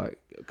tunnels, like,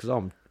 because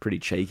I'm pretty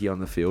cheeky on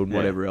the field and Yeah.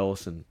 whatever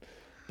else, and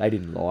they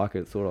didn't like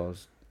it. Thought I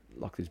was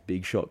like this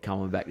big shot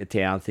coming back to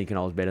town, thinking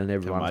I was better than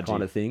everyone, Mudgee.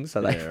 kind of thing.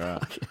 So they Yeah,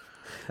 right.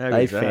 How they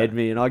good's that? fed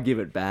me, and I give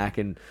it back.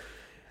 And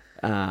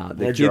the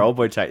How'd your old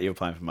boy take you were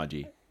playing for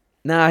Mudgee?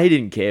 Nah, he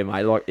didn't care,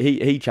 mate. Like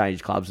he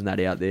changed clubs and that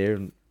out there,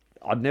 and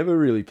I'd never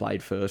really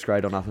played first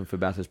grade or nothing for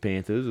Bathurst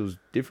Panthers. It was a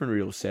different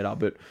real setup,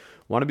 but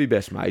one of my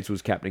best mates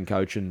was captain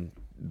coaching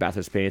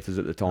Bathurst Panthers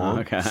at the time.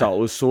 Oh, okay. So it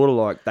was sort of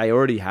like they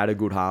already had a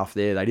good half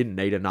there. They didn't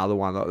need another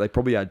one. Like, they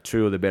probably had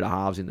two of the better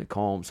halves in the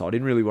comp, so I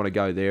didn't really want to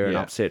go there and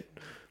Yeah. upset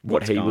what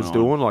What's he going was on?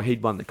 doing. Like,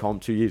 he'd won the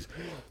comp 2 years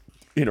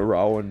in a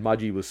row, and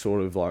Mudgee was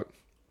sort of like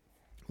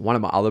one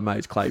of my other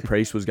mates, Clay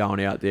Priest, was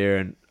going out there,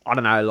 and I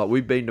don't know, like,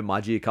 we've been to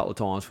Mudgee a couple of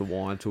times for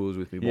wine tours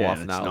with my Yeah, wife,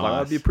 and that's that. I was like, nice.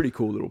 it'd be a pretty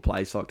cool little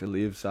place like to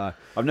live. So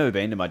I've never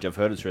been to Mudgee. I've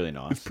heard it's really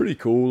nice. it's pretty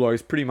cool. Like,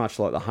 it's pretty much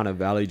like the Hunter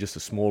Valley, just a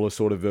smaller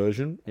sort of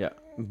version. Yeah.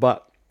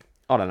 But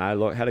I don't know,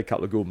 like, had a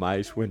couple of good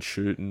mates, went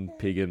shooting,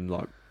 pigging,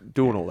 like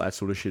doing all that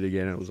sort of shit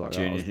again. It was like,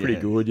 it was pretty yeah.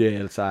 good.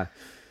 Yeah, so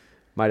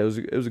mate, it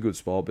was a good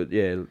spot. But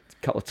yeah, a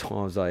couple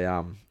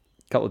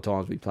of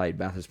times we played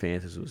Bathurst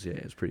Panthers.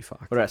 It was pretty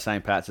fucked. What about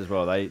St. Pat's as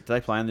well? Do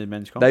they play in the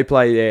men's comp? They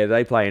play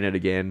in it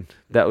again.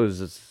 That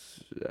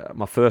was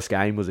my first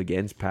game was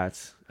against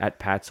Pats at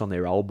Pats on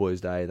their old boys'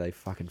 day. They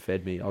fucking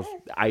fed me. I was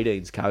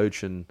 18's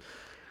coach, and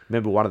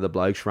remember one of the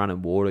blokes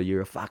running water.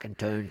 You're a fucking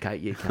turncoat,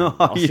 you cunt.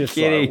 I Oh, was you're just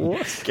kidding. Like,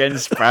 what? Getting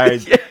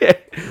sprayed. Yeah.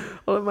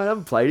 Well, mate, I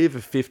haven't played here for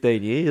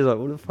 15 years. Like,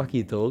 what the fuck are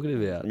you talking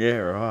about? Yeah,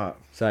 right.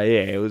 So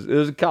yeah, it was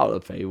a couple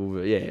of people,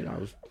 but yeah, no, it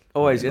was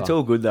Always, it's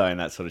all good though in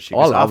that sort of shit.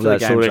 I 'Cause love after the that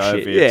game's sort of over,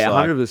 shit. it's Yeah,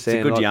 like, 100%. It's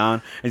a good like-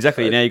 yarn.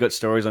 Exactly. Now you got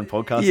stories on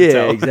podcasts. to Yeah,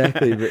 tell.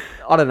 exactly. But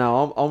I don't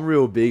know. I'm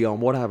real big on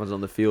what happens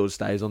on the field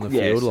stays on the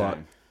Yeah, field. same. Like,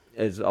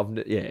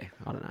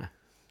 I don't know.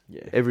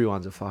 Yeah,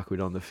 everyone's a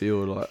fuckwit on the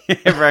field. Like,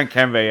 Everyone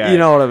can be. you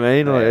know what I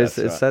mean? Like, Yeah, it's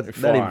that's that right.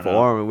 that You're firing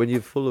environment when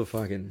you're full of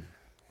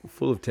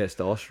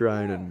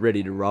testosterone and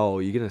ready to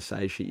roll. You're gonna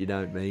say shit you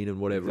don't mean and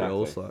whatever Exactly.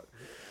 else. Like,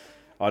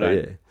 I don't.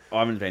 Yeah. I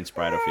haven't been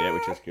sprayed off yet,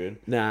 which is good.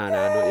 nah,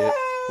 not yet.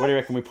 What do you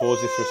reckon we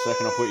pause this for a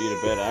second? I'll put you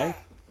to bed,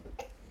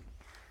 eh?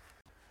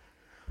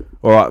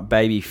 All right,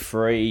 baby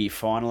free.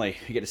 Finally,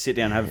 you get to sit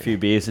down and have a few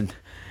beers and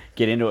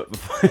get into it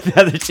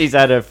now that she's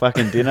had her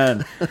fucking dinner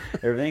and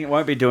everything.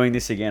 Won't be doing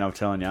this again. I'm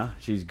telling you,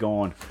 she's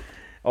gone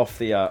off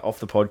the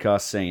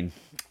podcast scene.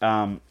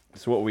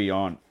 So what were we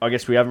on? I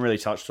guess we haven't really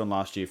touched on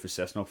last year for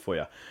Cessnock for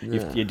you.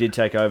 You did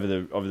take over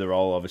the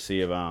role,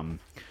 obviously,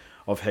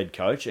 of head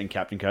coach and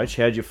captain coach.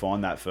 How did you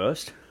find that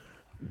first?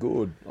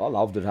 Good. I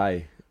loved it.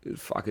 Hey,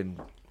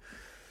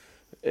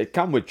 it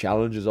come with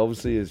challenges.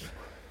 Obviously, as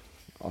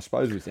I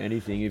suppose with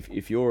anything,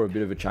 if you're a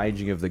bit of a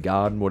changing of the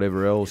guard and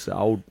whatever else,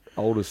 the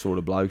older sort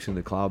of blokes in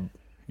the club,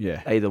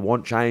 Yeah. they either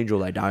want change or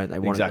they don't. They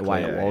want it the way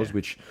Exactly, it yeah, was, yeah.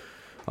 which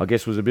I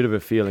guess was a bit of a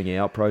feeling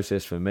out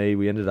process for me.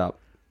 We ended up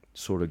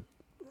sort of,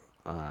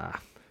 I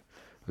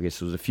guess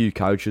there was a few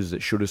coaches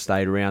that should have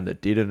stayed around that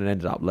didn't and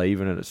ended up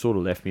leaving, and it sort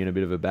of left me in a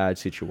bit of a bad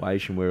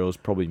situation where it was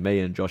probably me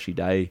and Joshy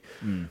Day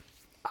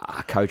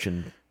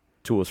coaching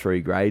 2 or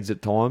 3 grades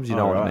at times. You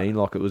know what I right. mean?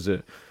 Like, it was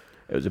a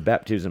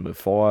baptism of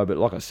fire, but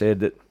like I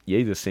said, that you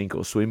either sink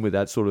or swim with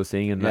that sort of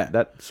thing, and Yeah.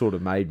 that sort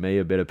of made me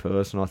a better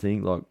person, I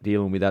think, like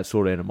dealing with that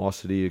sort of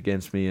animosity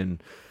against me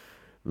and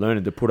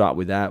learning to put up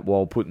with that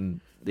while putting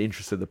the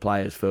interest of the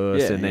players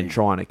first, Yeah, and then yeah.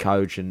 trying to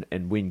coach and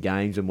win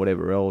games and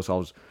whatever else. I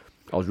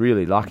was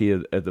really lucky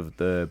at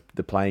the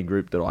playing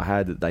group that I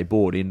had, that they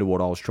bought into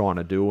what I was trying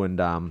to do,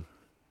 and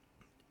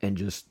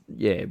just,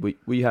 yeah,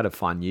 we had a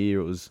fun year.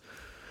 It was,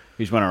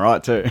 You just went all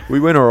right too. we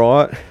went all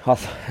right.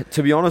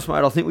 To be honest,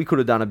 mate, I think we could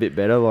have done a bit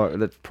better. Like,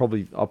 that's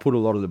probably, I put a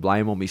lot of the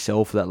blame on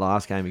myself for that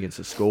last game against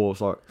the Score.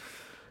 It's like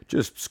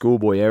just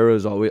schoolboy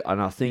errors.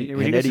 And I think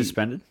Were you get Hennetti-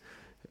 suspended?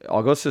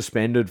 I got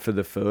suspended for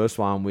the first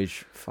one,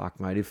 which, fuck,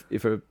 mate,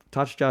 if a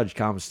touch judge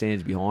comes,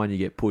 stands behind you,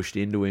 get pushed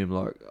into him,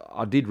 like,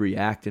 I did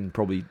react and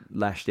probably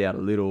lashed out a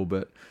little,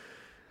 but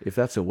if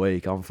that's a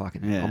week, I'm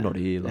not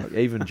here. Like,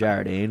 even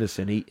Jared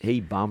Anderson, he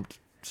bumped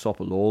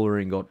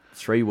Sopalawla and got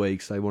 3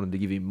 weeks. They wanted to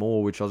give him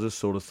more, which I just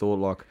sort of thought,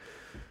 like,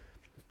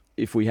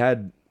 if we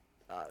had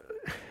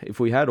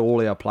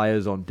all our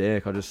players on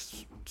deck, I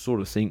just sort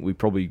of think we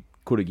probably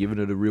could have given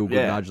it a real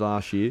good nudge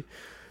last year.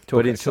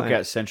 Took in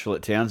out Central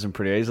at Townsend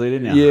pretty easily,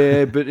 didn't you?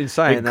 Yeah, but in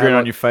saying Big that, grin like,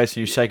 on your face and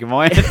you shaking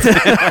my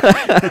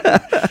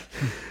hand.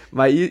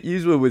 mate,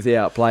 you were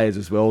without players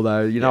as well,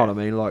 though. You know what I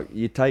mean? Like,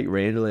 you take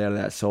Randall out of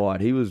that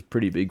side. He was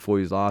pretty big for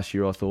you last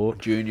year, I thought.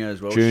 Junior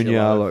as well. Junior,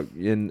 Shillo. like,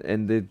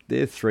 and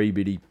they're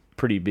 3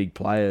 pretty big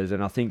players.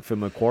 And I think for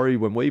Macquarie,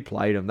 when we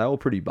played them, they were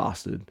pretty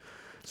busted.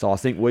 So I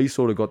think we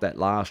sort of got that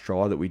last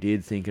try that we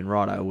did thinking,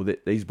 right, well,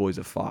 these boys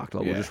are fucked.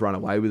 Like, we'll just run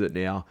away with it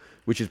now,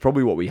 which is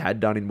probably what we had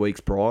done in weeks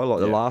prior.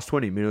 Like, the last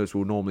 20 minutes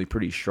were normally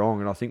pretty strong.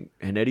 And I think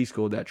Hanetti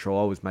scored that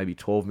try with maybe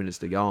 12 minutes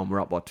to go and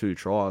we're up by 2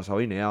 tries. So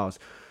in ours,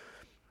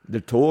 the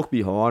talk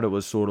behind it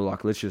was sort of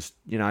like, let's just,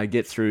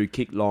 get through,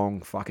 kick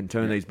long, fucking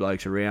turn these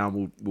blokes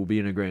around. We'll be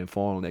in a grand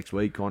final next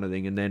week kind of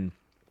thing. And then,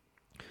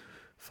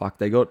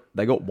 they got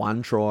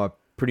 1 try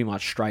pretty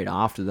much straight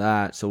after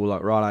that. So we're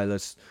like, right,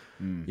 let's...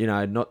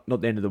 not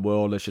the end of the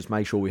world. Let's just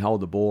make sure we hold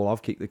the ball.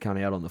 I've kicked the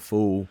cunt out on the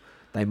full.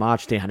 They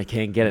march down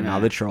again, get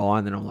another try,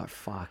 and then I'm like,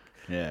 fuck,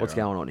 what's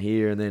going on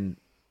here? And then,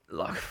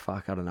 like,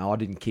 fuck, I don't know. I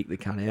didn't kick the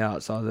cunt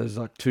out. So there's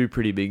like 2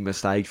 pretty big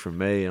mistakes from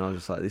me, and I was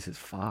just like, this is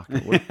fucked.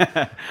 What is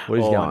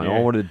going on? I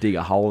wanted to dig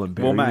a hole and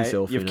bury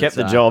myself in it. You've kept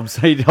the job,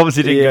 so you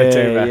obviously didn't go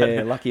too bad.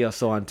 Yeah, lucky I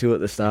signed 2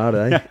 at the start,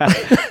 eh?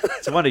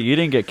 It's a wonder you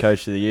didn't get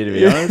coach of the year, to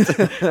be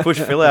honest. Push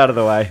Phil out of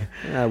the way.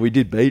 We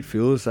did beat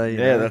Phil, so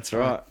that's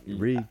right.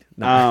 Rigged.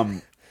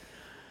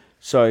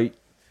 So,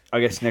 I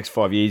guess next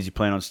 5 years you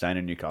plan on staying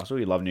in Newcastle.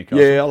 You love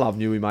Newcastle. Yeah, I love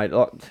Newey, mate.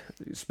 Like,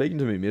 speaking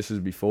to me missus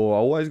before, I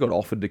always got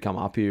offered to come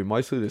up here,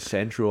 mostly the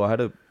Central. I had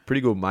a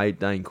pretty good mate,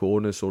 Dane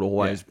Cordner, sort of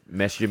always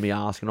messaging me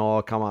asking,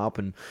 I'll come up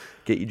and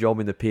get your job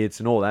in the pits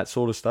and all that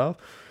sort of stuff.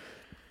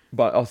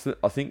 But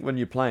I think when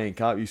you're playing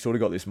cup, you sort of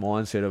got this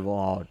mindset of,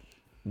 I'll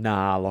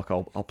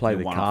play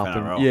the cup.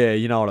 And,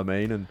 you know what I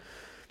mean? And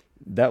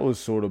that was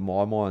sort of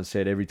my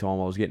mindset every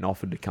time I was getting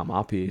offered to come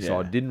up here. So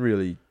I didn't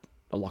really...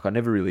 I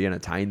never really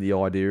entertained the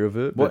idea of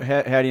it. But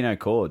how do you know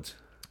Cords?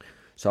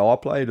 So I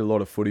played a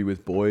lot of footy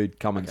with Boyd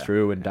coming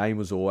through, and Dane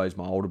was always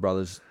my older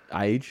brother's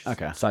age.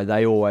 Okay. So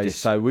they always...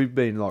 So we've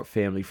been like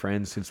family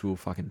friends since we were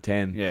fucking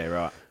 10. Yeah,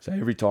 right. So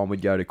every time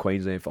we'd go to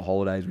Queensland for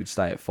holidays, we'd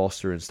stay at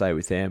Foster and stay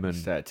with them. And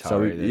stay at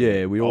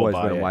Torrey, we always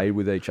went away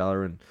with each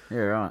other. And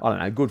right. I don't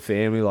know, good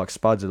family. Like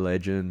Spud's a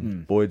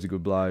legend, Boyd's a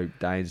good bloke,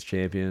 Dane's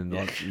champion.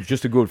 Like,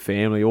 just a good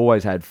family.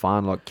 Always had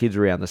fun. Like kids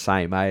around the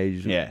same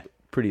age. Yeah.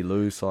 Pretty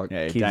loose, like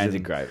kids. Dane's a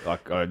great.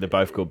 Like they're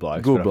both good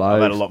blokes. Good blokes.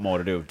 I've had a lot more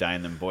to do with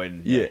Dane than Boyd.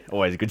 And,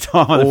 always a good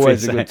time.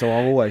 Always a good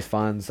time. Always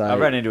fun. So I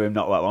ran into him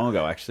not that long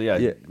ago. Actually,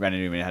 I ran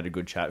into him and had a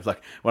good chat. It was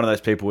like one of those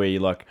people where you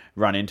like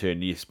run into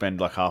and you spend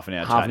like half an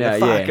hour chatting.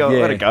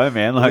 Let it go,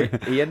 man.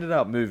 Like he ended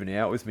up moving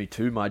out with me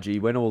to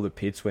Mudgee when all the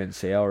pits went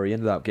sour. He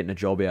ended up getting a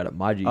job out at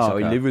Mudgee, so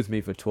he lived with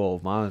me for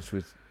 12 months.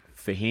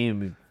 For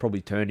him, it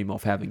probably turned him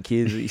off having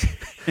kids.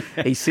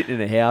 He's sitting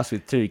in a house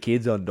with 2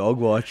 kids on dog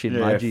watch in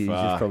Mudgee. He's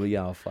just probably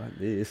going, fuck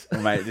this.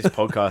 Well, mate, this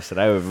podcast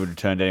today would have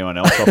turned anyone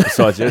else off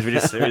besides yours. We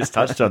just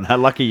touched on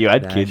that. Lucky you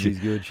had kids. She's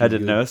good. Had to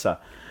nurse her.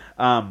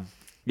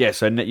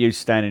 So you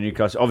staying in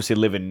Newcastle. Obviously,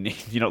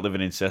 you're not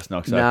living in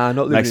Cessnock, so not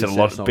living makes in it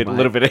Cessnock, a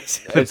little bit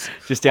easier. It's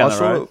just down the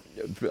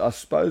road. I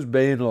suppose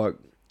being like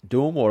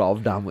doing what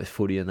I've done with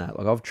footy and that.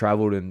 Like I've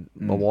travelled and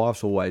my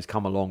wife's always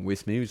come along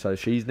with me, so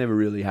she's never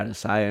really had a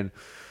say. And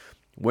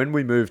when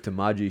we moved to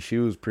Mudgee, she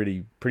was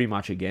pretty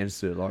much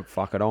against it. Like,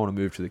 fuck, I don't want to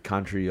move to the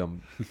country.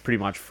 I'm pretty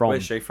much from...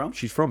 Where's she from?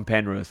 She's from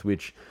Penrith,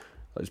 which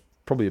is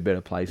probably a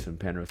better place than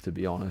Penrith, to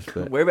be honest.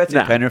 But whereabouts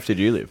in Penrith did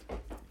you live?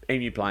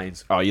 Emu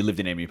Plains. Oh, you lived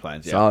in Emu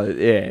Plains, yeah. So,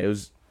 it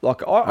was...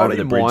 Like, I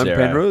didn't mind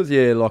Penrith.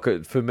 Yeah,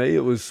 like, for me,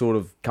 it was sort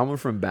of coming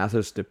from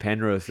Bathurst to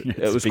Penrith.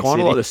 It was kind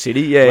of like the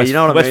city. Yeah, you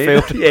know what I mean?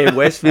 Westfield. Yeah,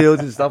 Westfields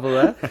and stuff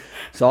like that.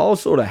 So I was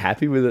sort of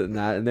happy with it and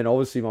that. And then,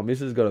 obviously, my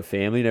missus got a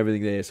family and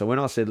everything there. So when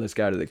I said, let's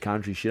go to the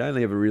country, she'd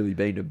only ever really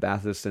been to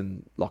Bathurst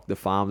and, like, the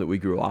farm that we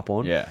grew up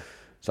on. Yeah.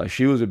 So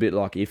she was a bit,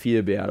 like, iffy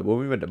about it. When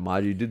we went to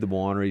Mudgee, did the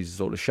wineries,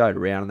 sort of showed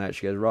around and that.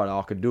 She goes, right,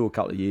 I could do a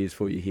couple of years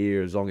for you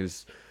here as long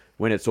as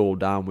when it's all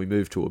done, we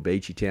move to a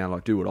beachy town,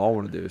 like, do what I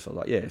want to do. So I was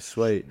like, yeah,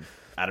 sweet.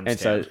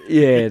 Adamstown.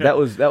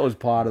 So that was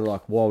part of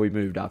like why we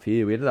moved up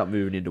here. We ended up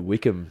moving into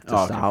Wickham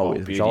to start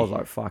with, which I was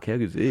like, "Fuck, how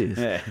good is this?"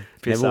 Yeah,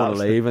 never want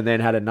to leave. And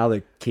then had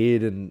another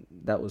kid, and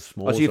that was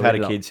small. Oh, so you've had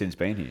a kid since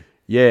being here?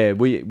 Yeah,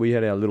 we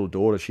had our little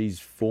daughter. She's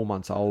 4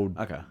 months old.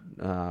 Okay.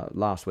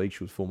 Last week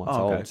she was 4 months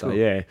old. So cool.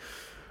 yeah,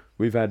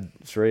 we've had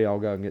 3. I'll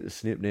go and get the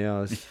snip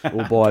now.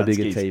 We'll buy a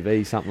bigger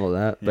TV, something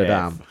like that.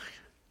 But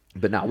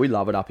But no, we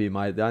love it up here,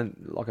 mate.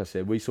 Like I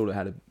said, we sort of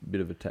had a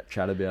bit of a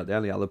chat about it. The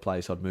only other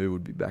place I'd move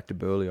would be back to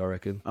Burleigh, I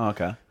reckon. Oh,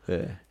 okay.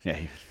 Yeah. Yeah.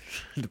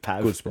 The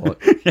Pav. Good spot.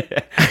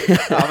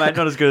 Oh, mate,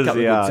 not as good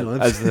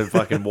as the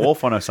fucking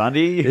Wharf on a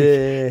Sunday.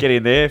 Yeah. Get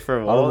in there for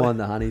a while. I don't mind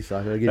the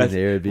honeysuckle. Get in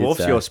there a bit.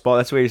 Wharf's your spot.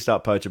 That's where you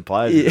start poaching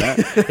players. Yeah.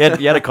 Isn't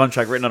it? You had a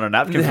contract written on a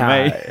napkin for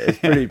me.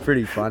 It's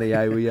pretty funny,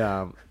 eh? We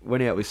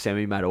went out with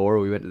Sammy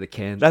Madora. We went to the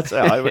Cairns. That's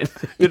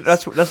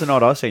the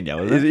night I seen you,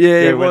 was it?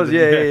 Yeah, it was.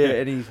 Yeah.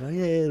 And he's like,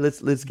 yeah,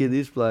 let's get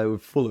this player. We're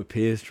full of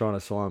peers trying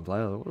to sign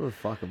player. Like, what the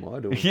fuck am I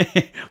doing?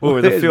 Yeah. Well,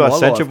 with a few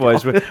Central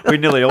boys, we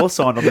nearly all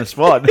signed on the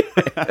spot.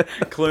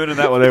 Clune and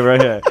that, whatever.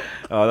 Yeah.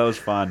 Oh, that was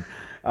fun.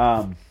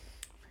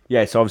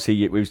 Yeah, so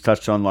obviously we've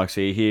touched on, like,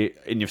 so you're here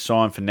and you've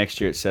signed for next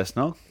year at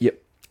Cessnock.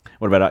 Yep.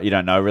 What about, you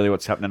don't know really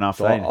what's happening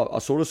after that? I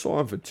sort of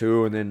signed for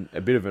 2 and then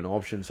a bit of an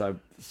option. So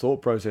the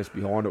thought process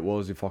behind it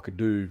was if I could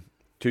do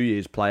 2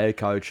 years player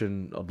coach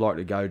and I'd like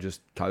to go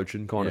just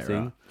coaching kind of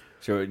thing.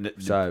 Right.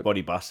 So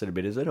body busted a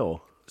bit, is it?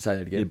 Or Say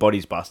that again. Your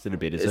body's busted a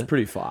bit, is It's it?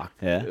 pretty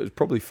fucked. Yeah. It was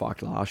probably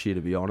fucked last year,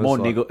 to be honest. More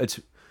Like, niggle. It's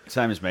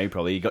same as me,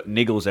 probably. You got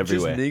niggles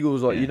everywhere. Just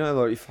niggles, like Yeah. you know,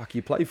 like fuck,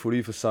 you play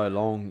footy for so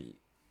long,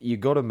 you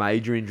got a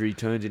major injury,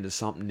 turns into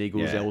something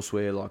niggles Yeah.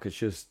 elsewhere. Like it's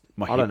just,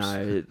 My I don't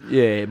hips.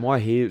 know. My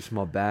hips,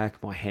 my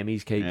back, my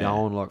hemis keep Yeah.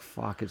 going. Like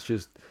fuck, it's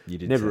just You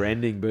did never say.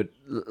 ending. But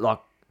like,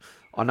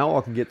 I know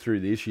I can get through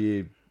this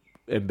year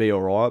and be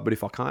all right. But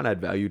if I can't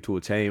add value to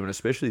a team, and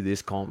especially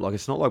this comp, like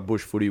it's not like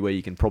bush footy where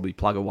you can probably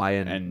plug away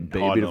and be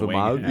a hide bit on of a the wing,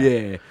 mug. yeah.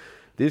 Yeah.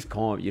 This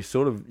comp,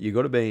 you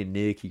got to be in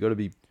nick. You got to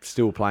be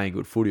still playing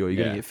good footy, or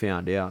you're Yeah. gonna get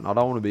found out. And I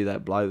don't want to be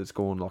that bloke that's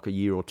gone like a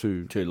year or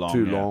two Too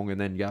long, yeah. and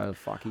then go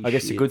fuck. I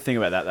guess the good thing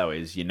about that though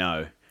is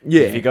Yeah.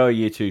 if you go a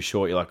year too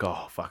short, you're like,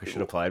 oh fuck, I should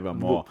have played one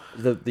more.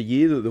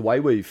 The way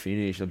we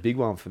finished, the big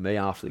one for me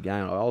after the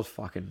game, like, I was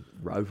fucking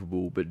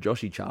ropeable. But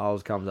Joshy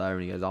Charles comes over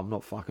and he goes, I'm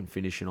not fucking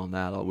finishing on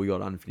that. Like we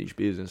got unfinished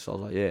business. So I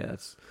was like, yeah,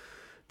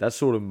 that's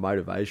sort of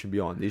motivation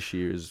behind this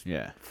year is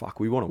fuck,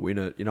 we want to win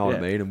it. You know what I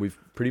mean? And we've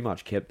pretty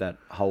much kept that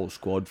whole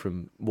squad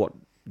from what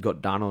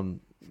got done on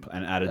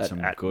And added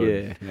some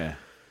good. Yeah.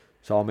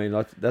 So I mean,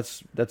 like,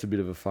 that's a bit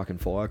of a fucking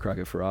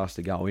firecracker for us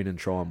to go in and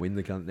try and win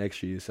the cunt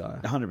next year. So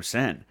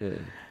 100%. yeah.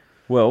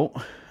 Well,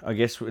 I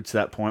guess it's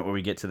that point where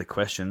we get to the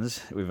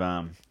questions.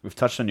 We've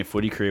touched on your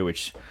footy career,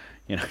 which,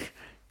 you know,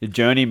 your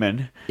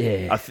journeyman.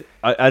 Yeah.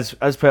 I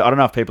don't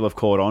know if people have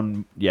caught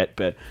on yet,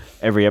 but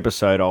every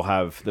episode I'll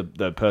have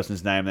the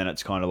person's name, then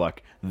it's kind of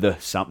like the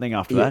something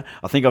after that.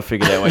 I think I've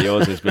figured out what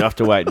yours is, but I have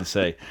to wait and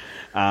see.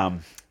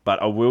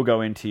 But I will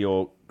go into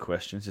your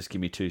questions. Just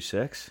give me 2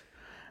 secs.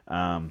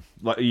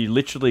 Like you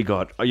literally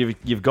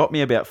you've got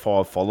me about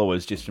 5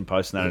 followers just from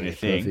posting that on your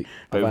thing. Perfect.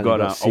 But I've we've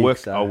only got,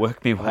 six, I'll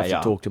work me I'll have way to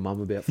up. talk to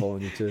mum about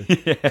following you too.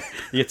 Yeah,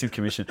 you get some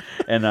commission,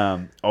 and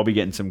I'll be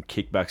getting some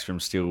kickbacks from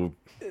Steel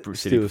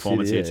City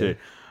Performance City, here too.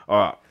 All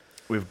right,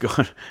 we've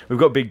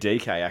got Big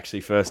DK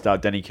actually first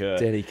up, Danny Kerr,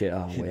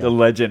 Oh, wow. the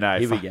legend. Eh?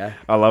 Here we go.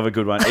 I love a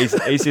good one. He's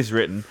just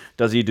written,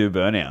 does he do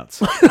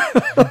burnouts?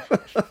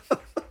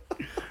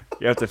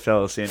 You have to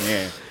fill us in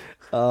here.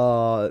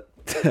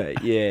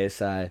 Yeah,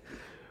 so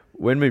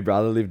when my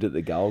brother lived at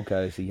the Gold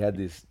Coast, he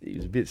was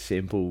a bit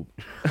simple,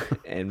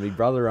 and my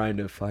brother owned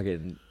a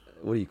fucking,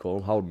 what do you call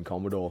him, Holden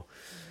Commodore,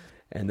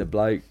 and the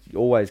bloke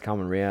always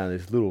coming around,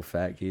 this little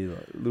fat kid,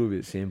 like, a little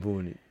bit simple,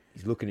 and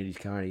he's looking at his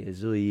car and he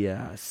goes, oh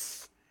yeah,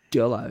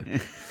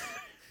 Stello.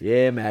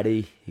 Yeah,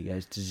 Matty. He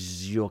goes,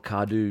 does your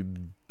car do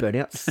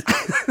burnouts?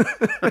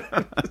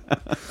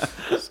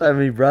 So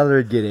my brother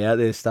would get out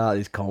there, start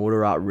this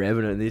Commodore up, revving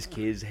it, and this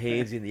kid's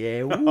hands in the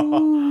air.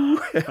 Woo!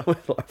 I was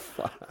like,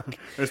 fuck.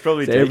 It's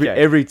probably So DK.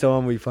 every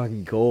time we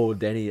fucking call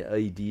Danny, oh,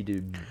 do you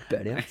do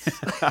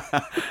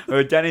burnouts?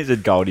 Well, Danny's a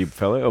Goldie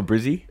fella or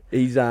Brizzy.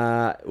 He's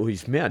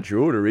he's Mount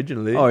Druitt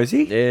originally. Oh, is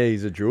he? Yeah,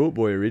 he's a Druitt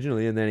boy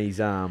originally, and then he's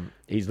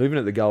living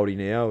at the Goldie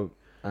now.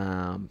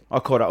 I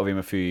caught up with him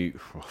a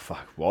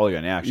while ago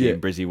now, actually, Yeah.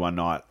 in Brizzy one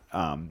night.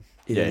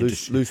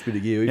 Loose bit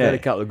of gear. We've Yeah. had a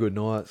couple of good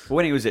nights.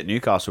 When he was at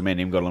Newcastle, me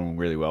and him got along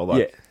really well.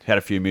 Like, Yeah. had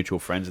a few mutual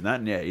friends and that.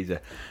 And yeah, he's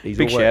He's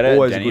big always- shout out.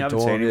 always a Danny. good I haven't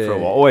time, seen him for a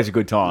yeah. while. Always a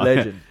good time.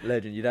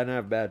 Legend. You don't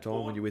have a bad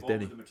time when you're with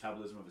Danny. The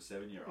metabolism of a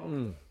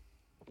 7-year-old.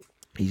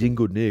 He's in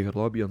good nick. I'd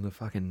like to be on the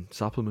fucking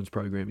supplements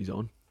program he's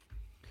on.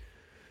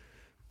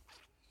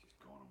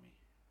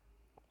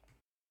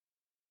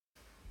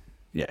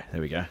 Yeah,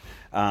 there we go.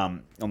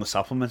 On the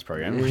supplements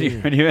program. Yeah.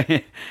 When you,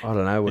 I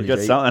don't know what You got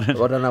he's something.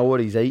 eating. I don't know what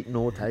he's eating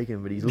or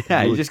taking, but he's looking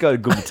yeah, good. he's just got a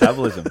good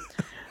metabolism.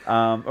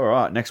 All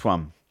right, next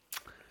one.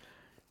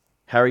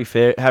 Harry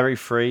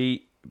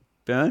Freeburn.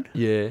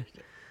 Yeah.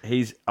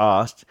 He's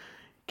asked,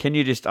 can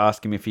you just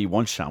ask him if he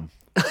wants some?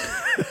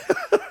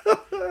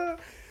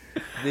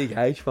 Big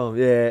H bomb.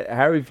 Yeah,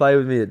 Harry played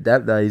with me at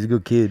DAP though. He's a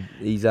good kid.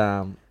 He's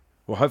Well,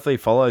 hopefully he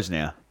follows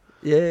now.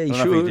 yeah, he I don't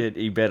know if should. he did.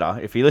 He better.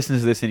 If he listens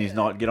to this and he's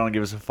not, get on and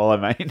give us a follow,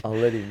 mate. I'll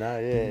let him know.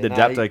 Yeah, The No,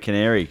 Dapto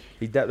Canary.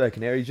 He's Dapto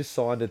Canary. He just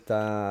signed at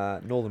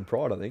Northern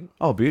Pride, I think.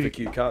 Oh, For beautiful.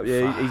 Q Cup.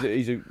 Yeah,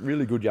 he's a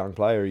really good young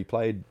player. He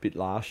played a bit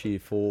last year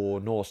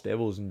for North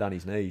Devils and done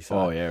his knee. So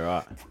Oh, yeah,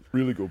 right.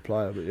 really good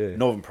player. But yeah,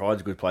 Northern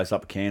Pride's a good place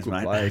up at Cairns, good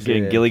mate. players,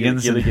 Getting yeah.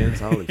 Gilligan's. Gilligan's.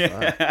 Holy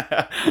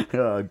fuck.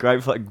 Oh,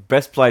 great,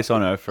 best place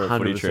on earth for a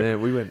footy 100%. trip.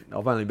 We went.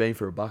 I've only been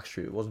for a bucks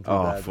trip. It wasn't too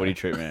Oh, bad. footy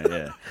trip, man,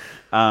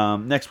 yeah.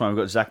 Next one,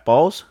 we've got Zach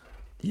Bowles.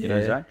 You know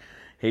Yeah. Zach?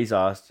 He's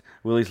asked,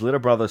 will his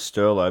little brother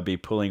Sterlo be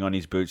pulling on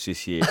his boots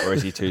this year, or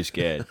is he too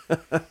scared?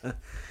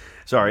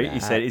 Sorry, he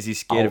said, is he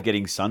scared of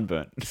getting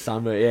sunburnt?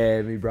 Sunburn,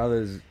 yeah, my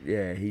brother's,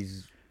 yeah,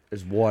 he's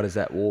as white as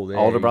that wall there.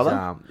 Older He's,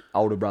 brother?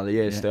 Older brother,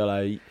 yeah,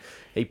 Sterlo.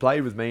 He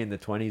played with me in the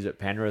 20s at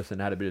Penrith and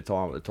had a bit of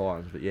time at the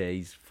Titans, but yeah,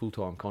 he's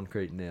full-time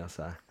concrete now,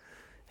 so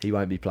he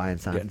won't be playing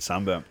Getting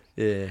sunburnt.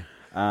 Yeah.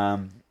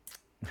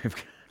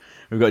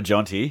 We've got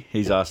Jonty.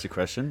 He's asked a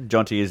question.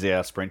 Jonty is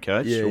our sprint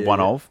coach, Yeah, or yeah, one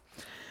yeah. of.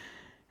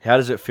 How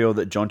does it feel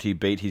that Jonty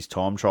beat his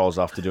time trials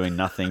after doing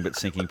nothing but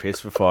sinking piss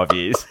for 5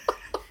 years?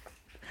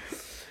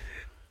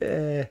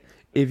 Yeah,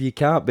 If you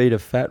can't beat a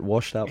fat,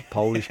 washed-up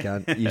Polish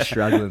cunt, you're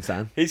struggling,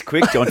 son. He's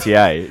quick, Jonty,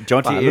 eh?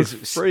 Jonty Mate, is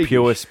looks freakish.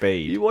 pure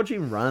speed. You watch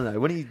him run, though,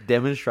 when he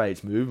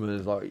demonstrates movement,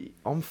 it's like,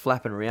 I'm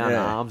flapping around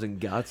Yeah. arms and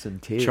guts and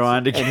tits.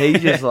 Trying to and get-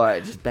 he's just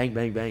like, just bang,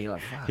 bang, bang. You're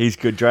like, fuck. He's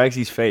good. Drags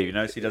his feet. You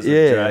know, he doesn't.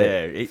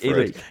 Yeah,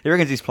 He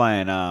reckons he's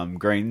playing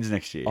Greens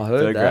next year. I heard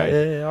third that.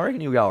 grade. Yeah, I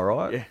reckon he'll go all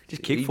right. Yeah,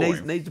 just kick he for needs,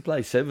 him. needs to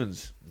play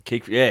sevens.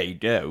 Kick. Yeah,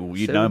 yeah. Well,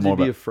 you'd know Sevens more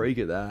would be a about. freak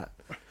at that.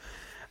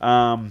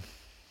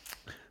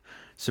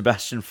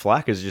 Sebastian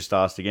Flack has just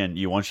asked again.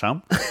 You want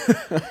some?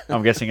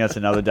 I'm guessing that's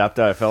another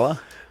Dapto fella.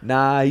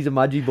 Nah, he's a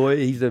Mudgy boy.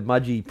 He's the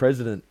Mudgy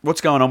president.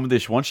 What's going on with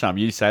this want some?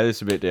 You say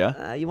this a bit, do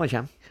you? You want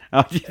some?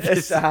 Oh, you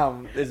There's,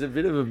 just- there's a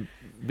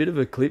bit of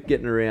a clip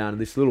getting around.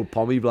 This little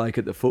pommy bloke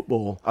at the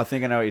football. I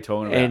think I know what you're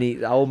talking about. And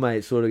the old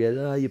mate sort of goes,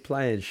 "Oh, you're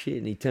playing shit,"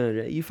 and he turns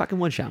around, "You fucking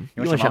want some?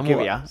 You want some? I'll give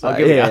What?" ya. So, I'll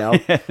give ya.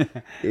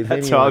 If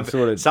That's anyone how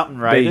sort of something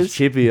beats Raiders.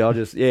 Chippy, I'll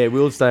just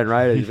Wildstone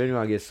Raiders. If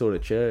anyone gets sort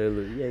of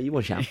yeah, you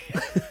want some?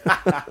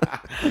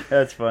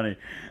 That's funny.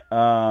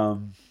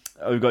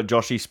 We've got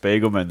Joshy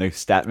Spiegelman, the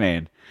stat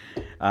man.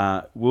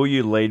 Will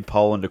you lead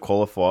Poland to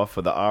qualify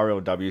for the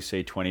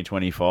RLWC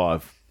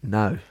 2025?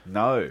 No.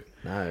 No.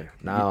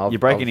 I've, You're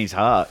breaking I've, his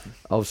heart.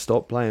 I've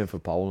stopped playing for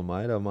Poland,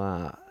 mate. I'm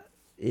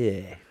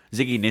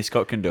Ziggy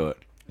Niscott can do it.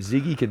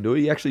 Ziggy can do it.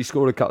 He actually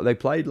scored a couple. They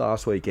played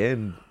last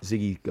weekend.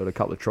 Ziggy got a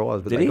couple of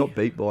tries, but Did they he? got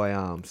beat by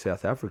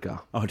South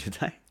Africa. Oh, did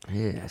they?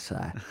 Yeah, so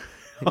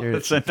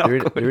So not they're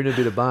good. in a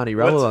bit of Barney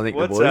Rubble, I think,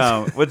 the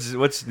boys.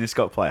 What's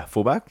Niscott play?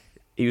 Fullback?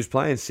 He was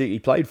playing six. He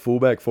played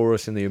fullback for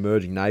us in the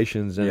Emerging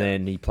Nations, and Yeah.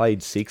 then he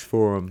played six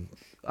for him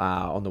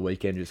on the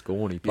weekend. Just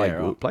gone. He played Yeah,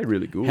 right. good, played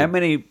really good. How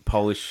many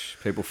Polish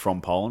people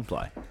from Poland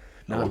play?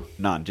 None.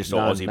 None. Just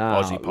None, Aussie,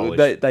 nah. Aussie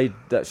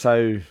Polish.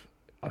 So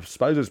I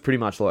suppose it's pretty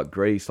much like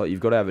Greece. Like you've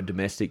got to have a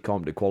domestic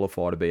comp to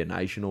qualify to be a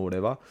nation or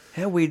whatever.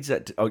 How weird's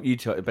that?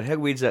 But how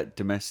weird's that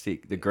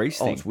domestic? The Greece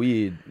Oh, thing. it's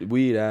weird.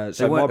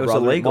 So my weren't- it was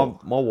brother,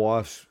 illegal. my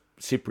wife's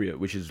Cypriot,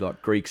 which is like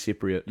Greek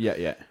Cypriot.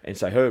 Yeah. And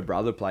so her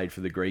brother played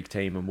for the Greek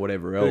team and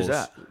whatever else. Who's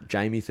that?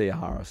 Jamie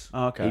Theoharis.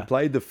 Oh, okay. He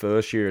played the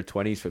first year of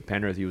 20s for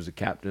Penrith. He was a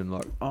captain.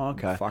 Like, Oh,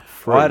 okay. Fuck,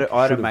 I had a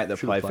Should've- mate that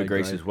should've played for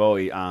Greece great. as well.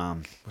 He,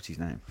 what's his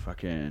name?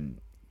 Fucking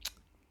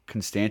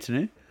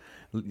Constantinu.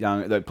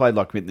 They played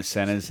like in the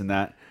centres and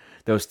that.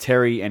 There was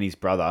Terry and his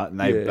brother, and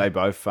they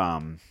both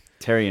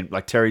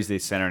Terry's their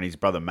centre and his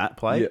brother Matt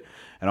played. Yeah.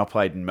 And I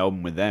played in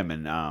Melbourne with them,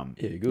 and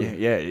good.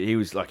 yeah, he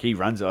was like he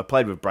runs it. I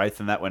played with Braith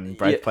and that when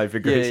Braith played for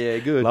Greece. Yeah,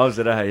 good. Loves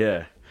it,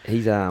 yeah.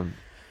 He's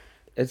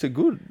it's a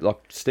good like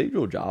Steve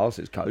Georgialis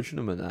is coaching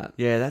him and that.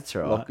 Yeah, that's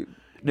right. Like,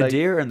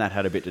 Nadir and that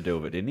had a bit to do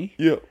with it, didn't he?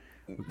 Yeah,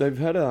 they've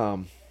had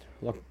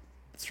like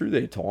through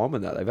their time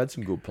and that they've had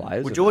some good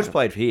players. Well, and George that.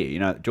 played for here. You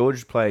know,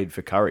 George played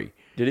for Curry.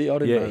 Did he? I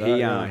didn't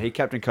know that. He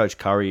captain coached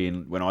Curry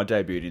when I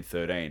debuted in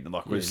 13. And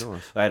nice.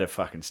 They had a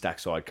fucking stack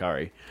side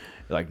Curry,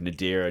 like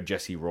Nadira,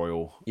 Jesse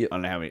Royal. Yep. I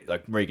don't know how many,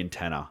 like Regan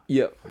Tanner.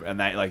 Yep. And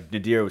they like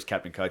Nadira was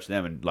captain coach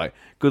them, and like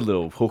good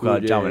little hooker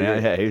Good, yeah, jumping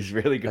out. yeah. Yeah, he was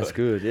really good. That's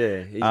good. Yeah,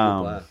 he's a good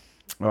player.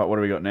 Right, what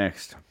do we got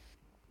next?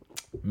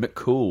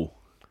 McCool.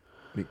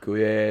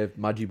 Yeah,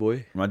 Mudgy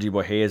boy. Mudgy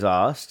Boy, he has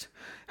asked,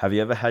 have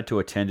you ever had to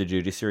attend a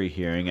judiciary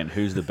hearing, and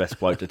who's the best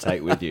bloke to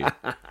take with you?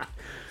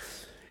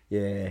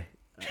 Yeah,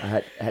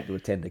 I had to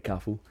attend a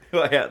couple.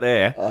 Out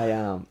there.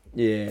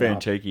 Yeah. Very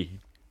cheeky.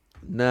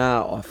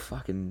 No,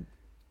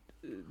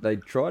 they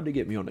tried to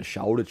get me on a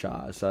shoulder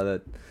charge so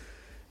that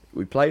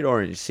we played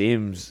Orange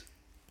Sims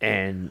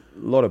and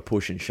a lot of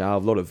push and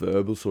shove, a lot of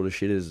verbal sort of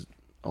shit as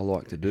I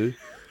like to do.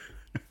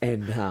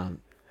 And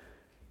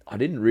I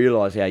didn't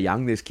realise how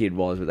young this kid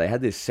was, but they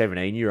had this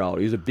 17-year-old.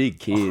 He was a big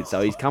kid,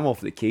 so he's come off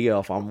the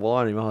kick-off. I'm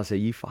lining him up. I said,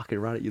 you fucking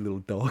run it, you little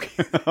dog.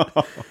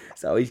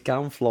 So he's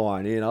come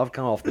flying in. I've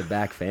come off the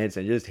back fence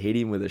and just hit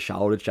him with a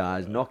shoulder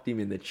charge, knocked him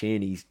in the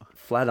chin. He's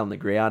flat on the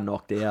ground,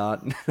 knocked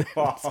out.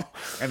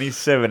 And he's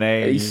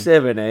 17. He's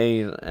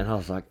 17, and I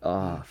was like,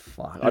 oh,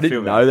 fuck. I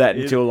didn't know that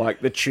until,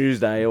 like, the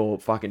Tuesday or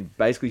fucking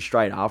basically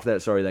straight after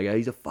that. Sorry, they go,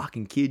 he's a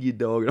fucking kid, you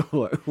dog. And I'm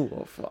like,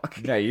 oh, fuck.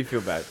 No, you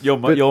feel bad. You're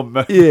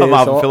so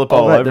Marvin Phillip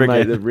all I've had over to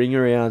make again. the ring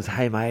arounds.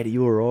 Hey, mate, are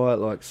you all right?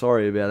 Like,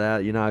 sorry about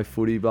that. You know,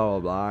 footy, blah, blah,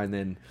 blah. And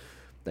then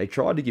they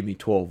tried to give me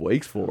 12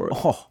 weeks for it.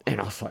 Oh. And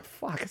I was like,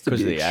 fuck, it's a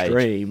 'Cause of bit the age.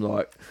 extreme.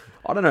 Like,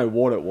 I don't know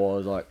what it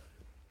was. Like,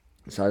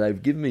 so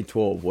they've given me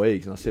 12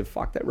 weeks. And I said,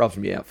 fuck, that rubs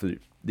me out for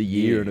the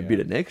year and a bit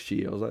of next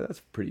year. I was like,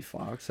 that's pretty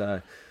fucked.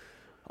 So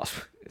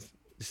this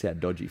is how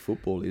dodgy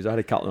football is. I had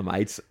a couple of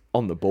mates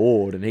on the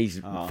board, and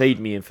he's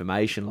feeding me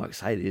information like,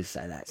 say this,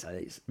 say that,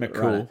 say this.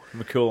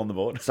 McCool on the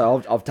board.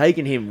 So I've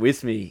taken him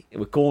with me.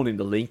 We're calling him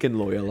the Lincoln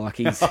lawyer. Like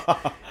he's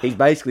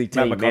basically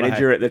team McConaughey.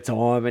 manager at the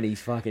time, and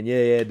he's fucking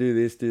do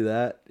this, do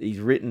that. He's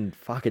written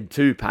fucking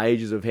 2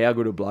 pages of how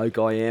good a bloke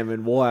I am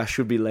and why I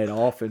should be let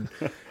off. And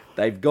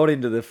they've got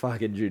into the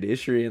fucking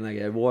judiciary, and they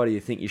go, why do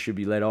you think you should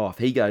be let off?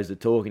 He goes to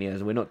talk, and he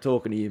goes, we're not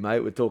talking to you, mate.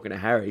 We're talking to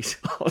Harry. So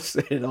I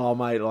said, oh,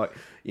 mate, like,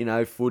 you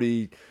know,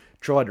 footy,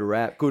 tried to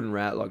rap, couldn't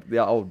rap. Like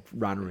the old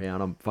run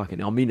around,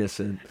 I'm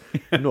innocent.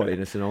 I'm not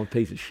innocent. I'm a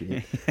piece of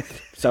shit.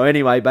 So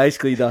anyway,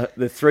 basically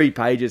the 3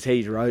 pages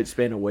he's wrote,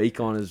 spent a week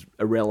on is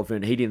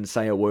irrelevant. He didn't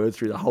say a word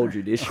through the whole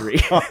judiciary.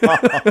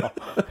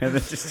 And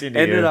then just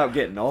Ended up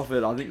getting off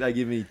it. I think they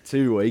give me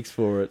 2 weeks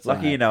for it. So.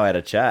 Lucky you know how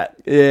to chat.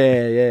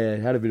 Yeah.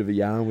 Had a bit of a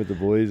yarn with the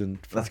boys and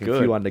That's fucking good. a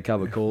few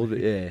undercover calls, but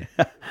yeah.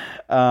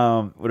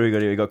 What do we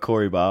got here? We got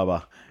Corey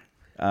Barber.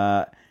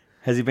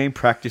 Has he been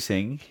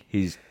practicing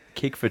his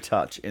kick for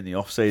touch in the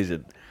off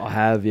season? I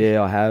have.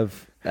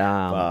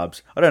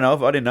 Barbs. I don't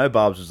know. I didn't know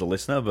Barbs was a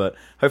listener, but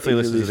hopefully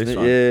he listens to this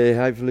one. Yeah,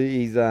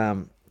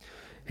 hopefully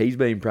he's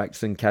been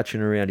practicing catching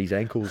around his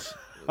ankles,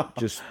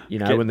 just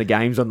when the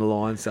game's on the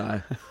line.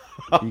 So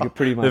you could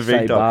pretty much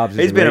say Barbs.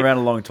 He's been around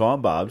a long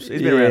time, Barbs.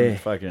 He's been around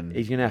fucking.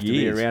 He's gonna have to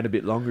be around a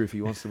bit longer if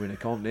he wants to win a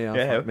comp now.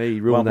 Yeah, Fuck me,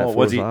 he ruined that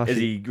for us last Is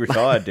year. he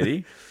retired? Did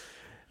he?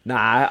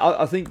 Nah,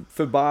 I think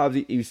for Barbs,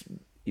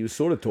 he was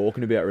sort of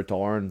talking about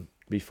retiring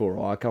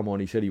before I come on.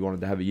 He said he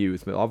wanted to have a year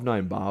with me. I've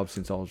known Barbs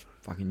since I was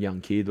a fucking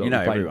young kid. You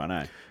know everyone,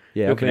 eh?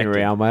 Yeah, You're I've been connected.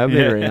 around, mate. I've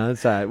been around.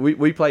 So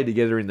we played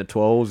together in the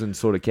 12s and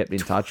sort of kept in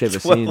touch ever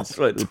 12s, since.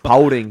 right.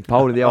 Polding,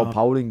 the old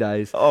Polding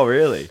days. Oh,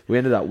 really? We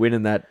ended up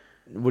winning that,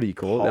 what do you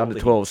call it? The under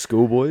Polding. 12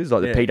 schoolboys,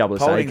 like the PWSA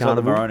Polding's like the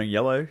carnival. maroon and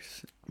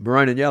yellows.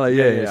 Maroon and yellow,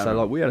 Yeah, yeah. yeah, So I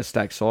like we had a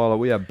stacked side. Like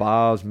we had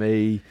Bars,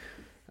 me,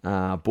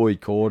 Boyd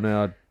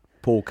Corner,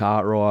 Paul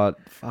Cartwright,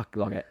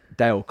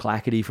 Dale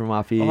Clackety from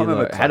up here. I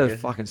remember Like, had a Clackett.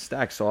 fucking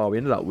stacked side. We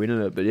ended up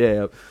winning it, but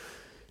yeah,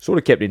 sort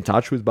of kept in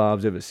touch with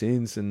Barbs ever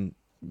since and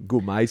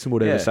good mates and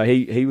whatever. Yeah. So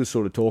he was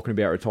sort of talking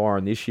about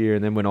retiring this year,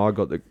 and then when I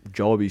got the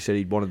job, he said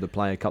he'd wanted to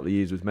play a couple of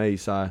years with me.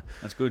 So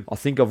That's good. I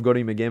think I've got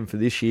him again for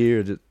this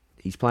year.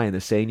 He's playing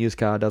the seniors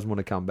card, doesn't want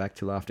to come back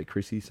till after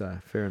Chrissy, so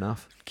fair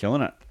enough.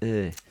 Killing it.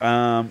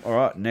 Yeah. All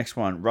right, next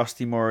one.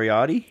 Rusty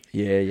Moriarty.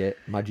 Yeah,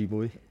 Mudgy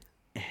boy.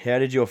 How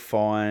did you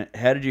find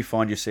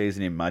your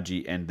season in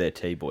Mudgee and their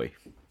T-boy?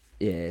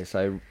 Yeah,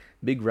 so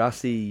Big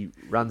Rusty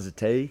runs the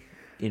tee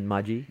in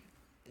Mudgee.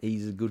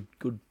 He's a good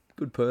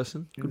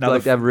person. Good Another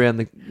bloke to have around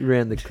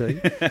the tee.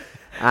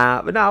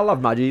 But no, I love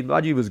Mudgee.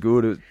 Mudgee was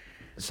good. It was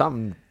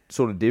something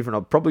sort of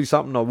different. Probably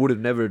something I would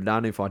have never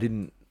done if I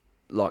didn't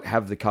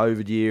have the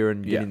COVID year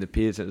and get in the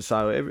pits. And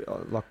so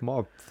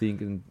my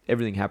thinking,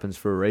 everything happens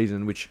for a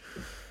reason. Which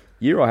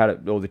year I had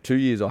it, or the 2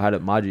 years I had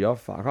at Mudgee,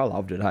 I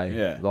loved it. Hey,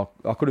 Yeah.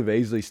 I could have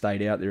easily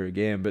stayed out there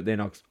again. But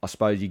then I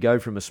suppose you go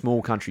from a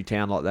small country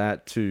town like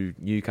that to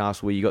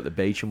Newcastle, where you got the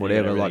beach and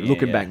whatever. everything,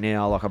 Looking back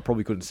now, I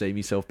probably couldn't see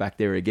myself back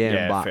there again.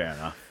 Yeah, but fair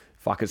enough.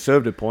 it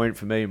served a point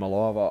for me in my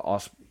life. I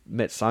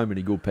met so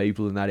many good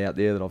people and that out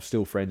there that I'm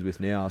still friends with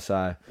now.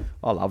 So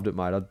I loved it,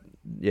 mate.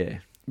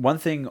 One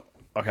thing,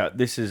 okay,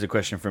 this is a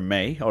question from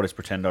me. I'll just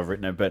pretend I've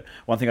written it. But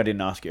one thing I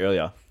didn't ask you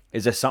earlier,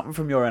 is there something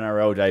from your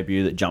NRL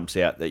debut that jumps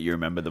out that you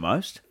remember the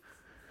most?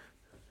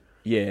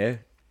 Yeah,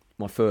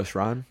 my first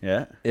run.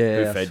 Yeah?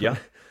 Yeah. Who fed you?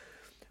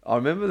 I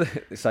remember,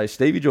 so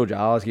Stevie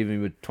Georgiades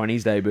giving me a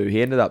 20s debut.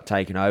 He ended up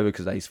taking over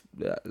because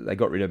they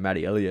got rid of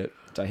Matty Elliott.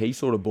 So he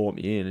sort of brought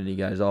me in and he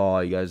goes,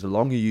 the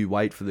longer you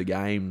wait for the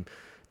game,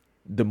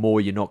 the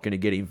more you're not going to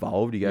get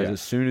involved. He goes,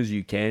 as soon as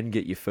you can,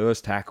 get your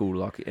first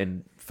tackle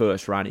and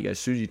first run. He goes, as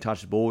soon as you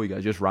touch the ball, he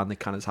goes, just run the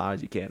cunt as hard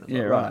as you can. I'm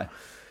like, right.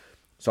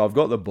 So I've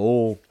got the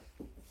ball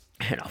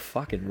and I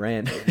fucking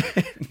ran.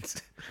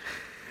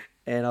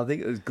 And I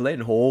think it was Glenn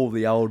Hall,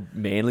 the old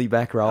Manly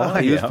back rower.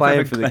 He was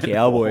playing for the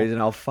Cowboys,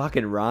 and I'll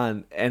fucking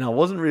run. And I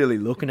wasn't really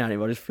looking at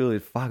him. I just feel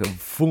his fucking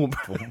thump.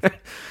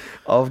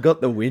 I've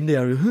got the wind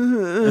out.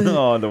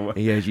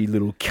 He goes, "You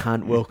little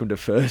cunt, welcome to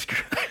first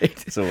grade."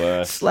 It's the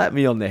worst. Slapped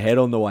me on the head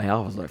on the way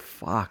out. I was like,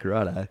 "Fuck,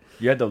 righto."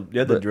 You had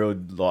the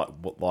drilled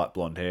light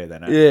blonde hair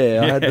then, eh?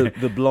 Yeah, I had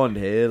the blonde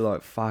hair,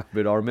 like fuck.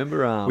 But I remember.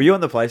 Were you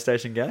on the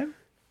PlayStation game?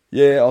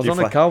 Yeah, I was on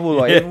a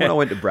couple. Even when Yeah. I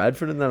went to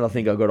Bradford and then I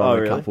think I got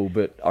on a couple.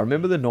 But I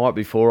remember the night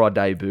before I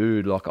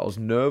debuted, I was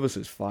nervous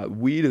as fuck.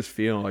 Weirdest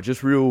feeling.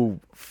 Just real,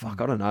 I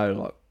don't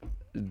know,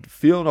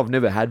 feeling I've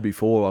never had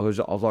before. I was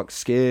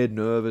scared,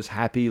 nervous,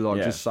 happy,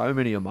 just so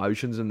many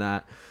emotions and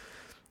that.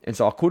 And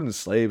so I couldn't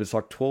sleep. It's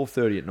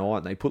 12:30 at night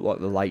and they put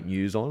the late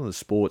news on and the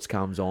sports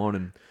comes on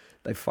and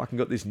they fucking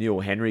got this Neil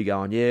Henry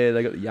going, yeah,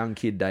 they got the young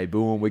kid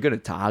debuting, we're going to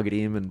target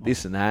him and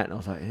this and that. And I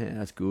was like, yeah,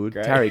 that's good.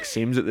 Great. Tarek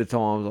Sims at the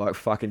time was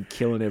fucking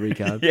killing every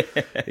cunt.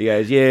 He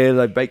goes, yeah,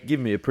 they give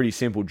me a pretty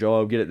simple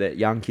job, get at that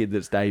young kid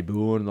that's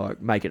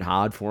debuting, make it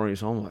hard for him.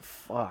 So I'm like,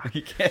 fuck.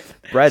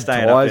 Brad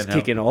Ty's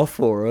kicking off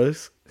for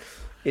us.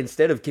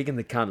 Instead of kicking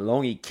the cunt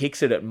long, he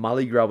kicks it at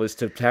Mully Grubbers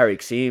to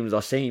Tarek Sims.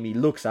 I see him, he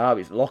looks up,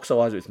 he locks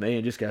eyes with me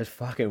and just goes,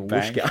 fucking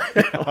whoosh go.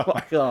 I'm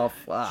like, oh,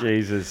 fuck.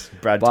 Jesus,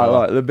 Brad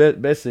But Ty. the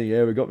best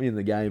thing, we got me in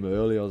the game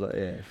early. I was like,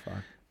 yeah,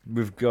 fuck.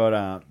 We've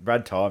got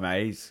Brad Ty,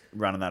 mate. He's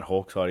running that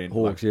Hawks side in.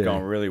 Hawks,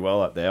 going really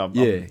well up there. I'm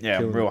killing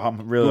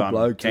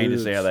really keen to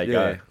see how they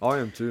go. I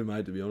am too,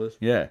 mate, to be honest.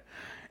 Yeah.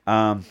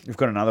 We've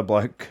got another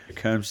bloke,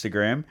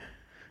 Kermstagram.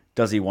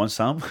 Does he want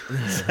some?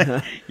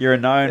 You're a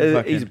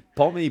known He's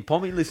fucking...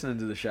 Pommy listening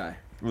to the show.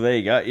 Well, there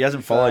you go. He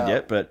hasn't followed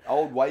yet, but...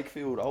 Old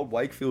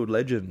Wakefield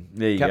legend.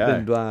 There you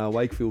Captained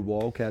Wakefield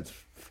Wildcats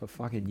for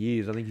fucking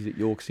years. I think he's at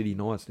York City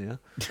Knights now.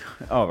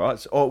 Oh, right.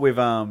 So, with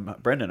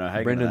Brendan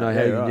O'Hagan. Brendan and that.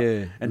 O'Hagan, right.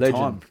 yeah. And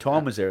Legend.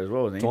 Time was there as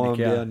well, wasn't he? Time, Nick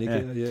yeah, Howe,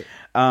 Nick,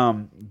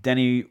 yeah.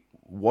 Danny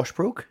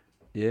Washbrook.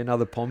 Yeah,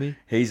 another pommy.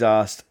 He's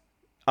ask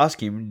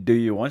him, do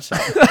you want some?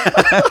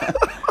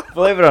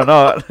 Believe it or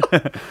not.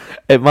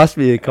 It must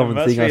be a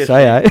common thing I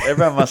say, eh?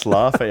 Everyone must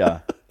laugh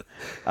at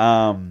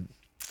you.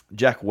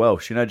 Jack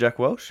Welsh. You know Jack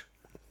Welsh?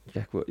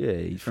 Yeah,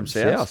 he's From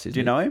South. isn't Do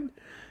you know him?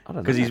 I don't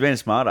know. Because he's been a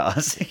smart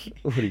ass.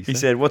 What did he say? He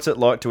said, what's it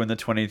like to win the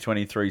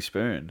 2023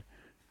 spoon?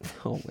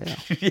 Oh, wow.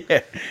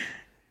 Yeah.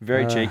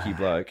 Very cheeky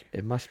bloke.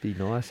 It must be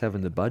nice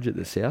having the budget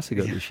that South have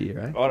got this year,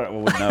 eh? I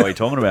wouldn't know what you're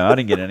talking about. I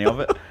didn't get any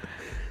of it.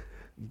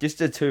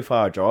 Just a too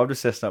far drive to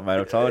Cessnock, mate.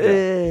 I told you.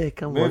 Yeah,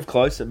 come Move on.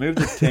 closer. Move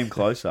the team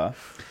closer.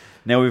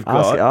 Now we've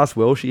got... Ask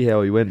Welshie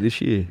how he went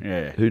this year.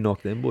 Yeah. Who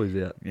knocked them boys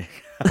out?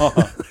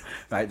 Oh,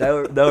 mate, they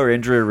were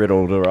injury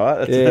riddled, all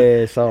right?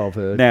 Yeah, so I've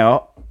heard.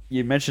 Now,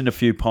 you mentioned a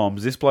few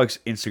Poms. This bloke's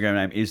Instagram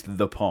name is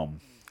The Pom.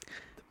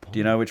 Do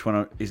you know which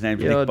one? His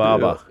name's Yeah, I Nick do.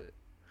 Barber.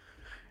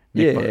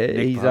 Nick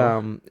He's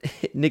Barber.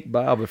 Nick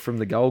Barber from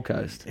the Gold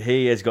Coast.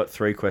 He has got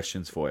 3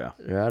 questions for you.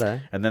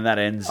 Righto. And then that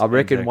ends... I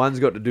reckon ends- one's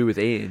got to do with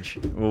Ange.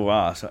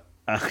 Well,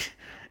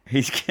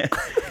 he's...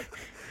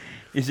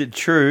 Is it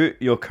true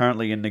you're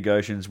currently in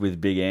negotiations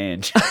with Big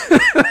Ange? I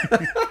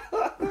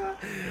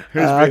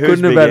who's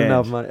couldn't have Big had Ange?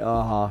 enough money.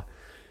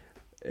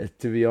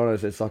 To be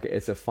honest,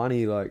 it's a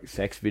funny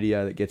sex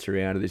video that gets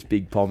around of this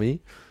big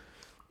pommy,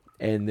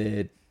 and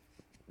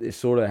they're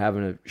sort of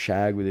having a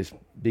shag with this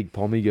big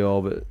pommy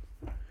girl, but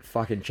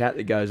fucking chat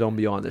that goes on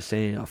behind the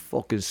scene. I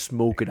fucking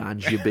smoke it,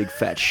 Ange, you big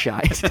fat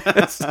shite.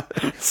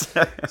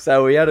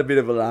 So we had a bit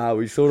of a laugh.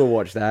 We sort of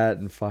watched that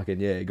and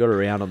fucking got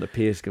around on the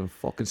piss and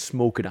fucking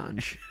smoke it,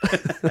 Ange.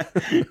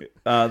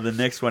 The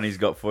next one he's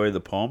got for you, the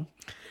Pom.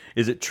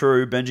 Is it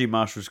true Benji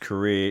Marshall's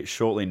career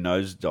shortly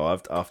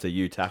nosedived after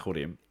you tackled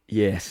him?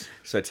 Yes,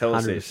 So tell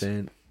us this.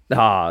 100%.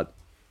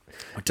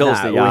 Tell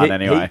us the yarn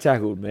anyway. He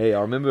tackled me.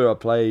 I remember I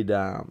played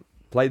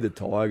the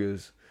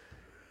Tigers,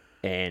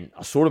 and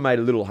I sort of made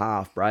a little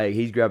half break.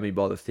 He's grabbed me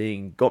by the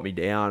thing, got me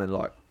down, and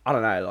I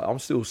don't know, I'm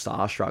still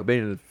starstruck.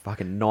 Being a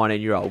fucking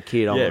 19-year-old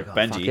kid, I'm like,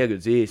 Benji. fuck, how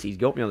good's this? He's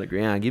got me on the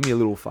ground, give me a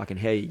little fucking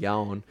how you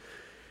going?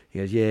 He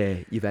goes, yeah,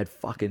 you've had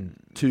fucking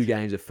 2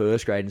 games of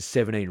first grade and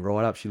 17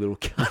 write-ups, you little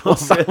cunt. Or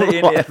something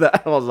really? like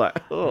that. I was like,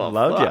 oh, I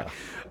loved fuck. you.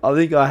 I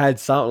think I had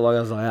something like, I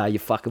was like, you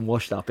fucking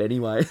washed up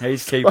anyway.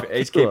 He's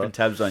keeping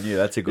tabs on you.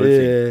 That's a good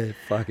thing. Yeah,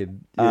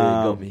 fucking,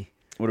 got me.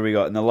 What do we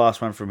got? And the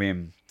last one from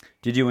him.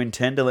 Did you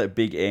intend to let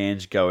Big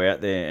Ange go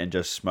out there and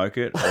just smoke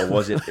it, or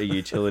was it a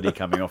utility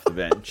coming off the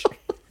bench?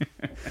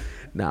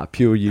 Nah,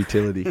 pure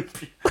utility.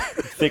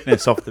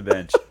 Thickness off the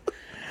bench.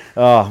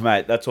 Oh,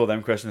 mate, that's all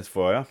them questions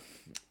for you.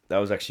 That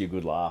was actually a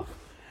good laugh.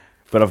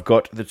 But I've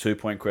got the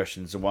 2-point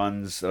questions, the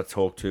ones I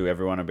talk to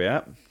everyone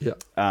about. Yeah.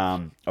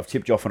 I've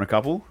tipped you off on a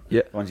couple.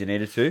 Yeah. Ones you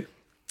needed to.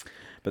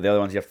 But the other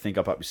ones you have to think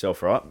up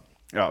yourself, right? All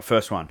right,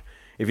 first one.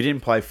 If you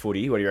didn't play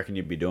footy, what do you reckon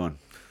you'd be doing?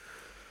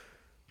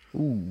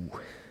 Ooh.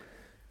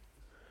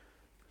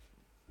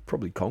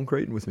 Probably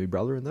concreting with my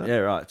brother and that. Yeah,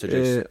 right. So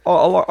just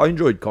I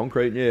enjoyed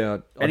concreting, yeah.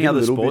 I any did a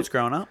other little sports bit.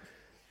 growing up?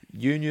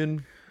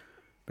 Union.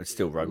 But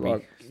still rugby.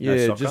 Like, No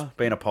yeah, soccer? just-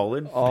 Being a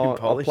Poland? I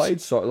Polish? played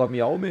soccer. Like,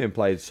 my old man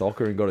played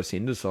soccer and got us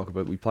into soccer,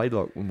 but we played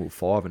when we were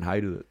 5 and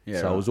hated it.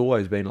 Yeah, so right. it was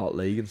always been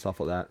league and stuff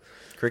like that.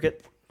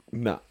 Cricket?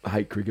 Nah, I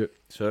hate cricket.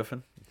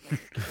 Surfing?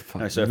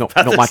 Fuck, No surfing not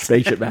Bathurst. much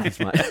beach at Bathurst,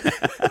 mate.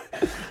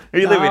 Are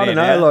you living I in don't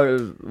know.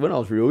 now? Like, when I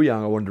was real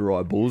young, I wanted to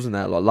ride bulls and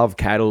that. Like, love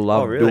cattle,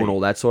 love really? doing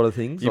all that sort of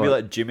things. You'd be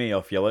like Jimmy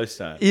off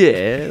Yellowstone.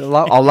 yeah,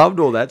 I loved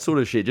all that sort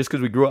of shit just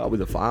because we grew up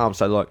with a farm.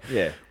 So, like,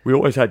 Yeah. we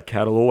always had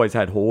cattle, always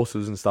had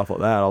horses and stuff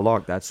like that. I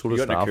like that sort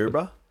You of got stuff. a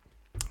Cobra?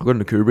 I got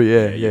an Akubra,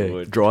 yeah. you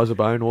would. Dries a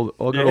bone.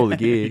 I got all the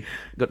gear.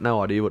 Got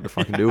no idea what to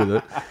fucking do with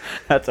it.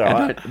 That's all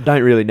I right.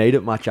 don't really need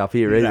it much up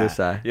here either. Nah,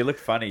 So you look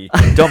funny.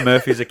 Don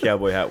Murphy's a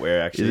cowboy hat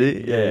wearer, actually.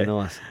 is it? Yeah,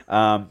 nice.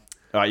 All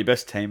right, your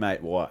best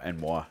teammate, why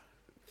and why?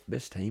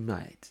 Best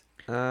teammate.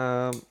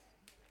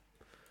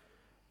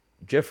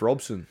 Jeff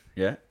Robson.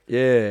 Yeah?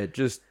 Yeah,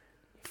 just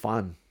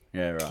fun.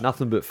 Yeah, right.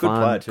 Nothing but Good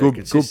fun. player too, good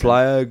consistent.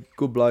 player,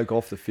 good bloke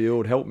off the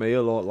field. Helped me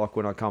a lot, like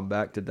when I come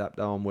back to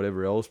Dapdale and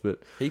whatever else. But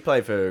He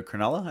played for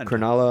Cronulla? And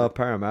Cronulla,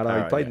 Parramatta,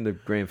 Parra, he played yeah. in the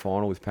grand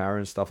final with Parra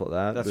and stuff like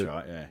that. That's but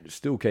right, yeah.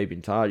 Still keep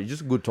in touch. It's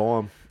just a good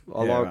time.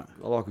 I Yeah,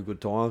 like a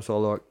good time, so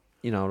I like,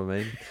 you know what I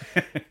mean.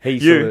 He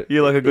You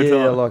like a good time?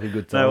 Yeah, I like a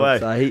good time. No way.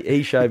 So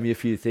he showed me a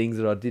few things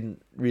that I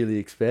didn't really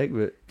expect,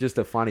 but just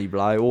a funny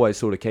bloke. Always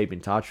sort of keep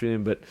in touch with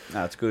him, but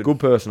No, it's good. good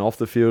person off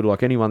the field.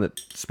 Like anyone that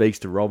speaks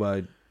to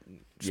Robbo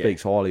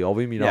speaks highly of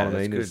him. You know Yeah, what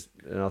I that's mean?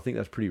 good. And I think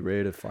that's pretty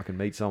rare to fucking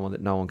meet someone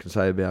that no one can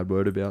say a bad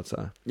word about.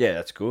 So Yeah,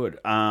 that's good.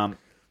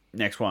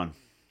 Next one.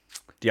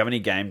 Do you have any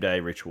game day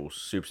rituals,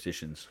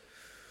 superstitions?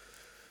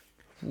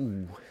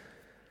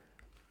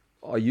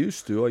 I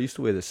used to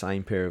wear the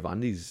same pair of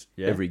undies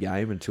Yeah. every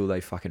game until they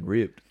fucking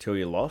ripped. Till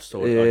you lost?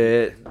 Or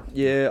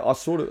Yeah.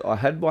 I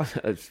had one.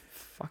 It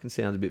fucking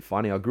sounds a bit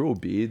funny. I grew a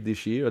beard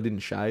this year. I didn't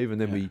shave,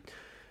 and then we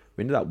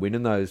ended up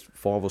winning those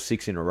 5 or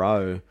 6 in a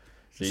row.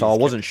 So I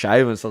wasn't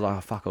shaving, so I was like,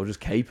 oh, fuck, I'll just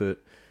keep it.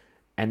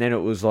 And then it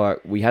was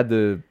like, we had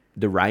the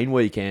rain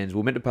weekends. We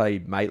were meant to play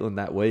Maitland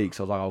that week,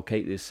 so I was like, I'll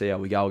keep this, see how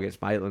we go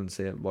against Maitland,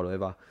 see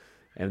whatever.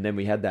 And then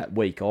we had that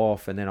week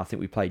off, and then I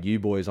think we played you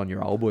boys on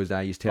your old boys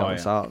day. You telling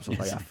us up. So I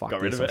was like, fuck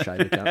Got this, rid I'll of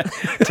shave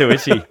it. Too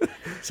itchy.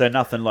 So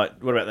nothing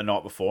like, what about the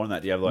night before and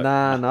that? Do you have like...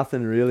 Nah,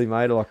 nothing really,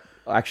 mate. Like,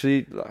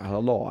 actually, I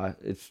lie.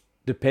 It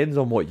depends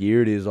on what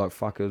year it is. Like,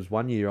 fuck, it was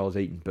one year I was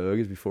eating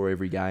burgers before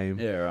every game.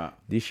 Yeah, right.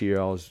 This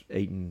year I was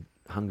eating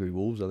Hungry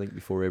Wolves, I think,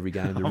 before every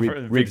game. The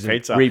Big ribs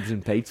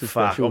and pizza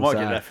Fuck, special. I might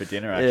get that for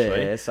dinner,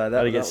 actually. Yeah, so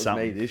that was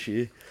something. me this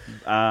year.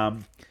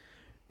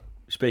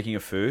 Speaking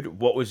of food,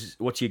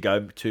 what's your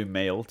go-to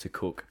meal to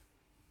cook?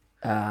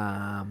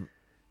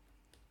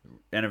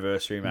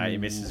 Anniversary, mate. Your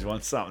missus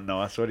wants something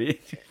nice. What do you...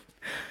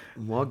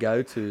 My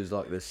go-to is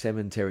like the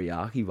salmon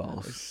teriyaki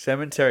bowls.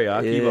 Salmon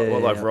teriyaki, Yeah.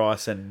 what, like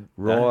rice and...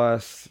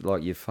 Rice,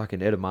 like your fucking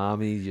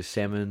edamame, your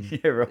salmon.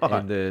 Yeah, right.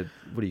 And the,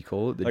 what do you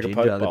call it? The Like a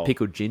ginger, poke the bowl.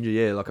 pickled ginger,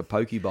 yeah, like a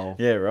poke bowl.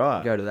 Yeah,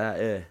 right. Go to that,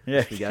 yeah.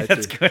 Yeah, That's my go-to.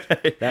 that's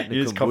good. That and You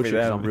the just copy kombucha, 'cause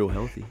that. I'm real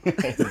healthy.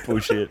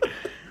 Bullshit.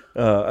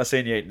 I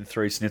seen you eating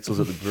 3 schnitzels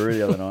at the brewery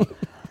the other night.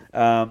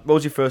 What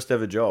was your first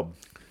ever job?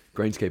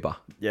 Greenskeeper.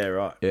 Yeah,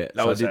 right. Yeah, That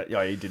so was I that.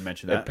 Yeah, you did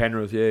mention At that.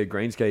 Penrith, yeah,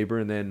 greenskeeper,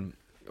 and then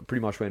I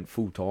pretty much went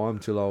full-time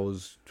till I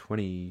was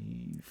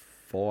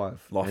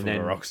 25. Life and of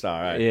then, a rock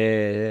star, right?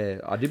 Yeah.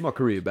 I did my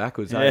career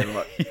backwards. Yeah, Eh?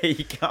 Like,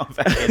 you can't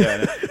back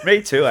into it.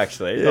 Me too,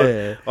 actually.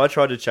 Yeah. I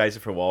tried to chase it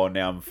for a while, and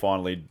now I'm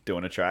finally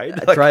doing a trade.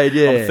 trade,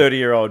 yeah. I'm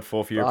 30-year-old,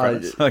 4th-year I,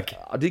 apprentice. Like,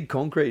 I did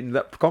concrete, and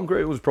that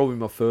concrete was probably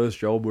my first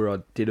job where I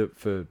did it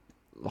for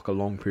like a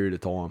long period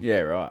of time. yeah,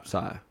 right.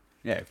 So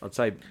Yeah, I'd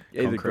say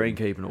either Concreting.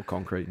 greenkeeping or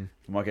concreting.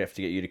 I might have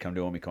to get you to come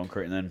do all my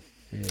concrete, and then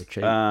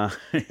Yeah,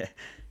 cheap.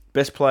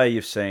 best player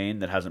you've seen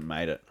that hasn't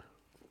made it.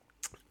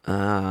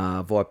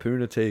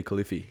 Vaipuna Tia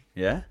Kalifi,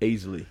 Yeah,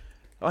 easily.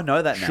 I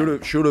know that.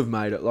 Should have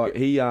made it. Like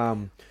he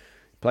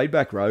played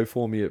back row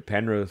for me at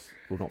Penrith.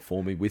 Well, not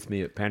for me, with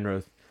me at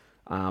Penrith.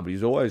 But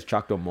he's always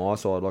chucked on my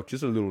side, like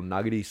just a little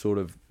nuggety sort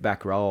of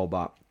back row,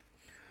 but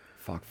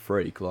fuck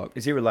freak. Like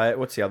Is he related?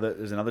 What's the other?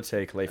 There's another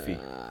Tia Khalifi.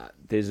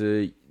 there's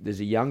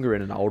a younger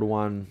and an older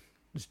one.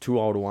 There's 2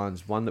 older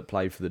ones. One that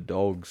played for the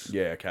Dogs.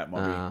 Yeah, Cat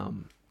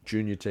Mobby.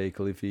 Junior Tia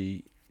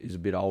Kalifi is a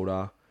bit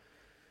older.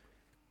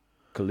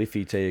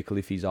 Tia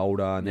Kalifi's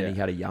older, and then Yeah. he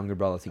had a younger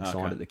brother, I think, Okay.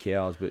 signed at the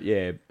Cows. But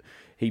yeah,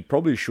 he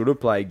probably should have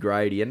played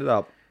great. He ended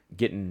up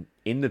getting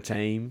in the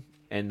team,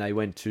 and they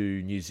went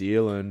to New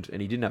Zealand,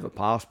 and he didn't have a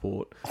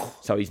passport.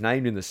 So he's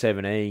named in the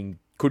 17,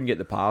 couldn't get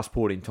the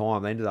passport in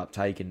time. They ended up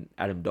taking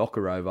Adam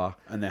Docker over,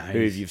 And now who,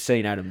 he's- if you've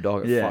seen Adam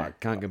Docker, Yeah. fuck,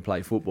 can't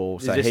play football.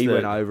 Is So this he the-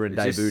 went over and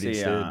is this debuted the,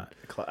 instead.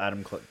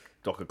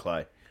 Docker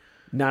Clay.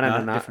 No,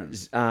 different.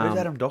 Who's Um,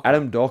 Adam Docker?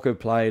 Adam Docker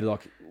played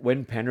like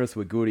when Penrith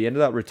were good. He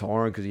ended up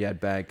retiring because he had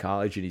bad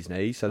cartilage in his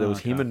knee. So there was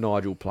him okay. and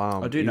Nigel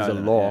Plum. I do he was know a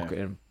that, lock, yeah.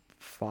 and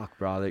fuck,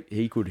 brother,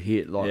 he could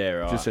hit like Yeah,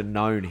 right. just a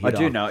known hitter. I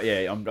do know.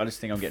 Yeah, I just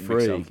think I'm getting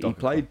mixed up. with Freak. He Docker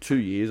played 2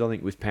 years, I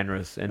think, with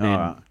Penrith, and then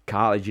Alright.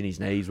 cartilage in his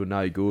knees were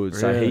no good.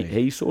 So Really?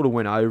 he sort of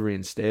went over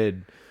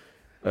instead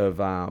of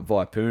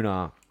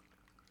Vaipuna.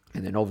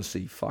 And then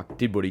obviously, fuck,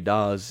 did what he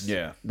does.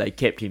 Yeah. They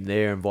kept him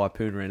there, and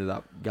Vaipuna ended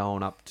up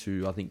going up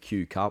to, I think,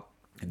 Q Cup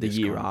the This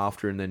year guy.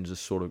 after, and then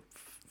just sort of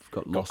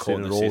got lost caught in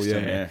in it the all.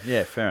 system, Yeah,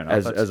 yeah, fair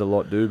enough. as a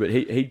lot do. But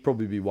he'd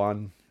probably be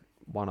one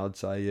I'd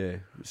say. Yeah, Yeah,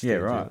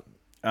 stands right.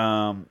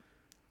 out.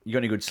 You got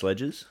any good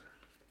sledges?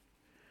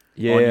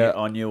 Yeah,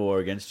 on you or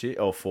against you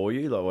or for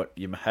you? Like, what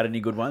you had any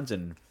good ones?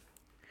 And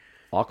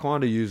I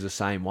kind of use the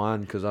same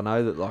one because I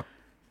know that like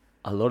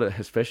a lot of,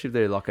 especially if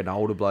they're like an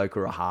older bloke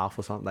or a half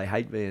or something, they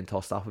hate being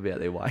tossed up about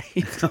their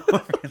weight.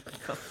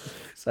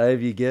 So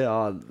if you get,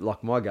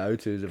 like my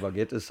go-to is if I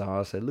get to someone,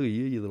 I say, look at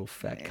you, you little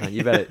fat cunt.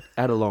 You've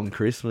had a long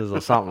Christmas or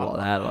something like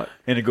that. Like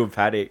in a good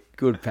paddock.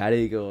 good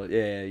paddock or,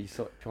 yeah, you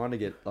sort of trying to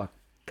get like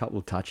a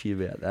couple touchy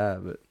about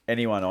that. But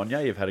Anyone on you?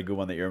 You've had a good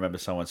one that you remember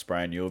someone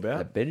spraying you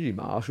about? that Benji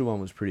Marshall one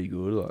was pretty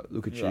good. Like,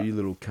 look at Yeah. you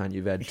little cunt.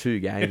 You've had 2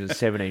 games and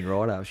 17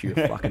 write-ups. You're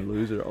a fucking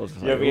loser. I was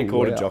like, You ever get "Oh,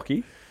 called a wow."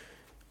 jockey?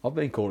 I've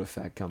been called a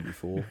fat cunt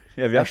before.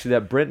 Yeah, have you? Actually,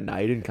 that Brent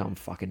Naden come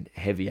fucking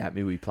heavy at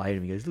me. We played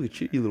him. He goes, look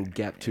at you, you little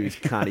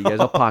gap-toothed cunt. He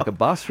goes, I'll park a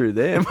bus through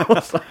them. I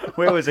was like,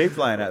 Where was he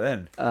playing at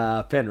then?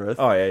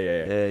 Penrith. Oh, yeah.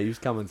 Yeah, he was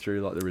coming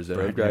through like the reserve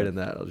Brent grade Naden. and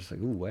that. I was just like,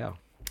 oh, wow.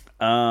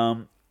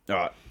 All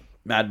right.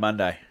 Mad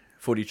Monday.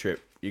 Footy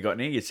trip. You got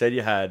any? You said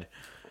you had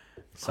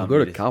some. I've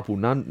got a couple.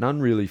 None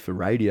really for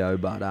radio,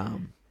 but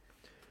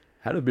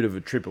had a bit of a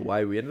trip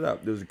away. We ended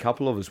up, there was a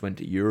couple of us went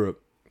to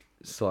Europe.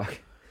 It's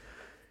like...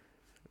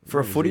 For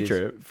a what was footy this?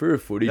 trip? For a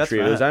footy That's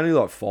trip. There was mad. only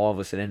like 5 of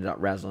us that ended up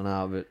razzling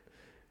up, but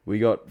we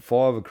got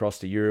 5 across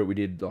to Europe. We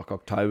did like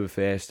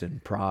Oktoberfest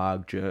and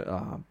Prague,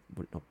 not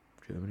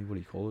Germany, what do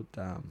you call it?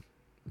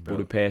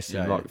 Budapest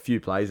and Yeah, like a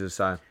few places.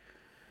 So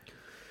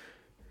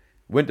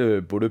went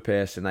to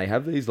Budapest and they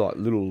have these like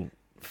little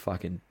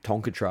fucking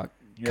Tonka truck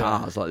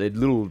cars, like they're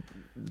little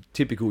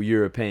typical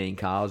European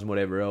cars and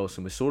whatever else.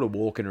 And we're sort of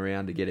walking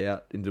around to get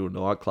out into a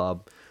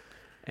nightclub.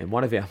 And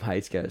one of our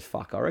mates goes,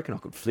 fuck, I reckon I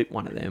could flip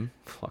one of them.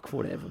 Like,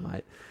 whatever,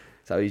 mate.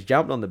 So he's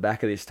jumped on the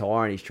back of this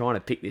tyre and he's trying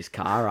to pick this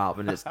car up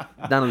and it's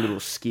done a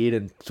little skid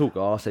and took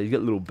off. So he's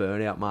got a little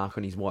burnout mark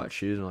on his white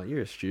shoes. I'm like,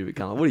 you're a stupid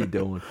cunt. What are you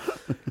doing?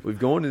 We've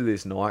gone to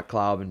this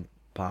nightclub and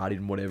partied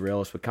and whatever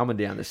else. We're coming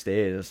down the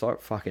stairs. It's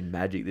like fucking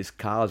magic. This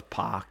car's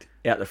parked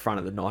out the front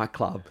of the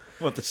nightclub.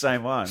 What, the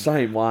same one?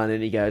 Same one.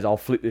 And he goes, I'll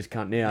flip this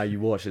cunt now.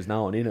 You watch, there's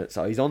no one in it.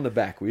 So he's on the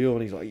back wheel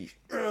and he's like,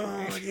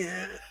 oh,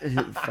 yeah.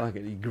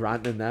 Fucking, he's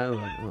grunting and that.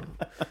 Like,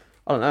 oh.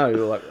 I don't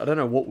know. Like, I don't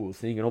know what we were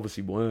thinking.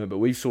 Obviously weren't, but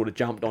we sort of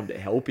jumped on to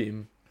help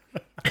him.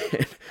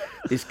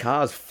 This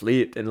car's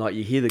flipped and like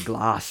you hear the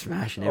glass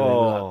smash and everything.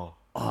 Oh,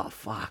 like, oh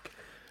fuck.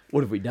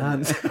 What have we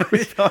done?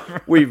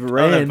 We've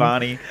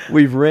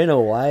ran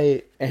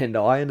away, and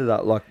I ended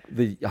up like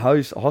the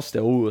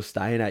hostel we were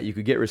staying at. You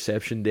could get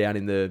reception down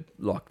in the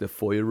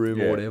foyer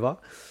room or whatever,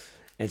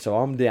 and so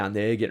I'm down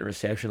there getting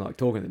reception, like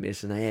talking to the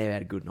miss, and they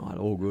had a good night,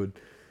 all good.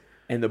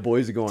 And the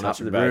boys are going up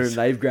to the room.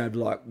 They've grabbed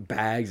like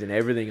bags and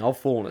everything. I've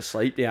fallen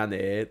asleep down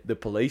there. The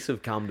police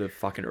have come to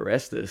fucking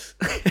arrest us.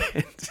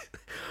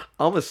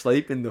 I'm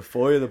asleep in the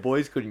foyer. The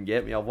boys couldn't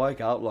get me. I woke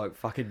up like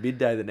fucking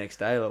midday the next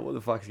day. Like, what the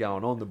fuck's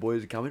going on? The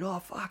boys are coming. Oh,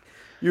 fuck.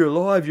 You're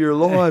alive.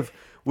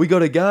 We got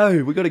to go.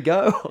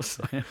 I was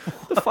like,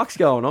 what the fuck's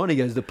going on? He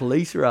goes, the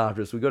police are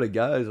after us. We got to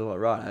go. So I'm like,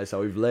 right.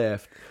 So we've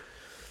left.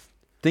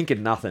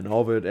 Thinking nothing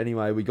of it.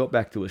 Anyway, we got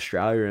back to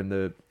Australia and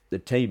the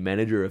team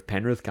manager of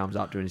Penrith comes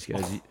up to us and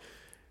he goes,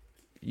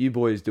 you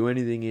boys do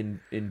anything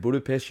in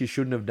Budapest you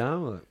shouldn't have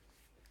done? We're like,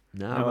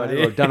 no,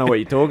 mate, I don't know what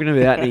you're talking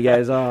about. And he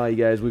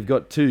goes, we've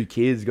got 2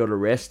 kids got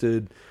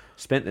arrested,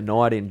 spent the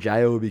night in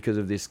jail because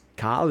of this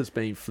car that's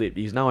been flipped.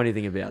 He doesn't know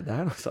anything about that.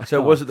 I was like,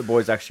 so was it the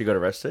boys actually got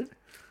arrested?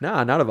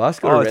 No, none of us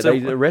got arrested. So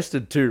they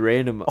arrested 2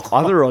 random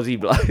other Aussie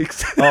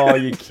blokes. Oh,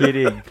 you're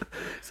kidding.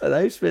 So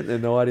they spent the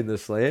night in the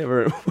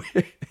slammer.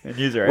 And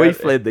we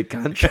fled the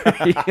country.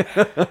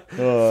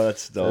 Oh,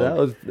 that's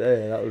dog.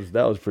 So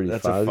that was pretty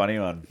That's fun. a funny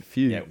one.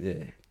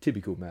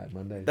 Typical Mad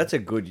Monday.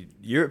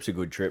 Europe's a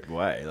good trip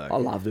away. Like, I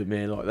loved it,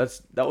 man. Like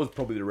that was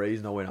probably the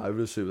reason I went over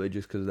to Super League,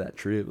 just because of that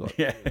trip. Like,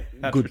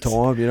 100%. good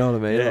time, you know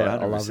what I mean? Yeah,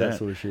 I love that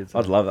sort of shit. So.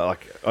 I'd love that.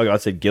 Like I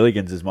said,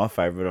 Gilligan's is my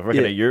favourite. I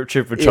reckon a Europe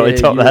trip would totally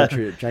top that.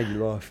 Trip, change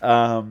your life.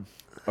 All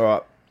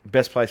right,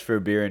 best place for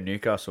a beer in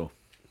Newcastle.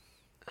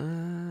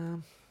 I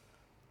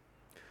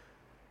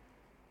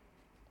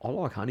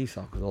like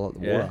Honeysuckle because I like the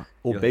water.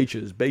 Or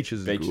Beaches.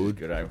 Beaches is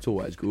good. It's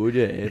always good.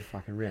 Yeah,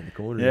 fucking round the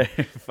corner.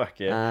 Yeah, fuck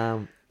yeah.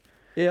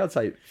 Yeah, I'd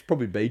say it's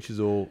probably Beaches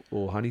or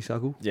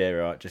Honeysuckle. Yeah,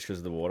 right. Just because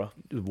of the water.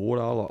 The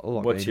water, I like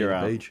what's being your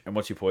at the beach. and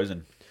what's your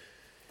poison?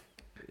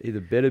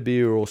 Either better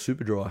beer or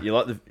super dry. You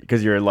like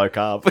because you're a low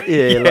carb.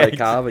 Yeah, low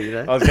carb. You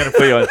know. I was going to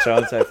put you on show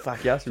and say,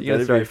 "Fuck yes." You got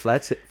to throw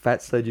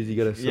fat sledges. You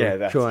got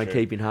to try and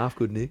keep in half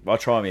good, Nick. I'll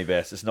try my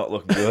best. It's not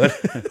looking good.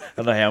 I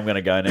don't know how I'm going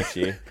to go next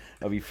year.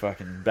 I'll be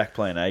fucking back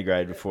playing A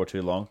grade before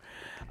too long.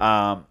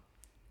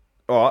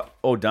 All right,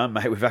 all done,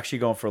 mate. We've actually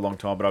gone for a long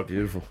time, but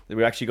beautiful.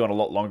 We've actually gone a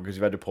lot longer because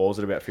we've had to pause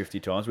it about 50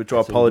 times, which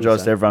I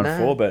apologise to everyone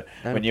for. But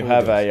when you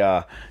have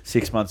a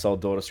 6-month-old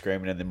daughter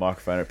screaming in the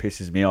microphone, it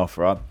pisses me off,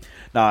 right?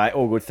 No,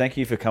 all good. Thank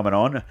you for coming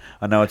on.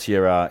 I know it's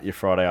your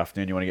Friday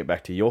afternoon. You want to get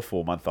back to your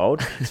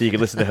 4-month-old so you can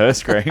listen to her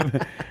scream.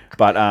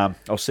 But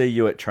I'll see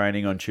you at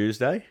training on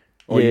Tuesday.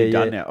 Or are you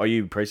done now? Are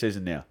you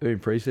pre-season now? We're in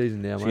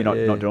pre-season now, so mate.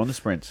 You're not doing the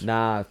sprints?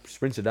 Nah,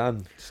 sprints are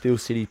done. Steel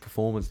City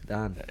performance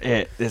done.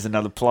 Yeah, there's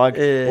another plug.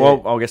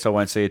 Well, I guess I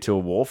won't see you till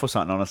Wharf or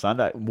something on a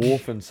Sunday.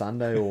 Wharf and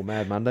Sunday or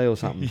Mad Monday or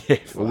something.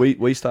 Well,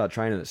 we start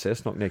training at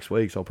Cessnock next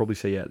week, so I'll probably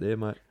see you out there,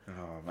 mate.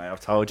 Oh, mate, I've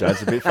told you.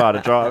 It's a bit far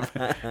to drive.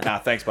 Nah,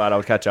 thanks, bud.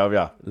 I'll catch up with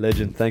you.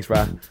 Legend. Thanks,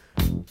 bro.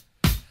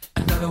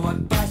 Another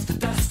one.